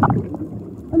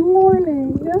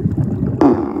morning.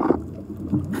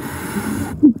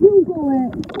 pull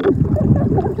it.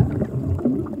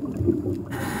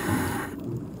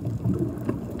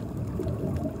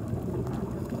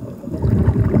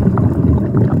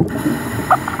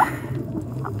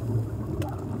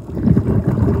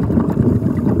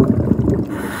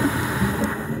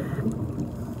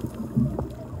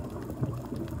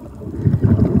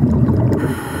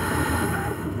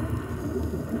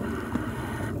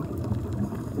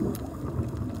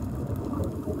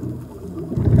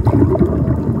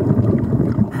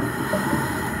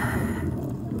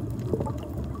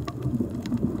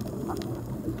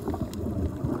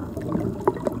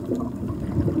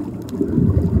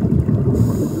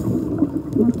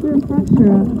 What's your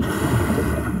pressure at?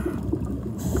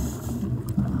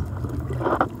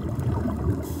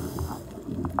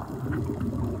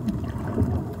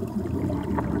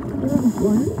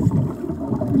 What?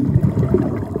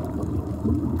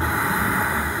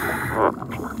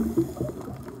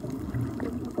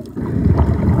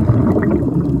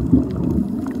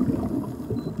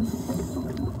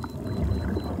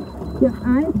 Your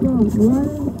eyes go blood.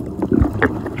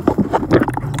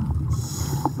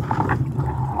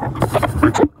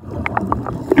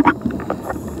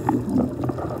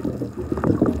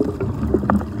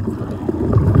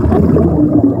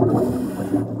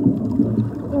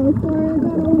 Oh, sorry, I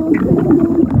got a little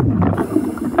tangled.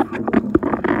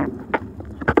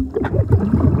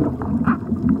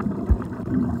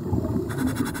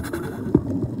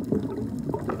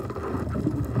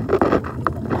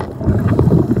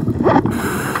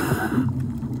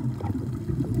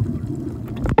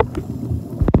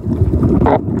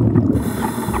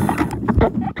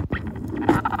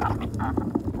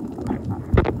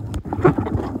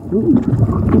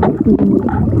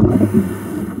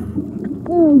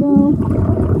 There we go.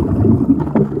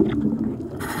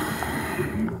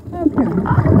 Okay.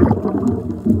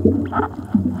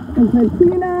 And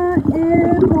Patina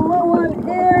is low on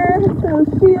air, so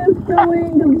she is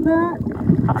going back.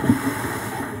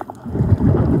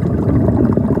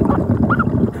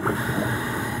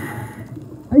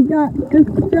 I got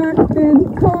distracted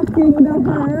talking to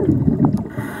her.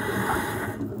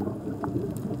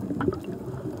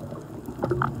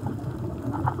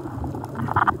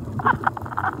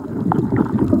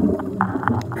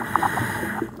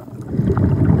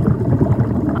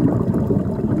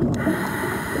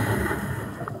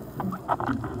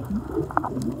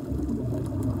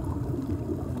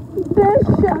 Fish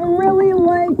really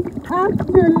like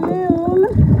afternoon,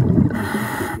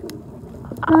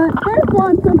 but there's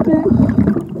lots of fish.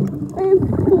 They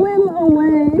swim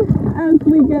away as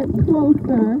we get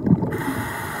closer.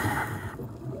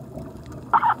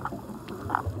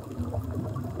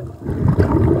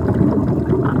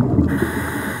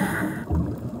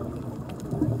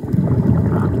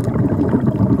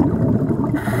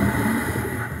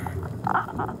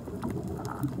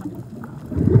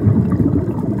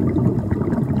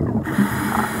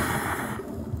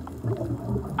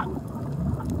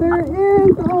 There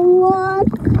is a lot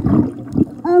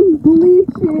of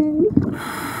bleaching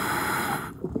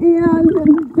and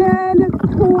dead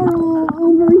coral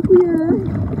over here.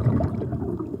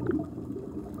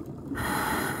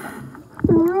 It's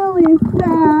really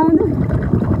sad.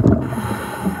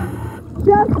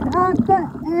 Just at the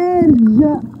edge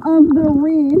of the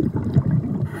reef.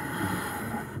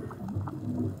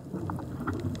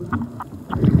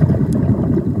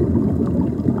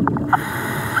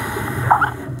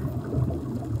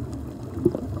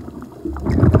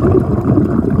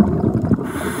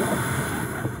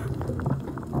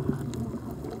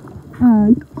 A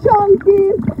chunky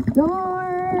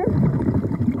star.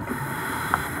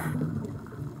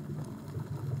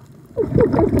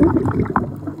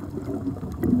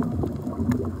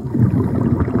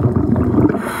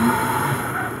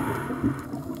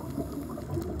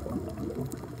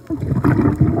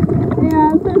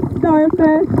 Yeah, it's a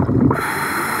starfish.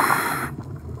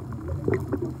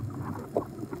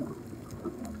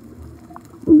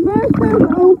 This is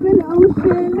open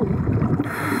ocean.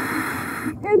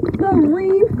 It's the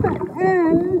reef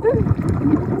end.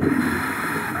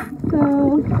 So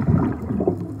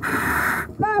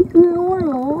that's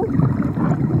normal.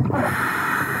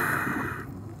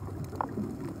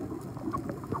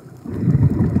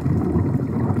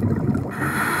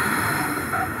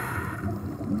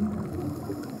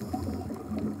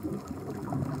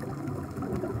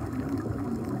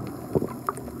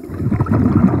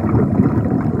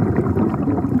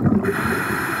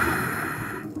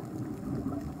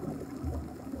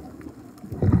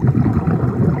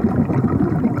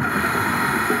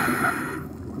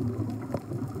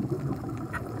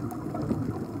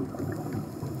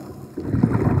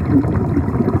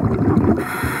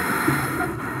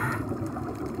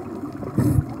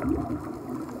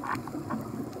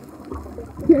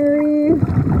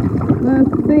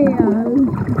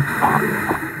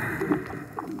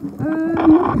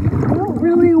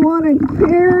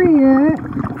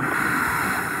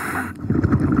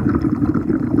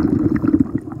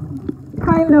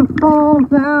 kind of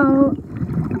falls out.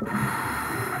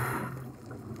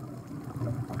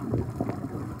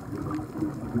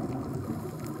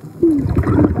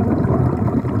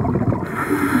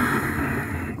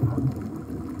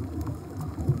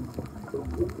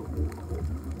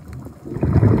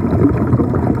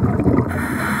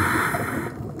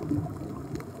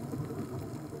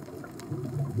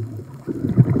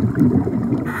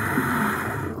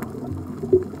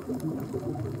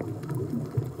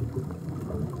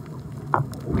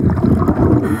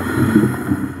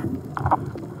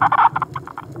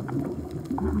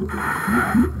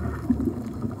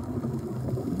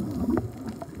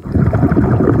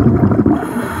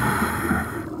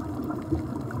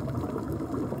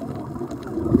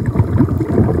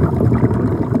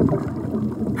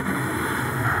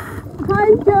 Hi,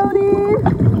 Jody.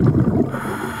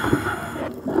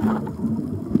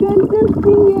 Good to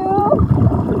see you.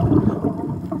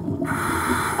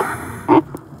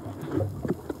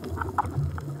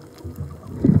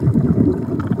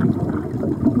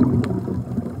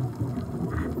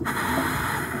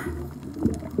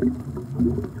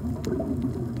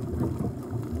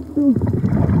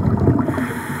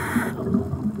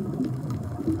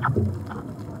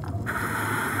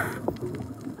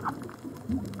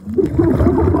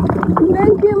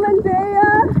 Thank you, Medea.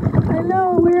 I know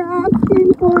we're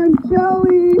asking for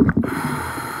Joey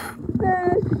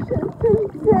fish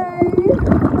today.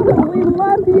 We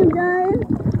love you guys.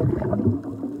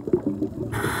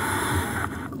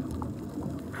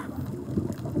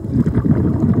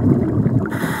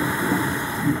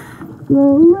 The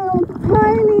little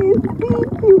tiny sea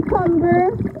cucumber,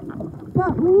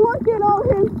 but look at all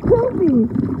his poopies.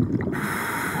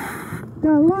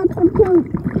 Got lots of poop.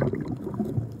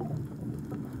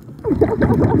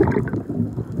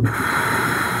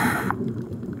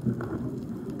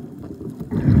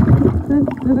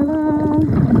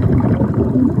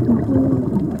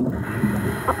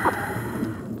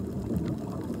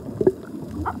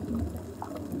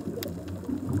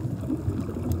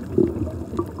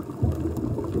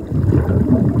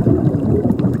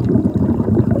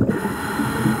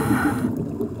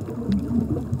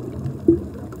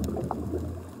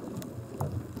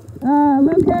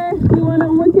 Okay, you want to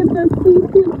look at the sea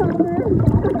cucumber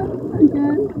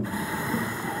again?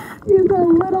 He's a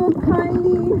little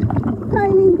tiny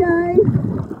guy.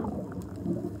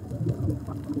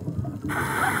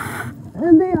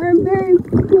 And they are very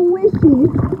squishy.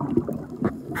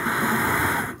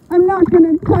 I'm not going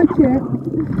to touch it.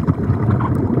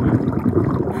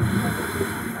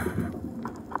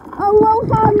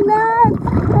 Aloha, Matt!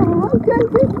 Oh, good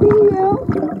to see you.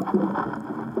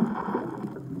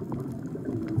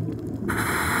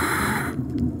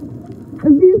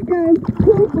 These guys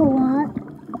poop a lot.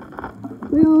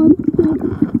 They all poop.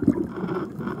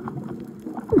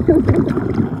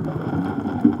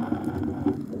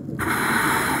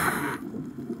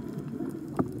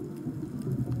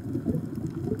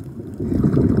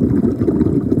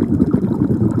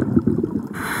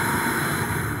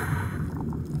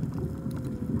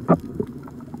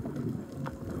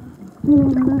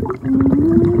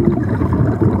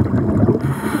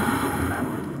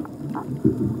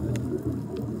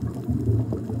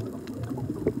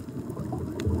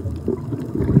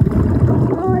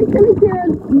 Oh, I can hear a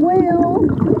whale.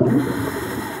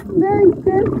 Very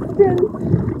distant.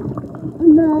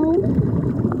 No.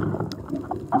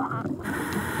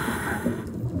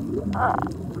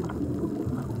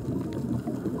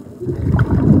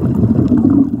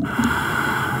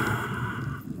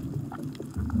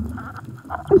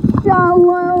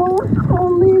 Shallow,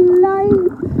 only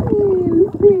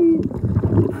 19 feet.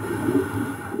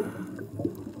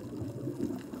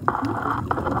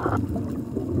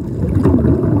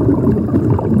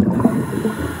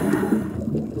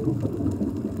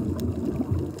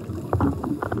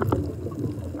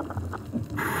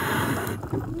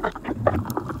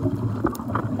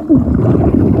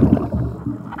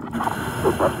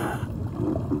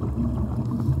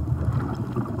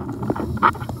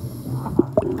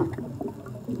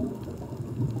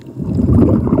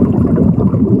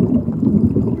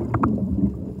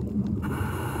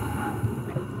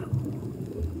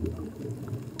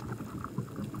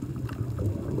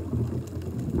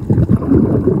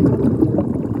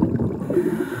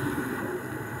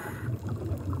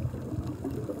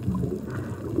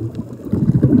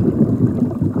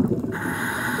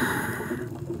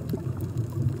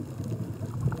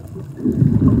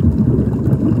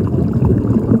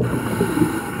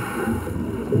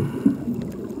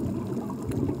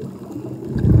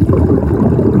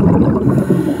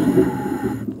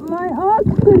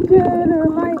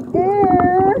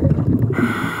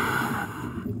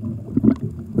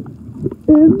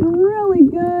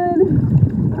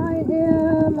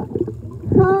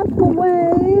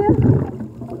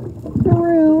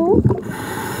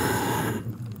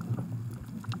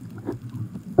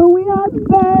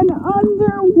 been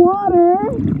underwater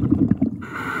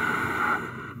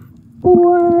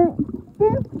for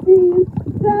 57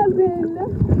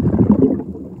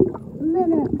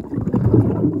 minutes.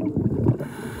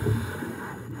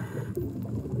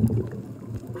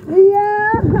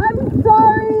 Yeah, I'm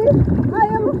sorry. I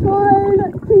am hard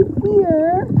to hear.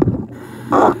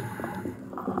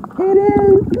 It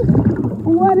is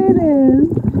what it is.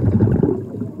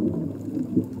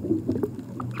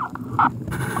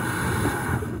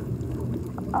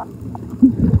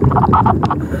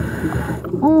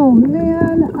 Oh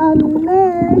man, a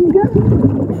leg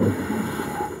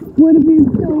would be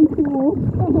so cool.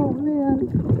 Oh man.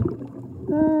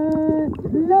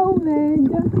 No leg.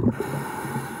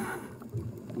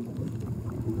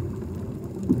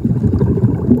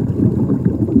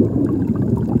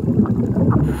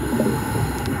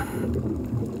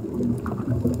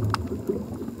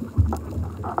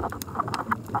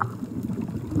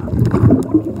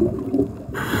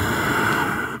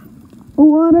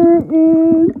 Water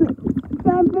is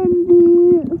 76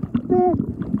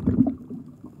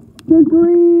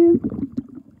 degrees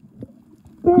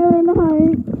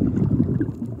Fahrenheit.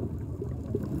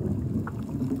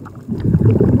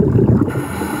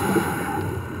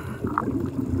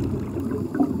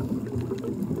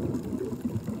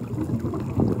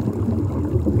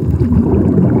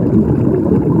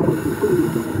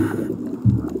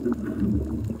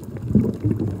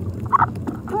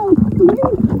 Oh,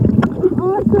 sweet.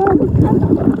 Awesome.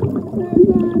 There's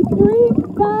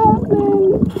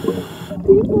 3,000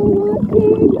 people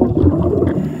watching.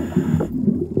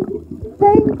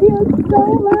 Thank you so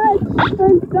much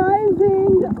for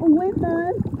diving with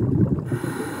us.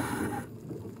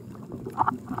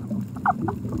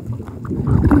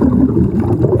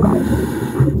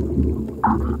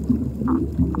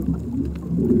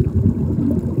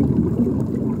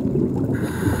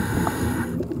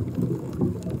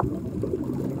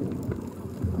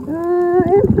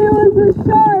 If there was a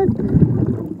shark,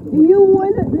 you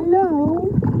wouldn't know.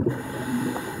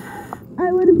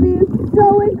 I would be so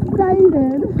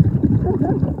excited.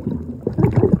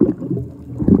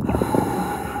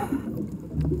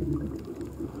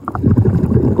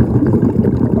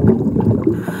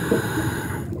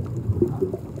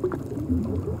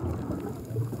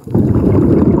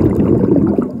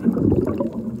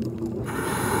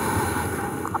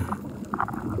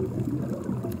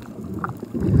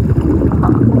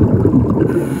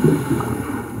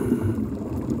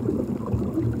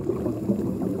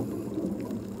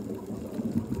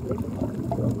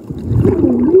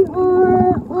 We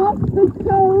are off the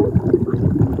coast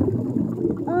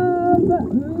of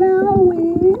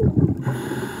Maui,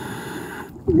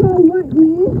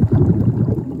 Hawaii.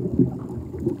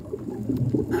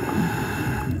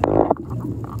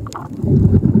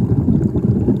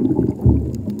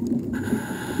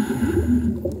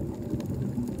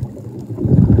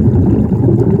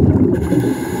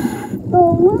 A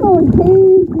little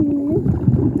hazy,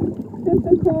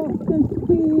 difficult to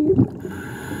see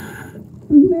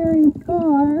very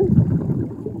far.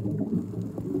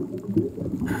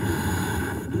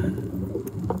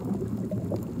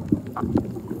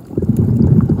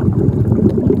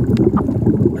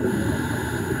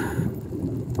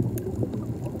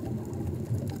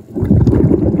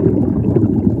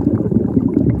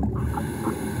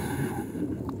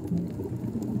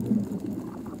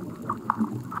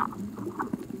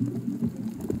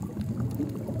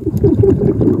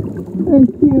 They're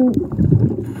cute.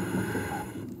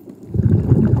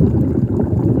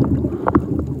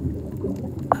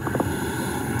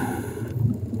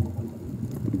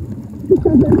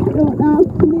 Don't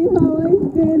ask me how I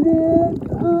did it.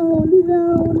 Oh no,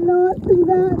 not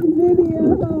that video.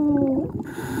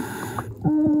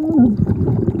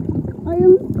 I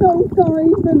am so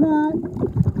sorry for that.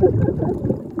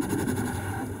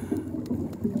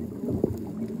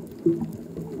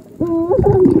 Oh,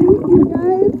 thank you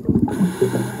guys.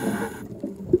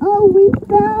 Oh, we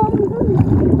found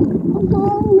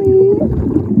Holly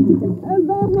and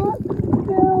the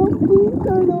Hawkbill sea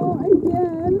turtle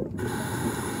again.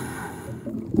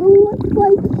 It looks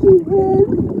like she is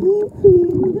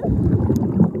eating.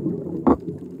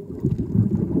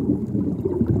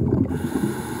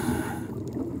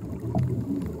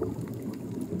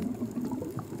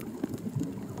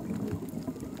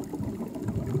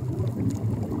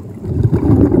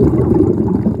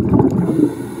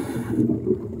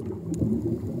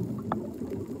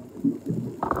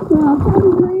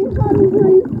 Hungry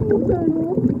sea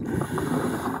turtle.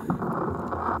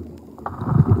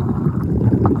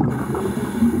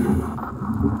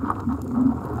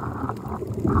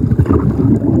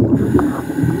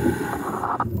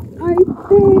 I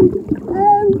think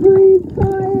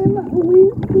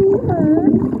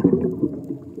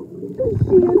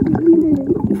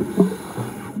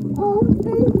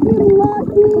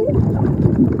Rocky.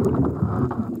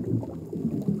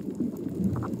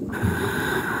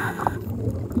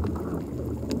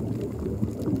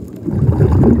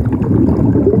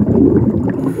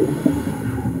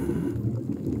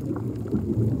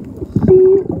 She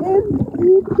is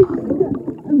eating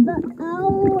the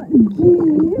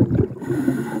algae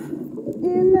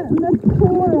in the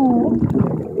coral.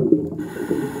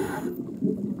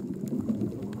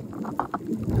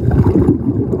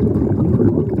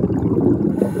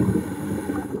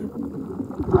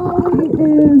 Holly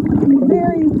is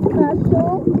very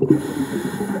special.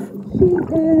 She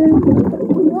is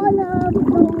one of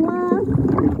the last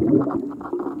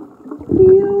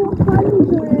few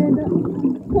hundred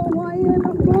Hawaiian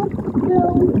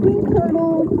hawkbill sea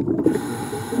turtles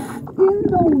in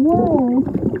the world.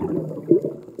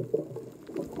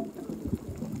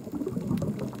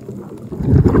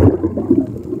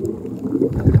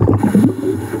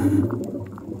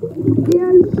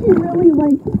 And she really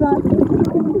likes us.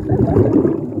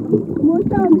 Look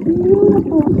how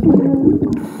beautiful she is.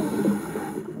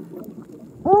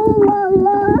 Oh la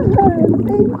la!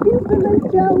 Thank you for the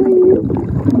jelly.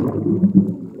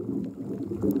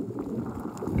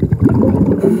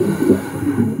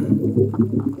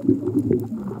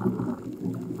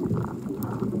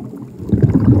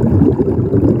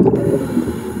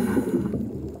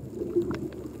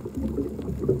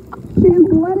 She's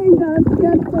letting us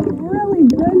get some really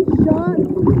good shots.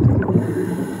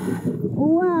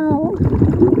 Wow.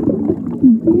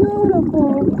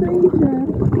 Beautiful creature.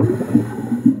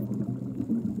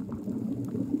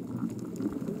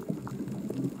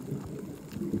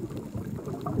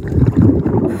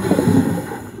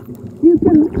 You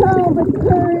can tell the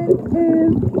current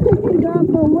is picking up a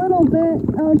little bit.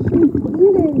 Oh, she's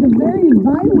eating very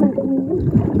violently.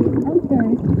 Okay.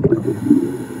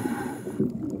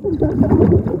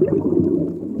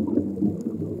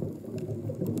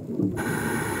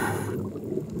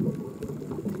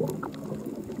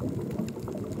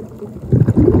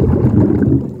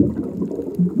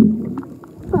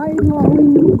 Hi,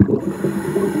 Molly.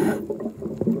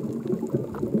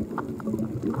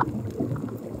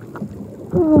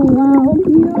 Oh, wow,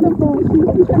 beautiful.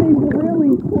 She's getting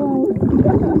really close.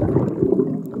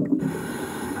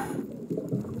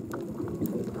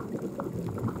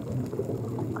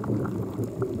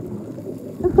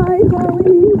 Hi,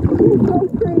 Holly. You're so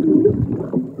pretty.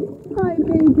 Hi,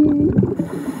 baby.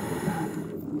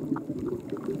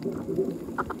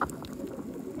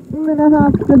 I'm gonna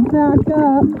have to back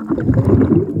up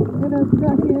in a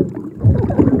second.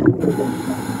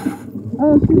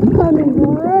 Oh, she's coming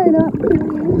right up to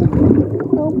me.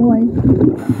 Oh boy.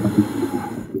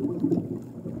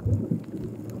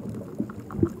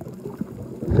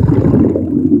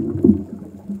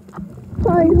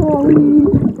 Hi, Holly.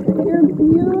 You're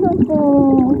beautiful.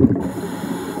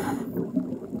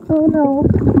 Oh no.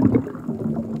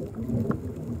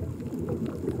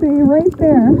 Stay right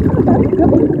there.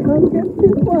 Don't get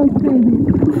too close, baby.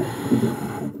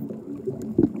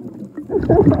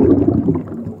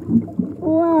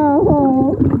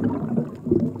 Wow.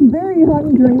 Very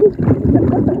hungry.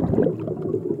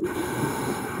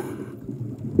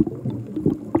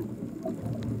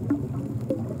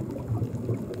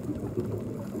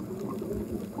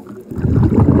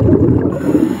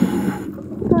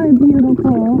 Hi,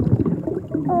 beautiful.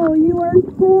 Oh, you are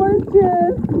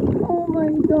gorgeous. Oh my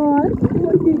gosh,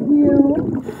 look at you.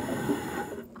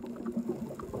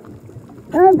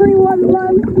 Everyone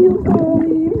loves you,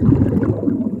 Holly.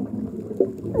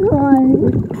 Hi.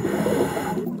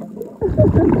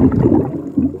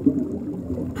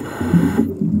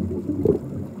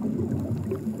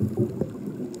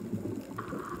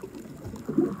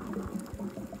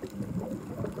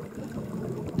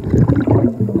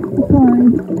 Sorry.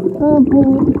 Oh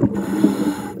boy.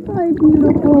 Hi,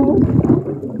 beautiful.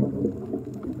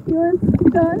 You're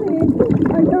stunning.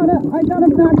 I gotta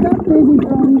back up, baby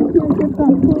girl. You can't get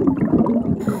that close.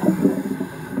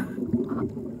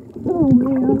 Oh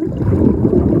man.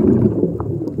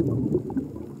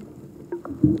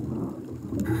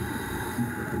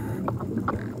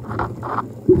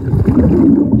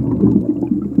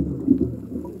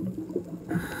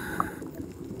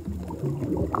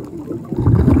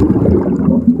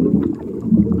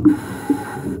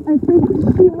 I think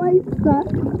she likes us.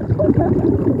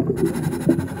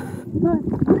 But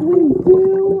we do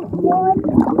want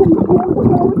to give her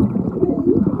space.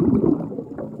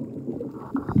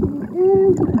 She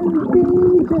is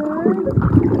endangered.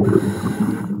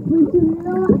 We do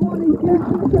not want to get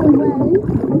in her way.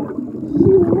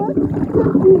 She looks to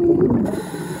be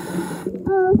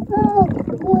about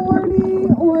 40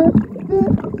 or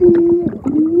 50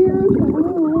 years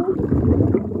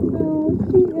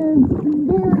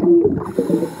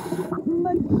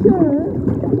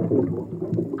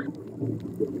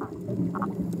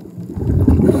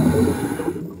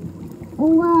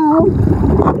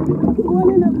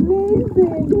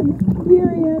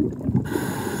experience.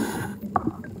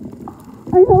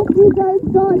 I hope you guys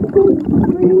got good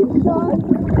screenshots.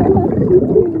 She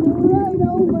came right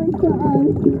over to us.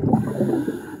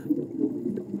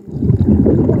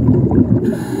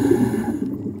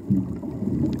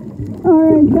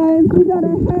 Alright guys, we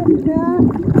gotta head back.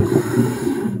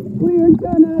 We are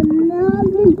gonna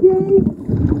navigate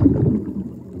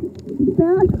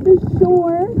back to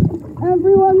shore.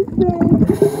 Everyone say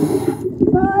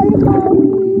bye,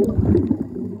 Holly.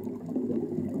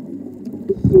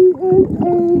 She is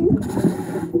a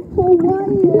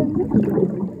Hawaiian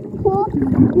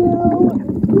Hawkbill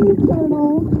sea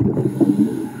turtle.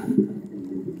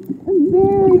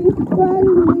 Very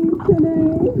friendly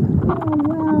today. Oh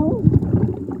wow.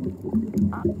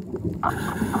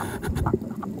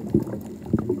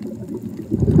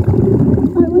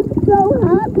 I was so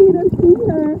happy to see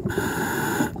her.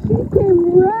 She came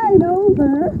right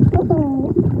over.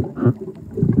 Oh.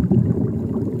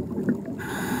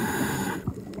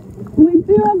 We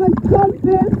do have a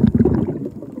compass.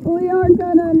 We are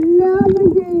gonna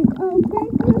navigate. Oh,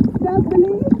 thank you,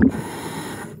 Stephanie.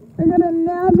 We're gonna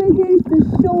navigate the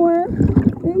shore.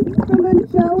 Thanks for the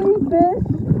jellyfish.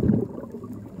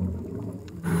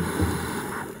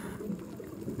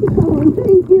 Oh,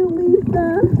 thank you, Lisa.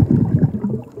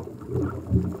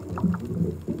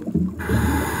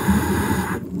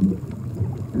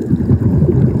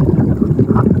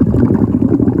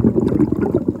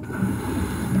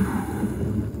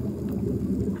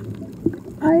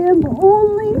 I have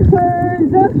only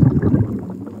heard a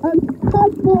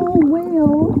couple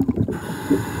whales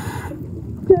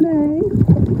today.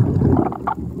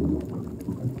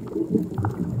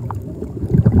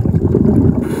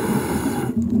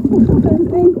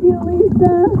 Thank you,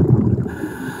 Lisa.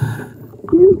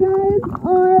 You guys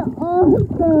are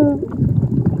awesome.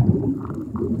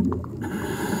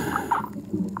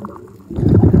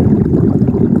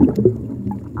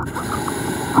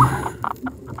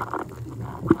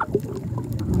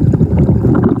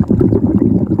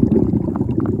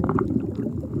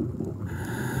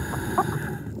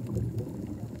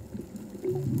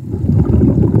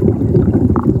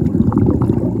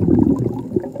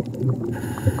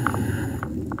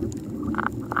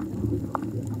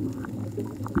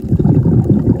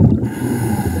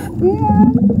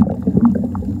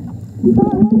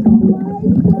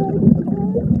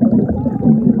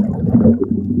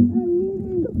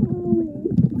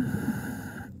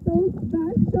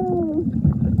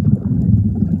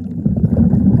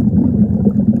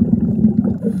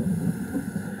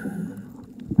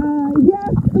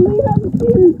 Yes, we have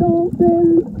seen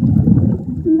dolphins,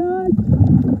 not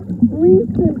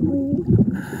recently.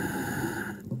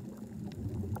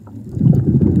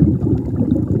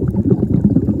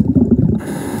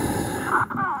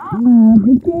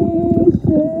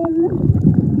 Navigation.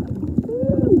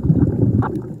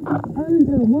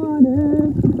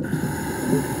 Underwater.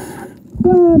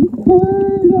 Bird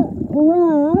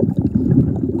rat.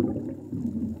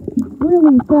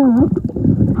 Really fast.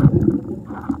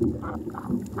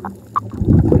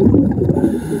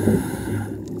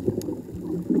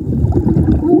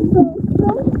 Also,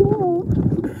 so cool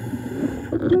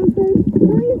that there's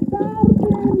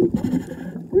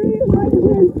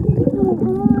 3,300 people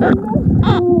on.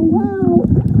 Oh wow!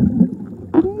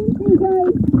 Thank you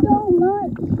guys so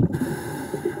much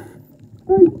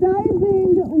for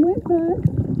diving with us.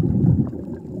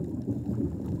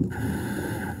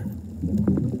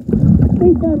 I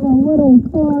think I'm a little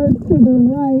far to the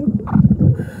right.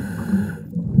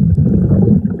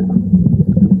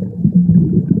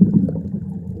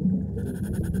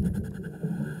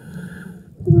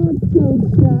 Let's go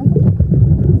check.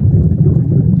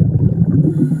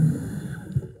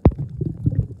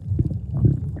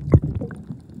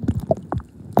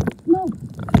 Nope,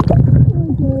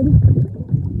 we're good.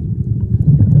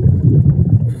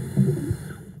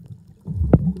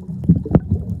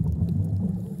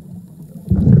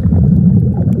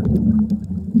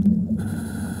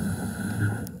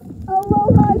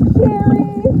 Aloha,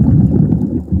 Sherry.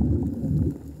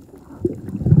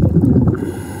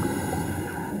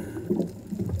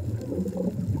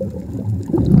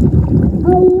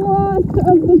 A lot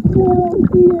of the coral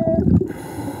here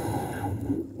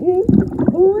is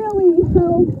really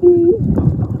healthy.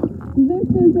 This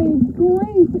is a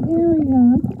great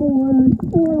area for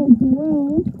coral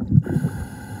growth.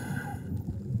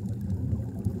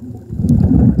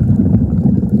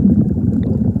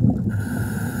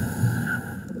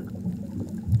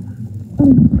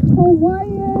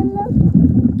 Hawaiian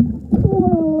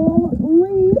coral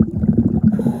reefs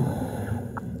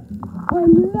are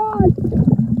not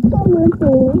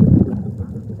colorful.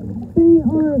 They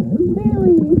are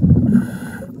very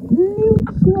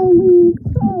neutrally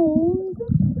toned.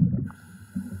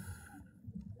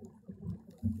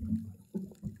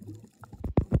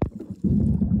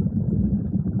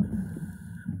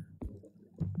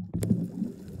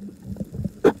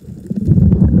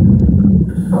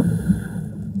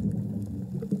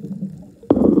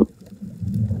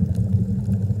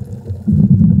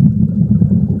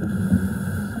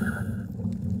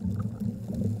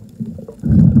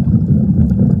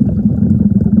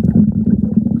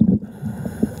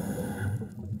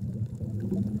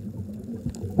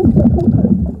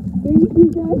 Thank you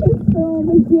guys for all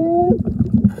the gifts.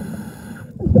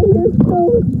 You're so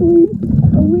sweet.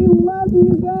 We love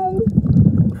you guys.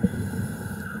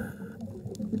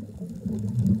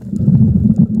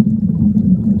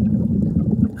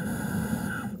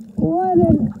 What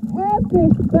an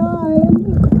epic time.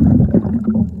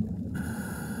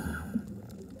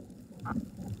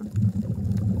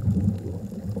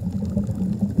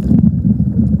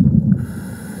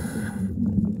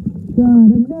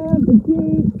 Gotta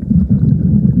navigate.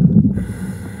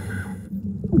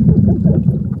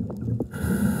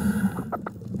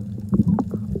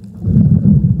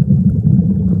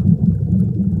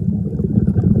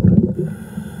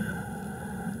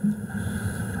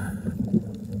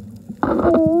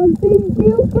 Oh, thank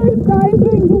you for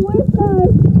diving with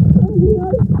us. We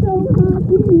are so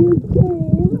happy you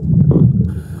came.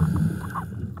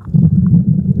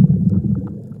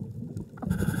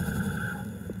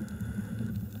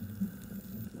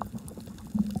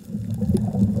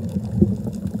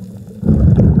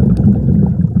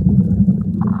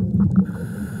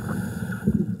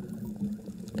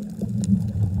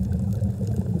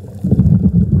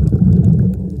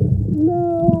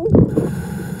 No,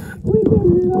 we did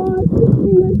not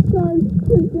see a shark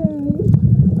today.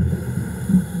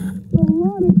 A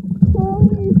lot of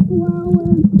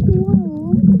cauliflower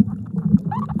swirls.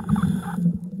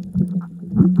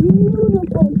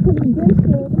 Beautiful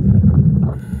conditions.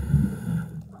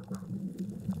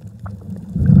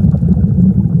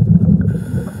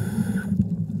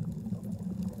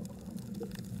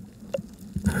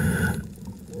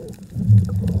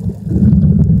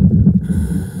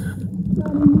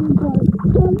 Gotta use our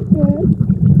compass.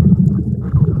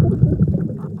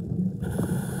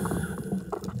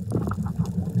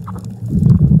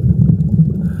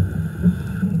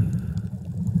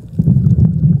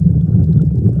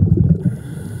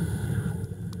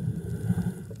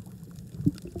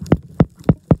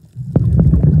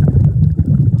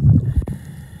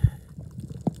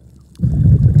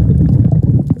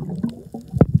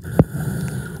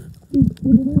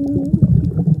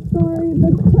 Sorry,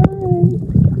 the current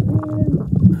is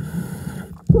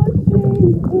pushing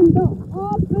in the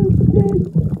opposite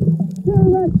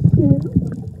direction.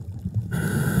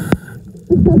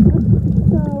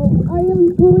 So I am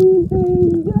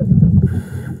breathing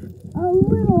a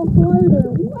little harder.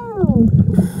 Wow!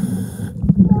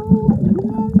 So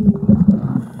many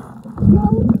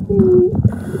healthy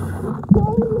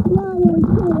cauliflower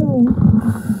swirls.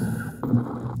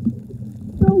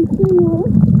 So cool.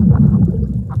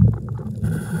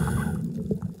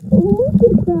 Look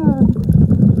at that.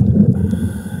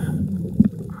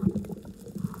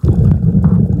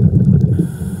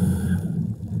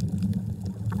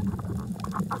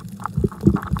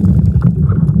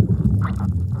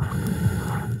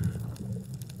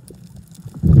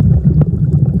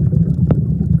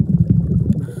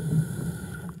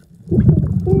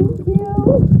 Thank you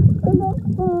for the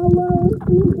follows,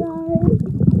 you guys.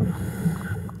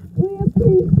 We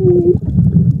appreciate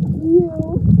you.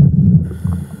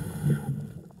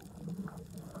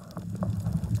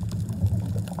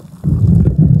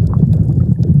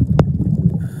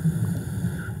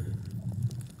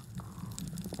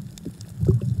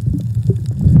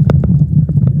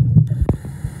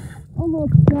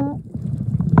 Almost that.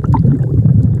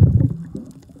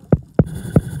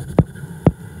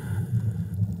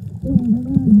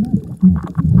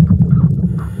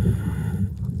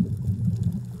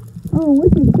 Oh,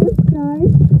 look at this guy.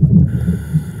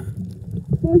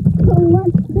 This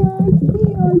collector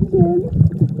sea urchin.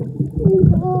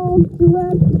 He's all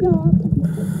dressed up.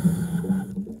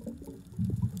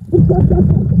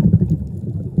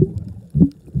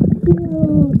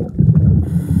 Cute.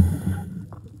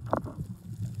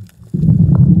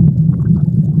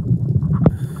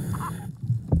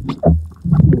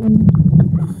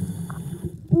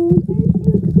 Oh, thank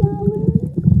you, Challenge.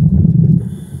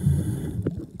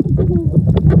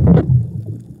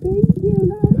 Thank you,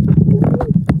 that's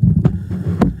sweet.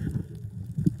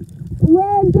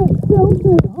 Red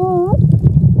filtered off.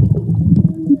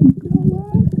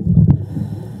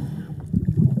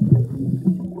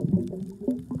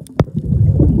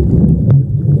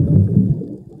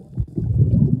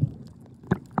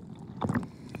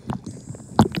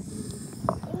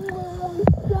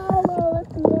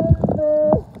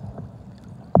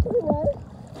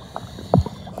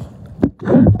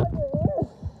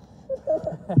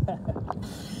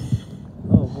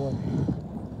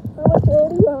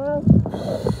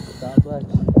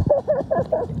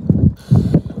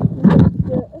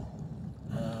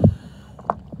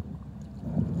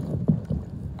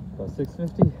 Oh,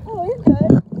 650? Oh, you're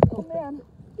good. Oh man,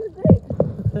 you're great.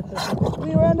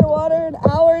 We were underwater an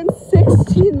hour and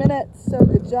 16 minutes, so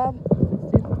good job.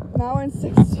 An hour and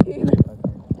 16.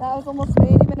 That was almost an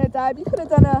 80-minute dive. You could have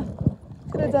done a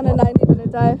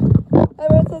 90-minute dive.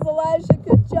 Everyone says, Elijah,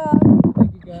 good job.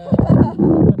 Thank you, guys.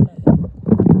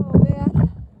 Oh man,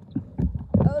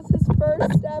 that was his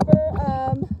first ever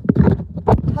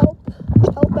help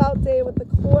out day with the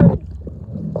cord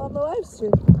on the live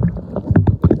stream.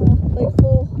 Like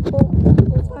full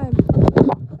time.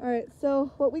 All right,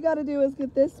 so what we got to do is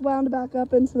get this wound back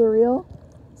up into the reel,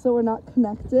 so we're not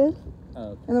connected. Oh,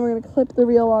 okay. And then we're gonna clip the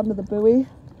reel onto the buoy.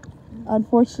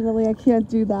 Unfortunately, I can't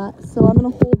do that, so I'm gonna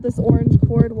hold this orange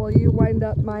cord while you wind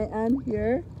up my end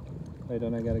here. Wait,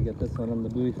 don't I gotta get this one on the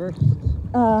buoy first?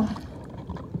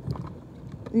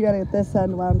 You gotta get this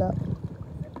end wound up.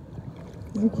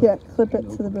 You can't clip it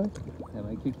to the buoy. Am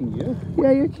I kicking you?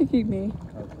 Yeah, you're kicking me.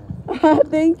 Okay.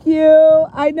 Thank you.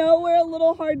 I know we're a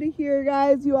little hard to hear,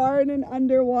 guys. You are in an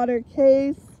underwater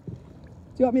case.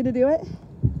 Do you want me to do it?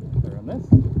 Or on this?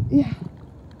 Yeah.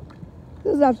 It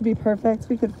doesn't have to be perfect.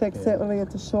 We could fix it when we get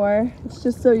to shore. It's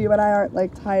just so you and I aren't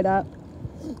like tied up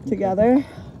together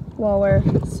while we're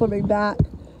swimming back.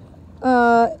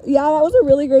 Yeah, that was a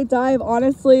really great dive.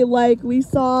 Honestly, like we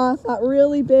saw that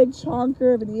really big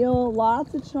chonker of an eel,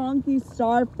 lots of chonky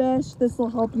starfish. This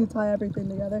will help you tie everything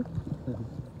together.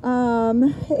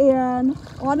 And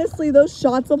honestly, those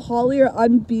shots of Holly are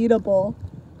unbeatable.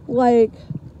 Like,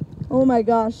 oh my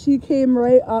gosh, she came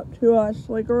right up to us,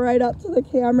 like right up to the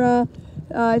camera.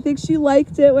 I think she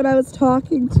liked it when I was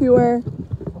talking to her.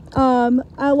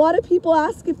 A lot of people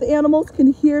ask if the animals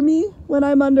can hear me when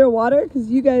I'm underwater, because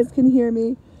you guys can hear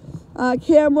me.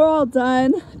 Cam, we're all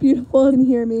done. Beautiful, can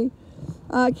hear me.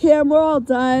 Cam, we're all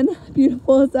done.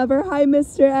 Beautiful as ever. Hi,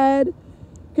 Mr. Ed.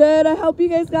 Good. I hope you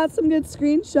guys got some good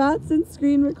screenshots and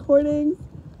screen recordings,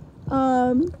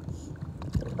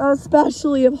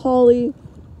 especially of Holly.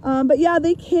 But yeah,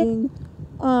 they came.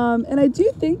 And I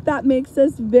do think that makes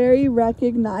us very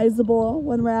recognizable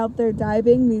when we're out there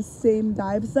diving these same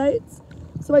dive sites.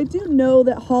 So I do know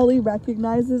that Holly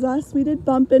recognizes us. We did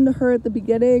bump into her at the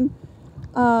beginning.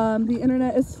 The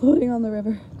internet is floating on the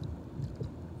river.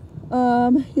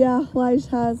 Yeah, Lige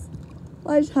has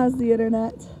the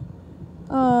internet.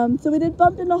 So we did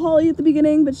bump into Holly at the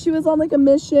beginning, but she was on like a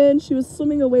mission. She was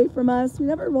swimming away from us. We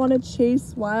never want to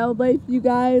chase wildlife, you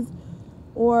guys,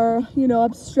 or, you know,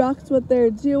 obstruct what they're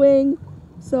doing.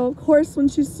 So of course, when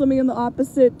she's swimming in the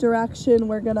opposite direction,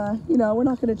 we're gonna, you know, we're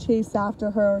not gonna chase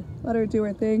after her, let her do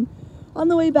her thing. On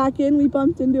the way back in, we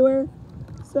bumped into her.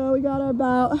 So we got her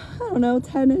about, I don't know,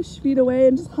 10-ish feet away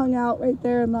and just hung out right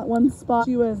there in that one spot.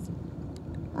 She was,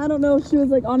 I don't know if she was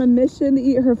like on a mission to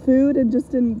eat her food and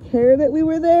just didn't care that we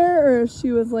were there, or if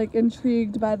she was like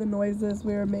intrigued by the noises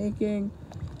we were making.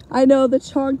 I know the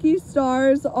chonky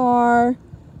stars are,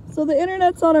 so the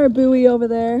internet's on our buoy over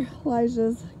there.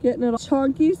 Elijah's getting it all.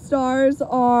 Chonky stars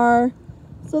are,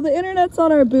 so the internet's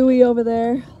on our buoy over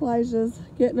there. Elijah's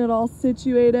getting it all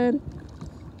situated.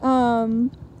 We're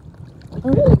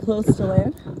really close to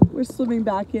land. We're swimming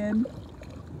back in.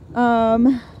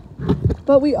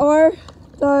 But we are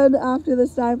done after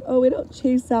this dive. Oh, we don't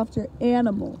chase after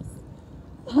animals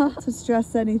to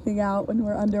stress anything out when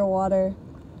we're underwater.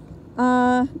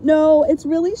 No, it's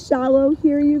really shallow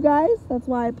here, you guys. That's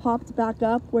why I popped back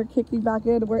up. We're kicking back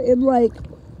in. We're in like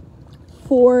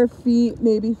 4 feet,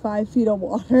 maybe 5 feet of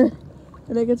water.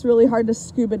 And it gets really hard to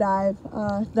scuba dive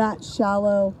that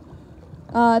shallow.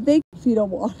 Feet of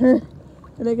water.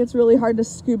 And it gets really hard to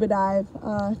scuba dive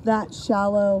that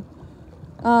shallow.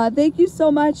 Thank you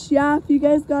so much. Yeah, if you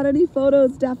guys got any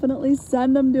photos, definitely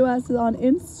send them to us on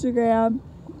Instagram.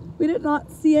 We did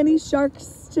not see any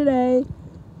sharks today.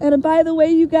 And by the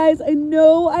way, you guys, I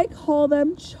know I call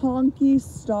them chonky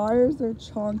stars or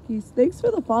chonky. Thanks for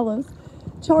the follows.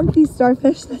 Chonky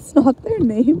starfish, that's not their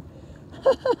name.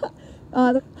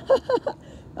 They're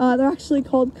actually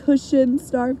called cushion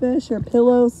starfish or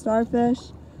pillow starfish.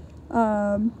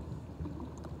 But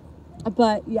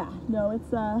yeah, no, it's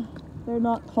they're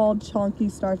not called chonky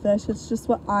starfish. It's just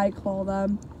what I call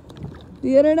them.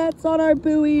 The internet's on our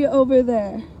buoy over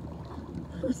there.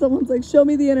 Someone's like, show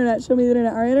me the internet, show me the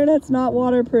internet. Our internet's not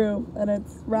waterproof, and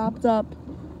it's wrapped up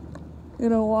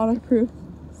in a waterproof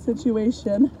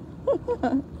situation.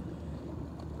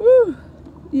 Whew.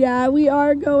 Yeah, we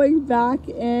are going back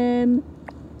in.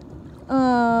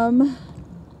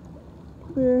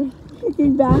 We're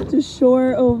kicking back to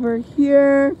shore over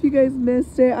here. If you guys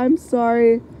missed it, I'm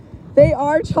sorry. They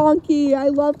are chonky. I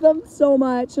love them so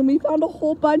much, and we found a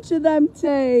whole bunch of them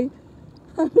today.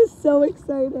 I was so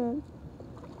excited.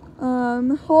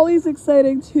 Holly's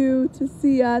exciting too to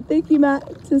see, thank you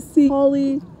Matt, to see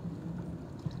Holly.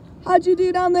 How'd you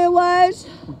do down there, Lej?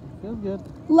 Feels good.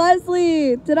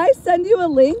 Leslie, did I send you a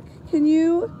link? Can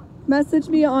you message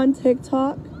me on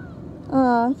TikTok?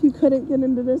 If you couldn't get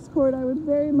into Discord, I would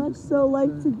very much so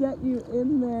like to get you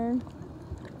in there.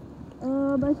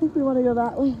 I think we want to go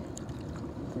that way.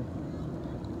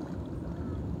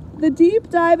 The deep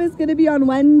dive is going to be on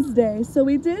Wednesday, so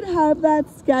we did have that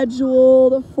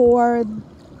scheduled for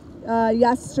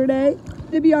yesterday.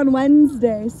 To be on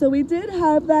Wednesday, so we did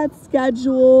have that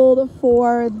scheduled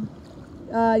for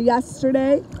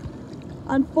yesterday.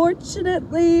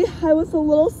 Unfortunately, I was a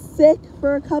little sick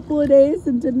for a couple of days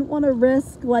and didn't want to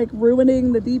risk like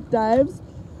ruining the deep dives.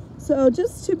 So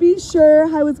just to be sure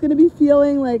I was going to be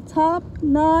feeling like top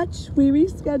notch, we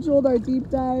rescheduled our deep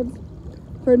dives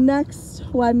for next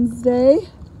Wednesday.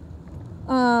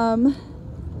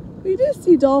 We do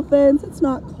see dolphins. It's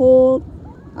not cold.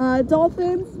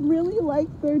 Dolphins really like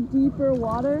their deeper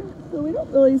water, so we don't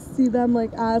really see them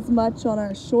like as much on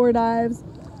our shore dives.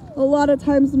 A lot of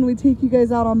times when we take you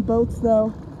guys out on boats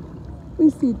though, we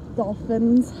see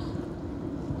dolphins.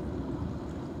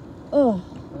 Ugh.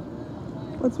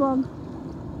 What's wrong?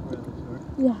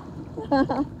 Yeah.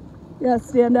 Yeah,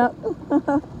 stand up.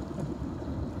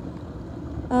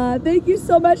 Thank you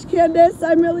so much, Candace.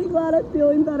 I'm really glad I'm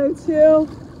feeling better too.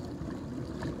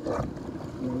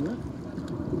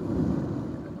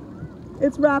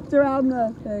 It's wrapped around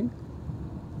the thing.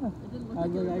 I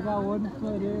was like, I got one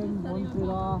foot in, one foot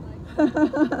off.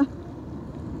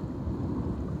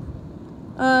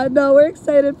 No, we're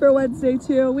excited for Wednesday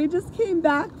too. We just came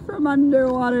back from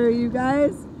underwater, you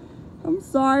guys. I'm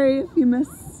sorry if you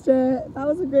missed it. That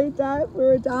was a great dive. We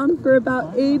were down for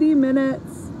about 80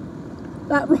 minutes.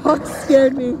 That rock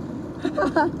scared me.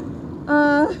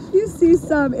 If you see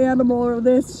some animal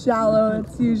this shallow,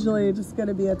 it's usually just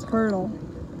gonna be a turtle.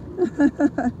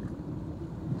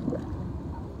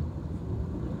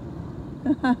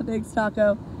 Thanks,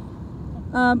 Taco.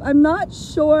 I'm not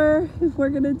sure if we're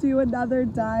gonna do another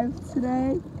dive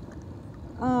today.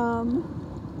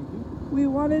 We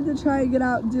wanted to try and get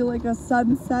out and do like a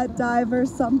sunset dive or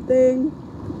something,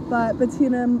 but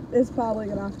Bettina is probably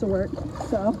gonna have to work,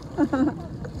 so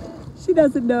she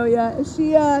doesn't know yet. If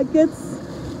she gets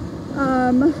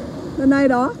the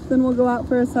night off, then we'll go out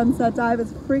for a sunset dive.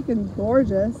 It's freaking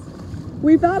gorgeous.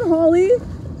 We found Holly.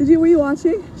 Were you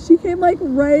watching? She came like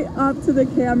right up to the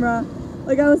camera.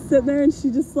 Like I was sitting there and she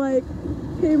just like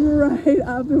came right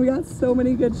up and we got so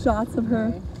many good shots of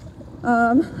her.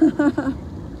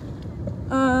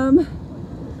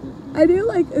 I do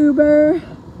like Uber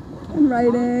and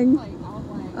writing.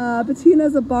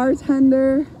 Bettina's a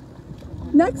bartender.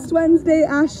 Next Wednesday,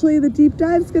 Ashley, the deep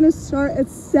dive's gonna start at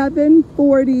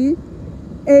 7:40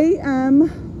 a.m.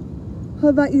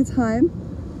 Hawaii time.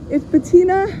 If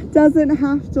Bettina doesn't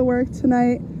have to work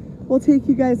tonight, we'll take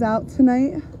you guys out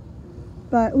tonight,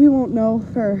 but we won't know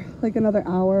for like another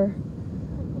hour.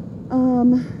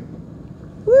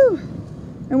 Woo!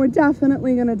 And we're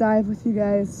definitely gonna dive with you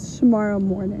guys tomorrow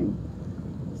morning.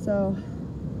 So,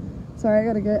 sorry, I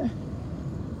gotta get,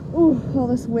 all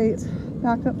this weight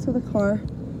back up to the car.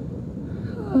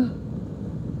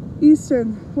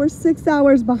 Eastern, we're 6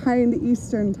 hours behind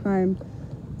Eastern time.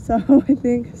 So I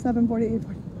think 7:40,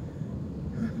 8:40.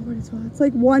 It's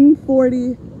like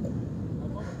 1:40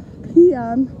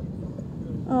 p.m.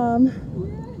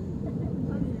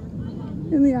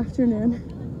 In the afternoon.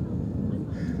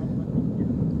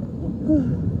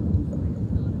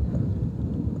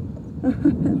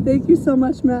 Thank you so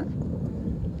much, Matt.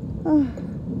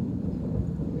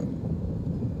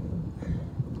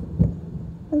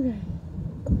 Okay,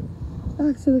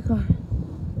 back to the car.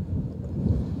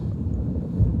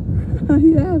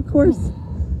 Yeah, of course.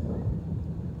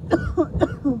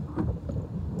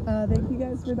 Thank you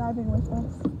guys for diving with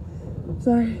us.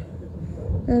 Sorry,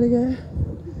 I gotta get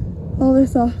all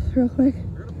this off real quick.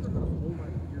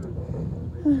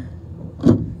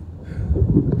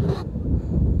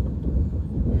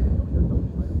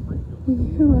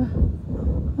 You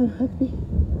unhook me.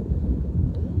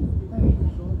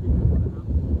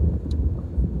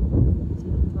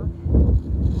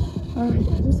 Alright,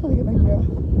 I just want to get my gear off.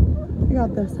 I got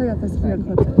this if you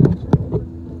unhook it.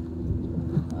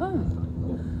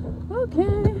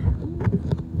 Okay.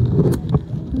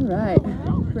 All right.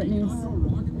 Brittany's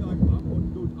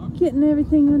getting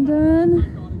everything undone.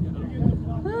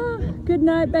 Good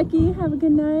night, Becky. Have a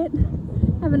good night.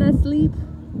 Have a nice sleep.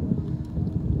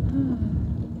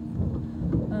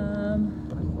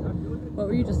 What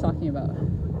were you just talking about?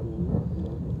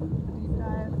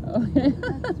 Okay.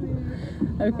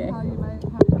 Okay. How you might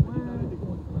have to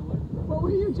work.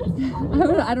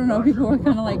 I don't know. People were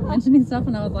kind of like mentioning stuff,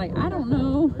 and I was like, I don't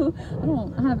know. I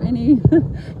don't have any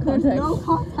context. There's no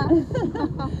context.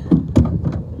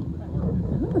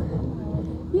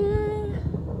 Yay!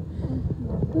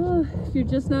 Oh, if you're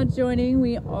just not joining,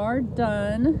 we are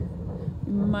done.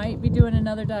 We might be doing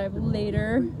another dive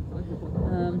later,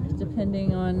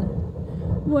 depending on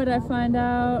what I find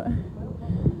out.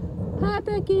 Hi,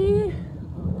 Becky.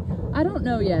 I don't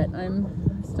know yet.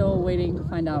 I'm still waiting to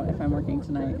find out if I'm working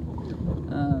tonight.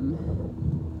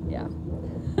 Yeah.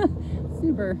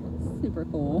 super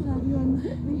cool.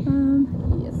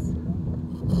 Yes.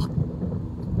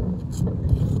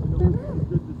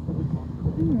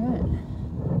 All right.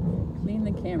 Clean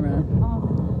the camera.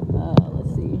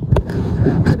 Let's see.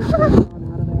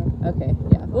 Okay,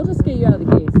 yeah. We'll just get you out of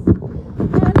the case.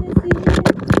 Hi, Missy.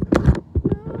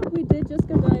 We did just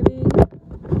go diving.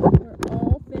 We're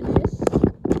all finished.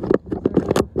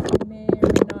 So we may or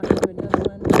may not do another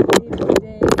one later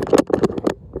today.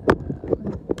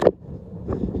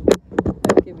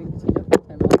 I'm giving Tina full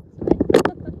time off tonight.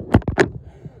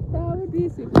 That would be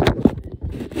super cool.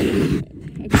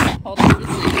 Okay, hold on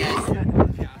just so you guys.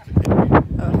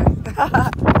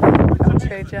 I'll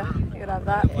trade you. You can have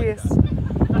that piece.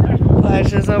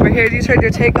 Lige is over here. Do you turn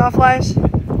your takeoff, Lige?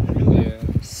 Yeah.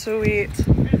 Sweet.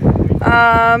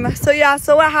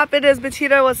 So what happened is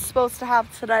Bettina was supposed to have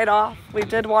tonight off. We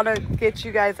did want to get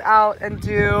you guys out and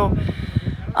do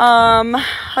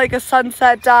like a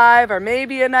sunset dive or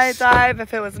maybe a night dive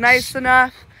if it was nice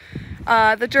enough.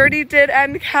 The journey did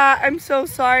end, Kat. I'm so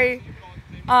sorry.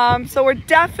 So we're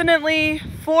definitely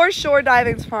for sure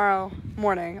diving tomorrow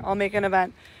morning. I'll make an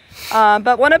event.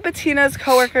 But one of Bettina's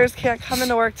coworkers can't come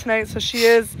into work tonight, so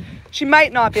she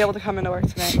might not be able to come into work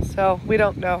tonight. So we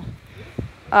don't know.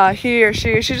 He or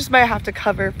she just might have to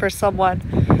cover for someone.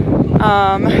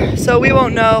 So we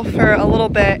won't know for a little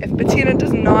bit. If Bettina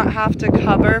does not have to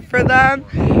cover for them,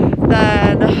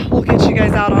 then we'll get you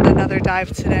guys out on another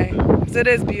dive today, because it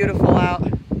is beautiful out.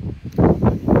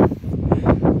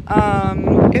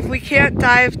 If we can't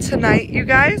dive tonight, you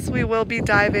guys, we will be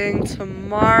diving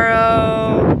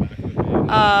tomorrow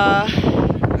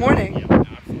morning.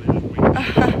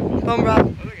 Bone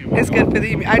broth is good for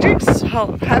the immune.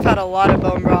 I've had a lot of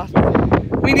bone broth.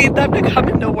 We need them to come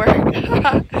into work.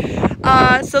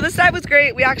 So this dive was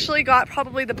great. We actually got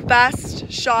probably the best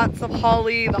shots of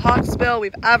Holly, the Hawkbill,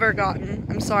 we've ever gotten.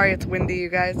 I'm sorry it's windy, you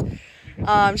guys.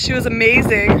 She was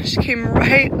amazing. She came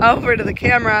right over to the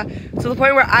camera to the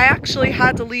point where I actually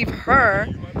had to leave her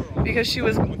because she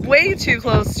was way too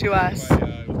close to us.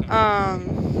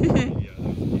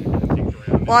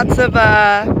 Lots of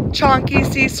chonky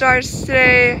sea stars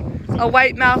today, a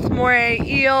white-mouthed moray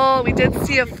eel. We did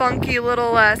see a funky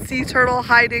little sea turtle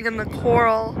hiding in the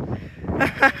coral.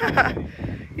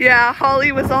 Yeah,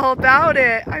 Holly was all about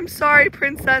it. I'm sorry,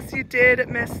 Princess, you did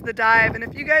miss the dive. And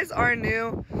if you guys are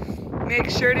new, make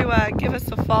sure to give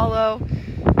us a follow.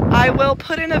 I will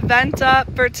put an event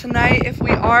up for tonight if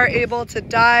we are able to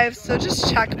dive, so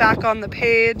just check back on the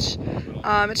page.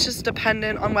 It's just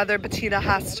dependent on whether Bettina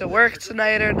has to work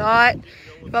tonight or not.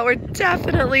 But we're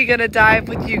definitely gonna dive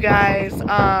with you guys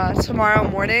tomorrow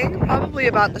morning, probably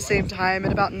about the same time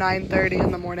at about 9:30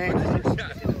 in the morning.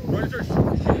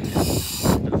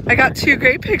 I got 2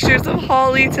 great pictures of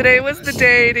Holly. Today was the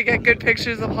day to get good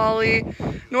pictures of Holly.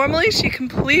 Normally she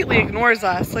completely ignores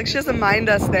us. Like, she doesn't mind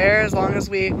us there as long as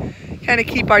we kind of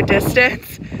keep our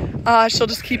distance. She'll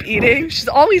just keep eating. She's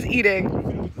always eating.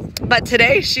 But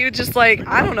today she was just like,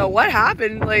 I don't know what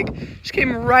happened. Like, she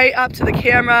came right up to the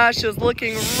camera. She was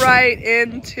looking right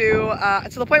into,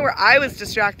 to the point where I was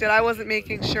distracted. I wasn't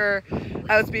making sure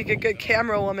I was being a good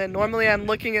camera woman. Normally I'm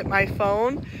looking at my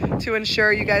phone to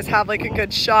ensure you guys have like a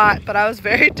good shot, but I was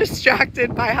very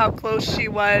distracted by how close she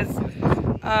was.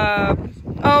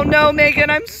 Oh no, Megan,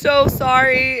 I'm so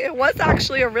sorry. It was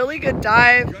actually a really good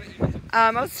dive. I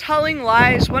was telling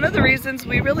Lige, one of the reasons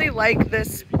we really like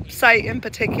this site in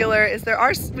particular is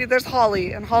there's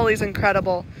Holly, and Holly's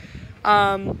incredible.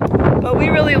 But we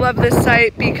really love this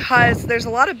site because there's a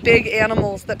lot of big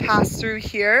animals that pass through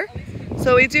here.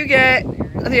 So we do get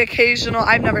the occasional,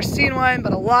 I've never seen one,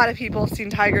 but a lot of people have seen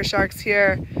tiger sharks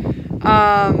here. Make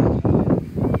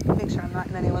sure I'm not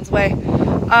in anyone's way.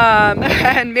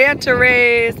 And manta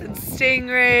rays and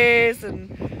stingrays and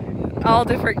all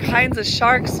different kinds of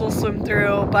sharks will swim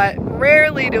through, but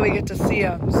rarely do we get to see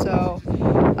them. So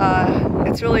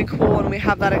it's really cool when we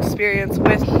have that experience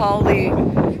with Holly.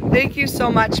 Thank you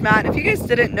so much, Matt. If you guys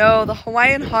didn't know, the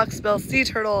Hawaiian hawksbill sea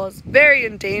turtle is very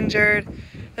endangered.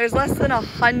 There's less than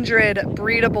 100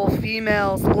 breedable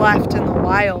females left in the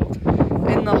wild.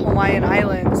 in the Hawaiian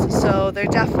Islands. So they're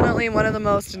definitely one of the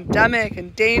most endemic,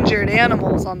 endangered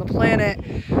animals on the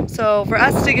planet. So for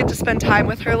us to get to spend time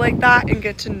with her like that and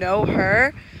get to know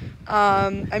her,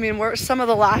 I mean, we're some of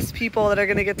the last people that are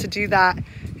going to get to do that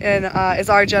is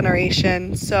our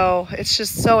generation. So it's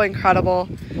just so incredible.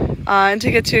 And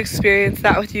to get to experience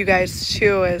that with you guys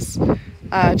too is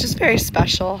just very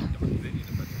special.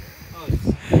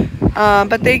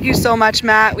 But thank you so much,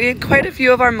 Matt. We had quite a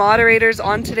few of our moderators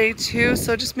on today too,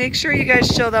 so just make sure you guys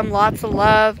show them lots of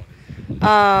love.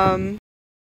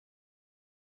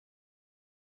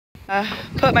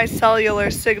 Put my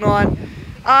cellular signal on.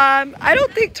 I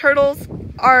don't think turtles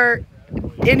are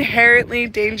inherently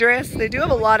dangerous. They do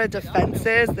have a lot of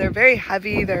defenses. They're very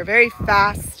heavy. They're very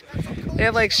fast. They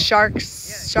have like sharp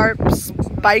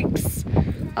spikes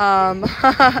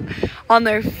on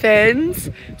their fins.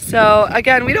 So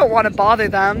again, we don't want to bother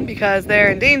them because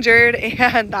they're endangered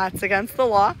and that's against the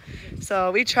law.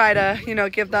 So we try to, you know,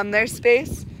 give them their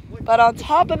space. But on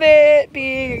top of it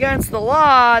being against the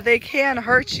law, they can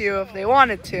hurt you if they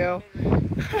wanted to.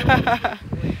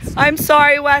 I'm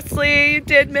sorry, Wesley, you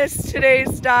did miss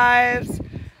today's dives.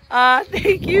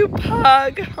 Thank you,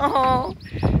 Pug. Oh,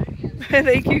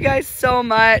 thank you guys so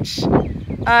much.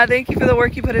 Thank you for the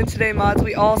work you put in today, mods.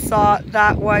 We all saw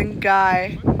that one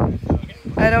guy.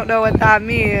 I don't know what that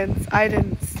means. I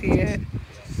didn't see it.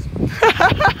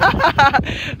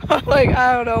 Like,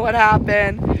 I don't know what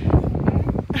happened.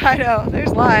 I know,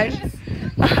 there's lies.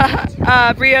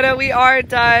 Brianna, we are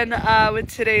done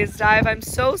with today's dive. I'm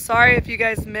so sorry if you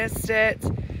guys missed it.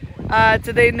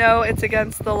 Do they know it's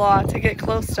against the law to get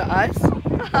close to us?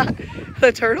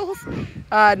 The turtles?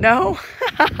 No.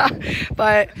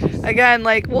 But again,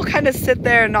 like, we'll kind of sit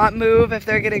there and not move if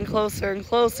they're getting closer and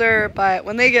closer. But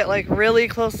when they get like really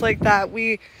close like that,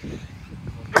 we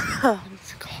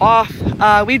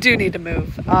cough. We do need to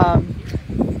move.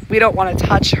 We don't want to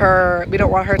touch her. We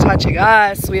don't want her touching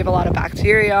us. We have a lot of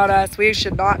bacteria on us. We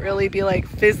should not really be like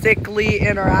physically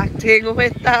interacting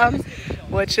with them,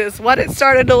 which is what it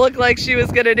started to look like she was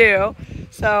gonna do.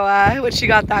 So when she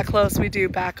got that close, we do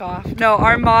back off. No,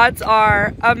 our mods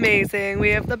are amazing.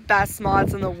 We have the best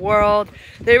mods in the world.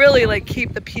 They really like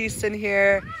keep the peace in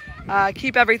here,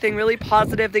 keep everything really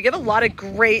positive. They give a lot of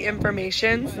great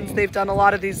information since they've done a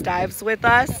lot of these dives with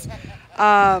us.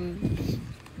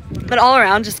 But all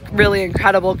around, just really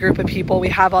incredible group of people we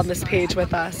have on this page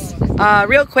with us.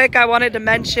 Real quick, I wanted to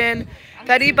mention if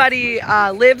anybody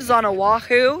lives on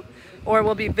Oahu or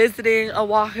will be visiting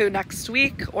Oahu next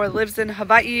week or lives in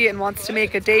Hawaii and wants to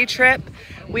make a day trip,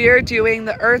 we are doing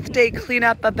the Earth Day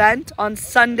cleanup event on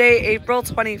Sunday, April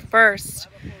 21st.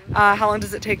 How long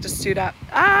does it take to suit up?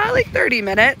 Like 30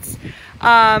 minutes.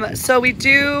 So we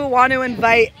do want to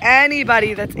invite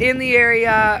anybody that's in the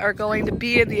area or going to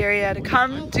be in the area to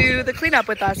come do the cleanup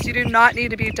with us. You do not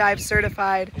need to be dive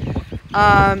certified.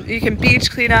 You can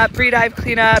beach cleanup, free dive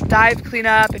cleanup, dive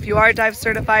cleanup. If you are dive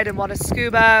certified and want to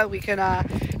scuba, we can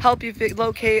help you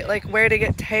locate like where to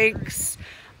get tanks.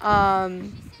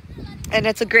 And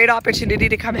it's a great opportunity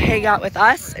to come hang out with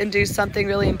us and do something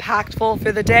really impactful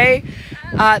for the day.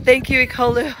 Thank you,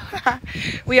 Ikolu.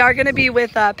 We are going to be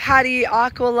with Patty,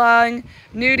 Aqualung,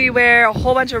 Nudiwear, a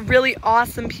whole bunch of really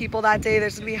awesome people that day.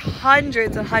 There's going to be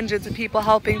hundreds and hundreds of people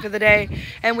helping for the day.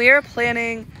 And we are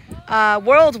planning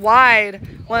worldwide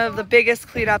one of the biggest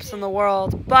cleanups in the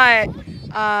world. But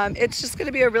it's just going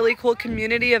to be a really cool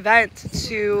community event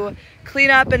to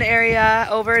clean up an area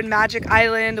over in Magic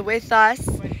Island with us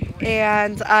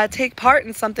and take part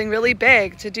in something really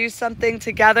big, to do something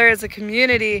together as a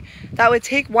community that would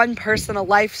take one person a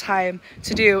lifetime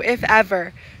to do, if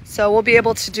ever. So we'll be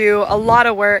able to do a lot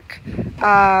of work.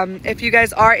 If you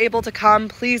guys are able to come,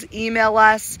 please email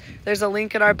us. There's a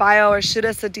link in our bio, or shoot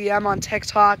us a DM on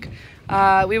TikTok.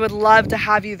 We would love to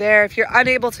have you there. If you're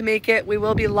unable to make it, we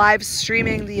will be live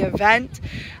streaming the event.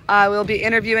 We'll be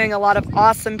interviewing a lot of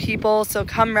awesome people, so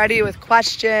come ready with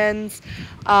questions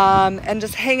and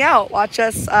just hang out. Watch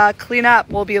us clean up.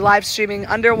 We'll be live streaming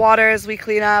underwater as we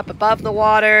clean up, above the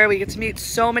water. We get to meet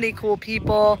so many cool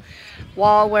people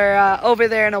while we're over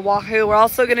there in Oahu. We're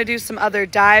also going to do some other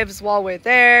dives while we're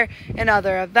there and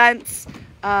other events,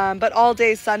 but all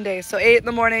day Sunday, so 8 in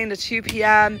the morning to 2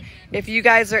 p.m. If you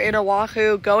guys are in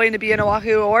Oahu, going to be in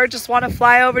Oahu, or just want to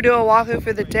fly over to Oahu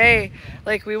for the day,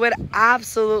 like, we would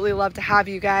absolutely love to have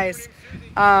you guys.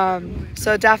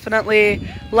 So definitely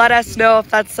let us know if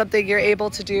that's something you're able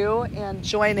to do and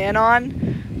join in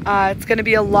on. It's going to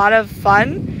be a lot of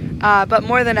fun. But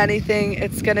more than anything,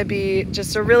 it's going to be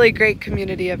just a really great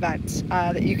community event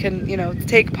that you can, you know,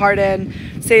 take part in,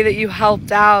 say that you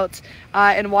helped out,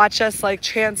 and watch us like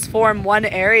transform one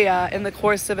area in the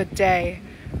course of a day.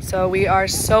 So we are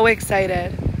so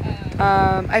excited.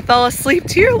 I fell asleep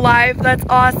to your live. That's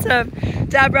awesome.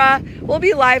 Deborah, we'll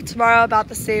be live tomorrow about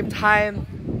the same time.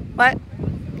 What?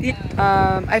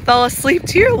 I fell asleep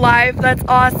to your live. That's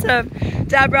awesome.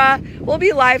 Deborah, we'll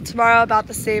be live tomorrow about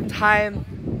the same time.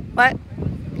 What?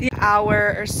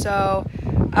 Hour or so.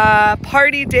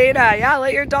 Party data. Yeah,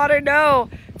 let your daughter know.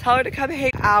 Tell her to come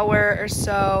hang hour or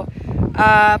so.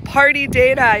 Party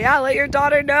data. Yeah, let your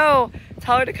daughter know.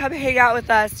 Tell her to come hang out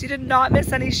with us. You did not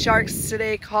miss any sharks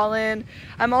today, Colin.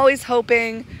 I'm always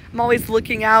hoping, I'm always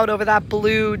looking out over that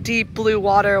blue, deep blue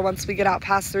water once we get out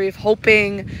past the reef,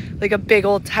 hoping like a big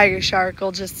old tiger shark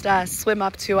will just swim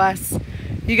up to us.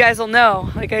 You guys will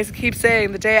know. Like I keep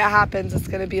saying, the day it happens, it's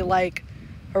going to be like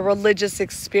a religious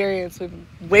experience. We've been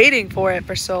waiting for it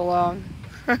for so long.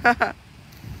 But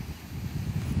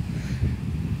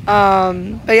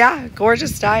yeah,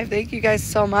 gorgeous dive. Thank you guys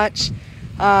so much.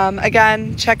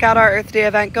 Again, check out our Earth Day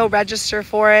event. Go register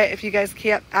for it if you guys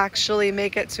can't actually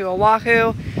make it to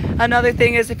Oahu. Another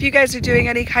thing is if you guys are doing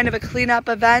any kind of a cleanup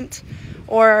event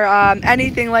or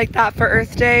anything like that for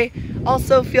Earth Day,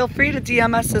 also feel free to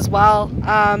DM us as well.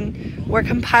 We're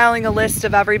compiling a list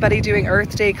of everybody doing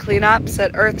Earth Day cleanups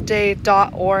at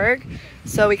earthday.org,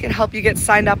 so we can help you get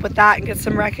signed up with that and get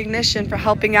some recognition for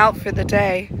helping out for the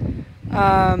day.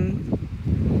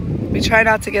 We try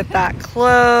not to get that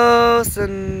close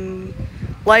and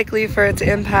likely for it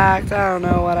to impact. I don't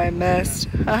know what I missed.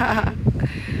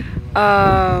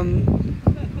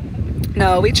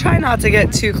 No, we try not to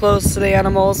get too close to the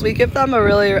animals. We give them a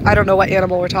really, I don't know what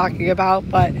animal we're talking about,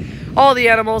 but all the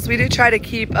animals, we do try to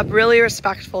keep a really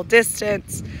respectful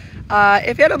distance.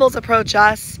 If animals approach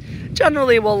us,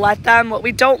 generally we'll let them. What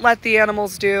we don't let the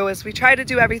animals do is we try to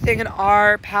do everything in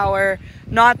our power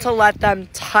not to let them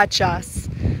touch us.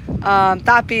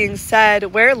 That being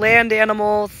said, we're land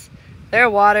animals, they're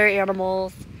water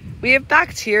animals. We have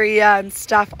bacteria and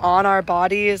stuff on our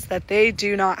bodies that they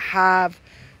do not have.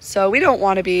 So we don't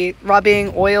want to be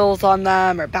rubbing oils on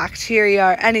them or bacteria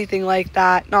or anything like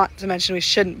that. Not to mention we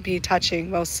shouldn't be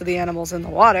touching most of the animals in the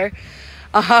water.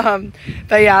 But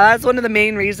yeah, that's one of the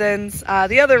main reasons.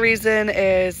 The other reason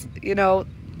is, you know,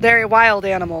 they're wild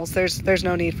animals. There's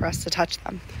no need for us to touch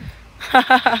them.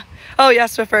 Oh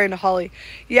yes, referring to Holly.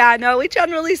 Yeah, no, we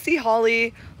generally see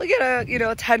Holly look at a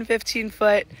 10-15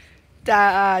 foot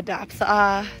depth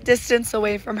distance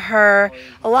away from her.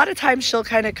 A lot of times she'll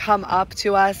kind of come up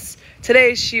to us.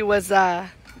 Today she was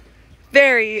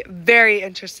very, very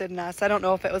interested in us. I don't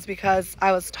know if it was because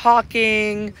I was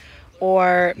talking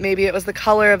or maybe it was the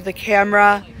color of the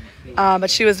camera, but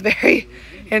she was very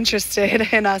interested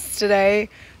in us today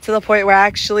to the point where I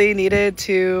actually needed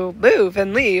to move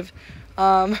and leave.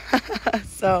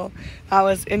 So that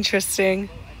was interesting.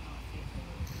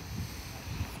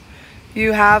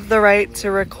 You have the right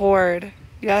to record.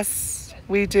 Yes,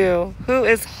 we do. Who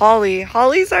is Holly?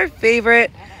 Holly's our favorite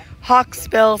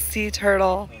Hawkbill sea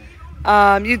turtle.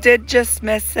 You did just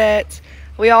miss it.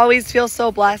 We always feel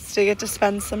so blessed to get to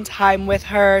spend some time with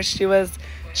her. She was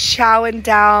chowing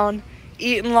down,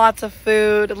 eating lots of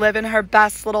food, living her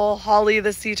best little Holly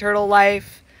the sea turtle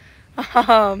life.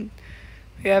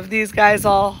 We have these guys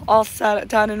all set,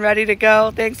 done and ready to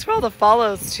go. Thanks for all the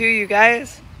follows too, you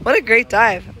guys. What a great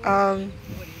dive. I'm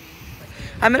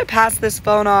gonna pass this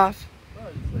phone off.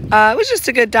 It was just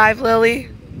a good dive, Lily.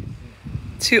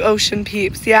 To ocean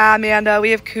peeps. Yeah, Amanda, we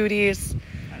have cooties.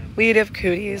 We'd have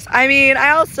cooties. I mean,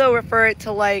 I also refer it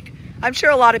to like, I'm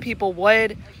sure a lot of people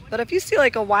would, but if you see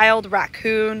like a wild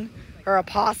raccoon or a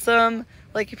possum,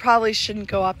 like you probably shouldn't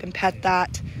go up and pet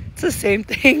that. It's the same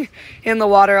thing in the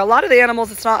water. A lot of the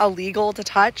animals, it's not illegal to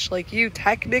touch. Like you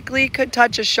technically could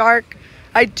touch a shark.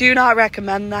 I do not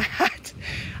recommend that.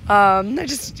 I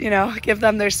just, give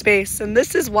them their space. And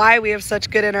this is why we have such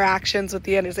good interactions with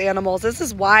the animals. This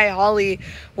is why Holly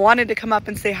wanted to come up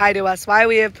and say hi to us. Why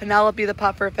we have Penelope the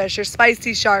pufferfish or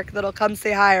Spicy Shark that'll come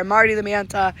say hi, or Marty the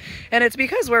manta. And it's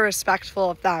because we're respectful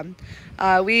of them.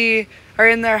 We are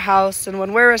in their house, and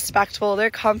when we're respectful, they're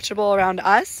comfortable around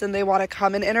us, and they want to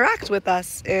come and interact with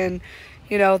us in,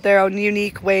 their own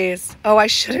unique ways. Oh, I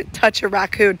shouldn't touch a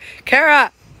raccoon.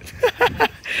 Kara!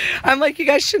 I'm like, you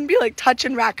guys shouldn't be like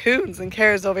touching raccoons, and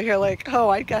Kara's over here like, oh,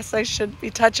 I guess I shouldn't be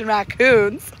touching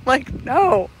raccoons. I'm like,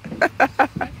 no.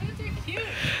 Raccoons are cute.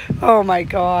 Oh my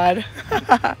god.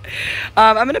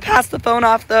 I'm gonna pass the phone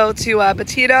off though to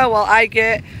Bettina while I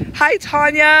get my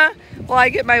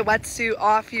wetsuit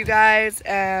off, you guys.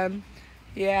 And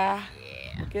yeah,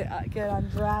 Get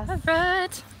undressed.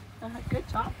 All right. Good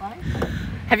job, bud.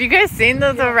 Have you guys seen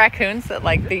the raccoons that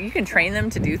you can train them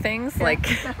to do things? Like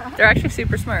they're actually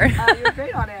super smart. You're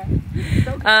great on it.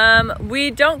 So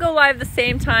we don't go live the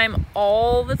same time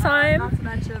all the time. not to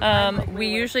mention, We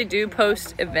usually do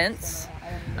post events.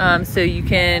 So you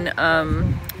can,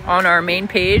 on our main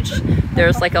page,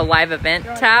 there's like a live event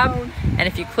tab. And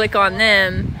if you click on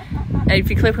them, and if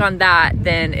you click on that,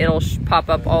 then it'll pop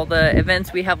up all the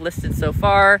events we have listed so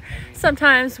far.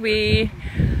 Sometimes we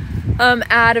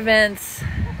add events.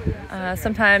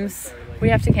 Sometimes we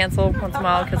have to cancel once in a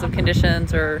while because of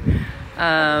conditions or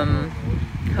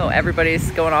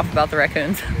everybody's going off about the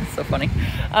raccoons. It's so funny.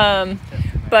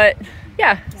 But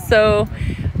yeah, so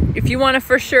if you want to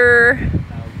for sure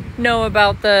know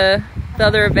about the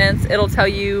other events, it'll tell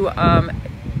you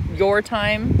your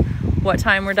time, what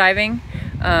time we're diving,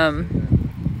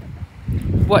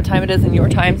 what time it is in your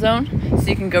time zone, so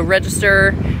you can go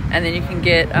register and then you can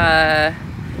get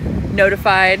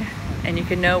notified and you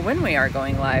can know when we are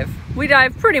going live. We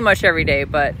dive pretty much every day,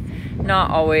 but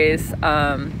not always.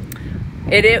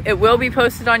 It will be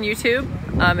posted on YouTube.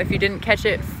 If you didn't catch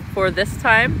it for this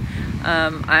time,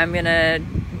 I'm gonna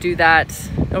do that.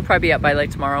 It'll probably be up by like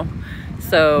tomorrow.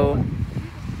 So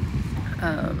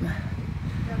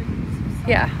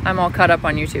yeah, I'm all caught up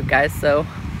on YouTube, guys. So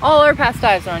all our past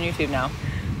dives are on YouTube now,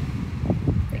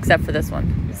 except for this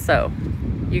one. So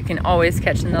you can always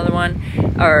catch another one,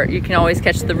 or you can always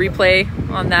catch the replay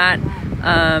on that.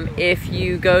 If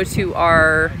you go to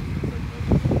our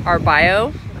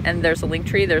bio and there's a link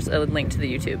tree, there's a link to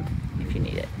the YouTube if you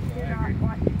need it.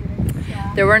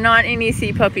 There were not any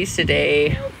sea puppies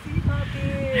today.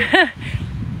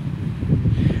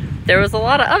 There was a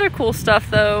lot of other cool stuff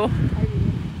though.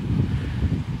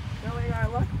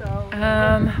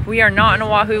 We are not on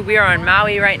Oahu. We are on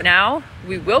Maui right now.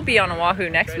 We will be on Oahu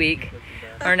next week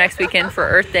or next weekend for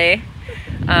Earth Day.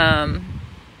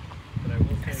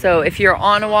 So if you're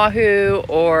on Oahu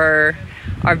or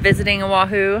are visiting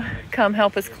Oahu, come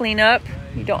help us clean up.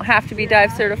 You don't have to be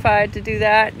dive certified to do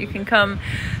that. You can come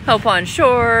help on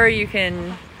shore. You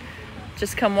can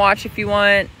just come watch if you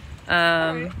want.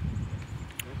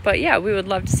 But yeah, we would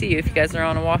love to see you if you guys are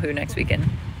on Oahu next weekend.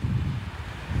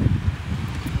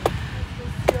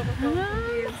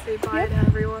 Say bye to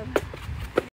everyone.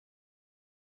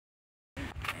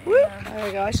 Woo. There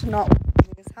we go. I should not.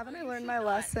 Haven't I learned my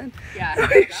lesson? Yeah,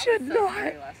 I should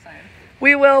not.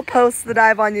 We will post the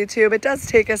dive on YouTube. It does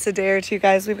take us a day or two,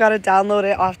 guys. We've got to download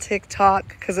it off TikTok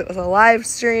because it was a live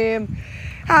stream.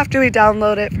 After we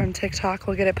download it from TikTok,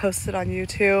 we'll get it posted on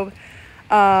YouTube.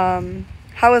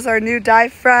 How was our new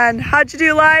dive friend? How'd you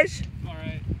do, Lige? All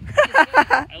right.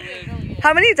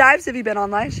 How many dives have you been on,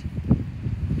 Lige?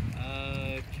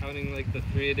 Counting like the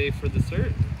 3 a day for the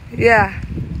cert. Yeah.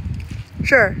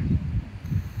 Sure.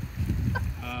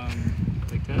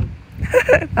 Like 10.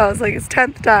 That was like his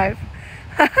 10th dive.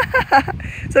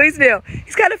 So he's new.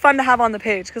 He's kind of fun to have on the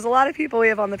page because a lot of people we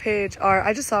have on the page are,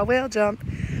 I just saw a whale jump,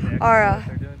 are,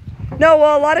 no,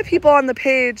 well, a lot of people on the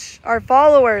page, our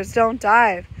followers, don't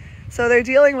dive. So they're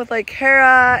dealing with like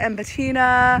Kara and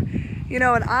Bettina, you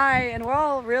know, and we're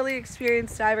all really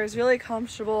experienced divers, really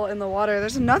comfortable in the water.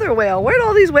 There's another whale. Where'd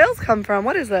all these whales come from?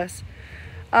 What is this?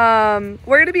 We're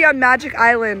going to be on Magic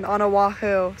Island on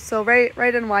Oahu. So right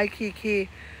in Waikiki.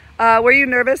 Were you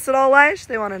nervous at all, Lige?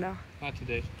 They want to know. Not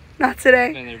today. Not today?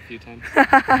 I've been there a few times.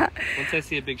 Once I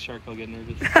see a big shark, I'll get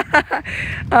nervous.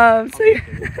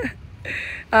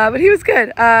 But he was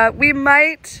good. We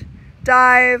might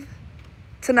dive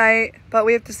tonight, but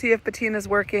we have to see if Bettina's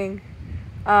working.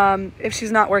 If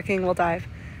she's not working, we'll dive.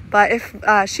 But if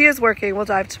she is working, we'll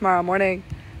dive tomorrow morning.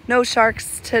 No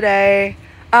sharks today.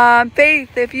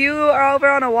 Faith, if you are over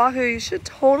on Oahu, you should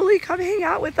totally come hang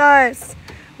out with us.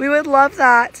 We would love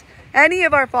that. Any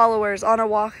of our followers on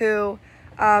Oahu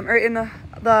or in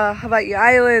the Hawaii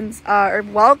Islands are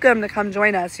welcome to come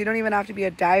join us. You don't even have to be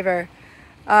a diver.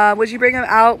 Would you bring him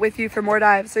out with you for more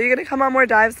dives? So you're going to come on more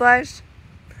dives, Lige?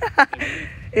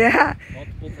 Yeah.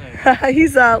 Multiple times.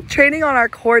 He's training on our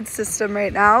cord system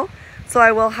right now. So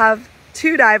I will have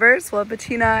 2 divers. We'll have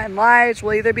Bettina and Lige.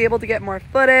 We'll either be able to get more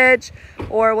footage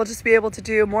or we'll just be able to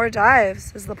do more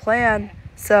dives is the plan.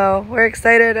 So we're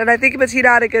excited. And I think Bettina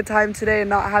had a good time today and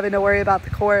not having to worry about the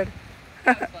cord.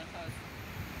 Blowing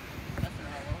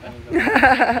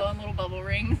little bubble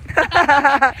rings.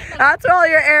 That's where all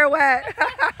your air went.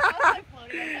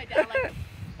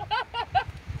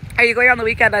 Are you going on the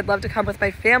weekend? I'd love to come with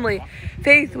my family.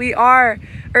 Faith, we are.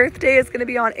 Earth Day is going to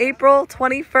be on April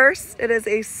 21st. It is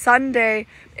a Sunday.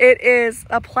 It is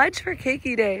a pledge for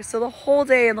Keiki Day. So the whole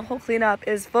day and the whole cleanup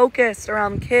is focused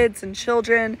around kids and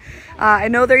children. I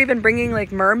know they're even bringing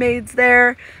like mermaids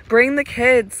there. Bring the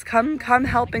kids. Come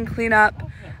help and clean up.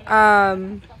 Oh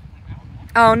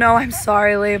no, I'm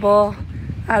sorry, Label.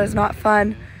 That is not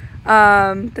fun.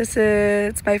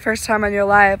 It's my first time on your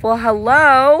live. Well,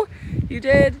 hello. You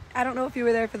did. I don't know if you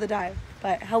were there for the dive,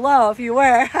 but hello if you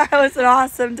were. It was an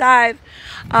awesome dive.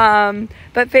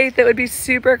 But Faith, it would be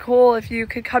super cool if you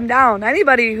could come down.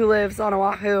 Anybody who lives on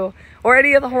Oahu or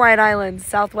any of the Hawaiian Islands,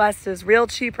 Southwest is real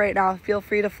cheap right now. Feel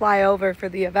free to fly over for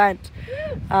the event.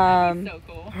 That'd be so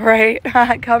cool. Right?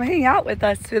 Come hang out with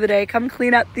us through the day. Come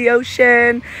clean up the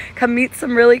ocean. Come meet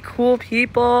some really cool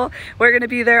people. We're going to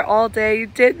be there all day. You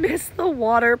did miss the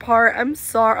water part. I'm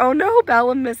sorry. Oh no,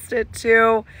 Bella missed it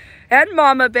too. And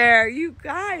Mama Bear. You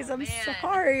guys, I'm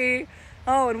sorry.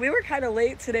 Oh, and we were kind of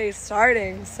late today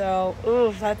starting. So,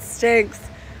 ooh, that stinks.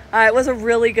 It was a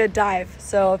really good dive.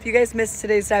 So if you guys missed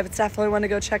today's dive, it's definitely one to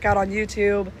go check out on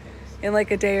YouTube. In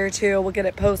like a day or two, we'll get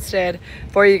it posted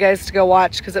for you guys to go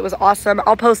watch because it was awesome.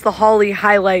 I'll post the Holly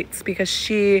highlights because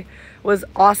she was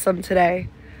awesome today.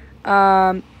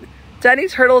 Do any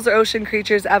turtles or ocean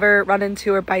creatures ever run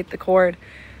into or bite the cord?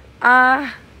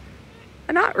 Not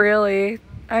really.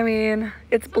 I mean,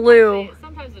 it's blue.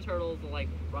 Sometimes the turtles will like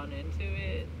run into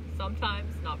it.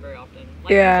 Sometimes, not very often.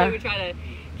 Like, yeah. Usually we try to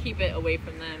keep it away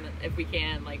from them if we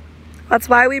can. Like, that's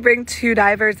why we bring two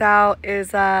divers out.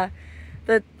 Is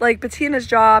Bettina's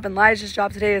job and Elijah's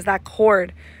job today is that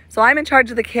cord. So I'm in charge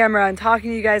of the camera and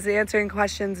talking to you guys and answering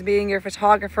questions, being your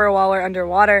photographer while we're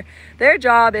underwater. Their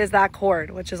job is that cord,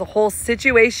 which is a whole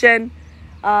situation.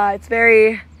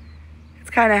 It's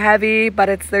kind of heavy,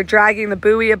 but they're dragging the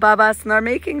buoy above us and they're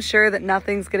making sure that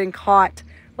nothing's getting caught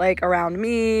like around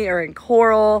me or in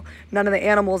coral. None of the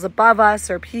animals above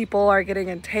us or people are getting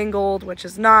entangled, which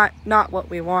is not what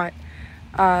we want.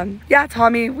 Yeah,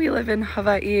 Tommy, we live in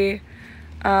Hawaii.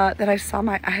 That I saw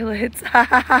my eyelids.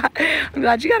 I'm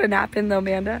glad you got a nap in though,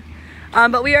 Amanda.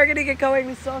 But we are gonna get going.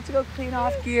 We still have to go clean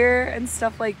off gear and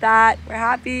stuff like that. We're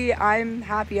happy. I'm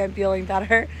happy. I'm feeling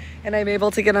better and I'm able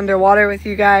to get underwater with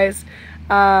you guys.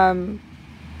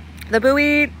 The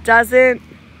buoy doesn't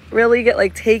really get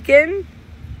like taken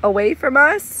away from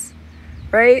us,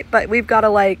 right? But we've got to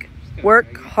like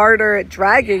work harder at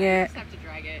dragging it. You just have to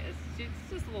drag it.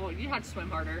 It's just a little, you have to swim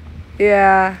harder.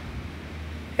 Yeah,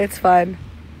 it's fun.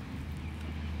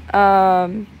 We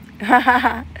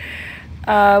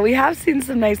have seen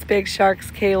some nice big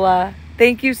sharks, Kayla.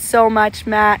 Thank you so much,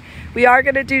 Matt. We are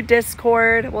going to do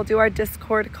Discord. We'll do our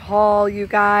Discord call, you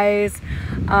guys.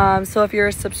 So if you're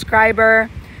a subscriber,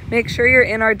 make sure you're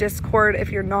in our Discord.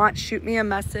 If you're not, shoot me a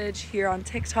message here on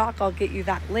TikTok. I'll get you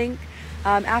that link.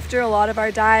 After a lot of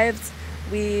our dives,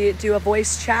 we do a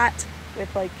voice chat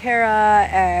with like Kara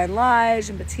and Lige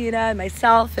and Bettina and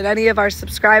myself and any of our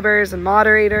subscribers and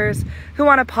moderators who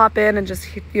want to pop in and just,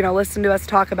 listen to us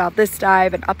talk about this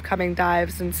dive and upcoming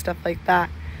dives and stuff like that.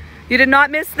 You did not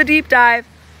miss the deep dive.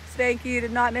 Spanky, you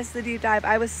did not miss the deep dive.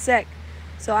 I was sick.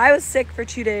 So I was sick for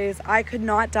 2 days. I could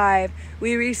not dive.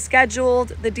 We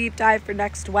rescheduled the deep dive for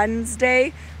next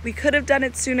Wednesday. We could have done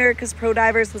it sooner because Pro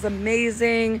Divers was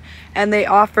amazing and they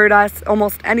offered us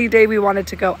almost any day we wanted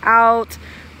to go out.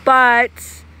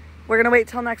 But we're going to wait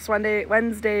till next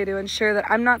Wednesday to ensure that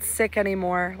I'm not sick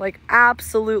anymore. Like,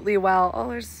 absolutely well. Oh,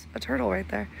 there's a turtle right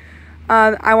there.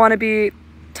 I want to be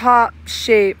top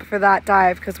shape for that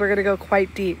dive because we're going to go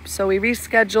quite deep. So we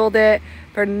rescheduled it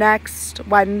for next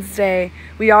Wednesday.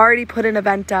 We already put an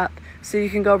event up so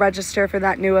you can go register for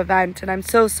that new event. And I'm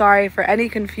so sorry for any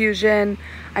confusion.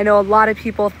 I know a lot of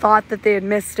people thought that they had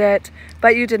missed it,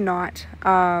 but you did not.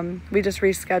 We just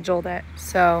rescheduled it.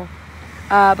 So...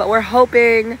 but we're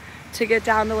hoping to get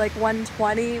down to like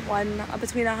 120,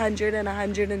 between 100 and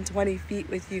 120 feet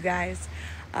with you guys.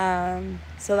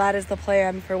 So that is the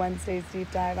plan for Wednesday's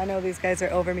deep dive. I know these guys are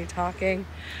over me talking,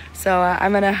 so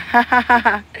I'm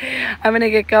gonna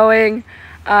get going.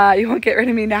 You won't get rid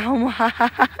of me now.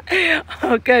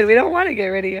 Oh, good. We don't want to get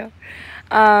rid of you.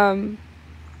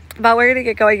 But we're gonna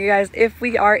get going, you guys. If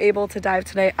we are able to dive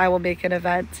tonight, I will make an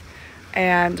event,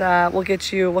 and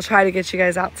we'll try to get you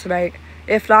guys out tonight.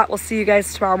 If not, we'll see you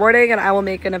guys tomorrow morning, and I will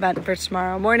make an event for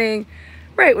tomorrow morning,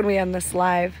 right when we end this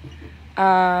live.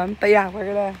 But yeah, we're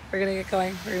gonna get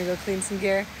going. We're gonna go clean some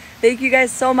gear. Thank you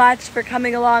guys so much for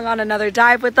coming along on another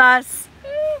dive with us.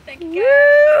 Thank you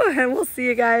guys. Woo! And we'll see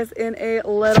you guys in a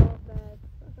little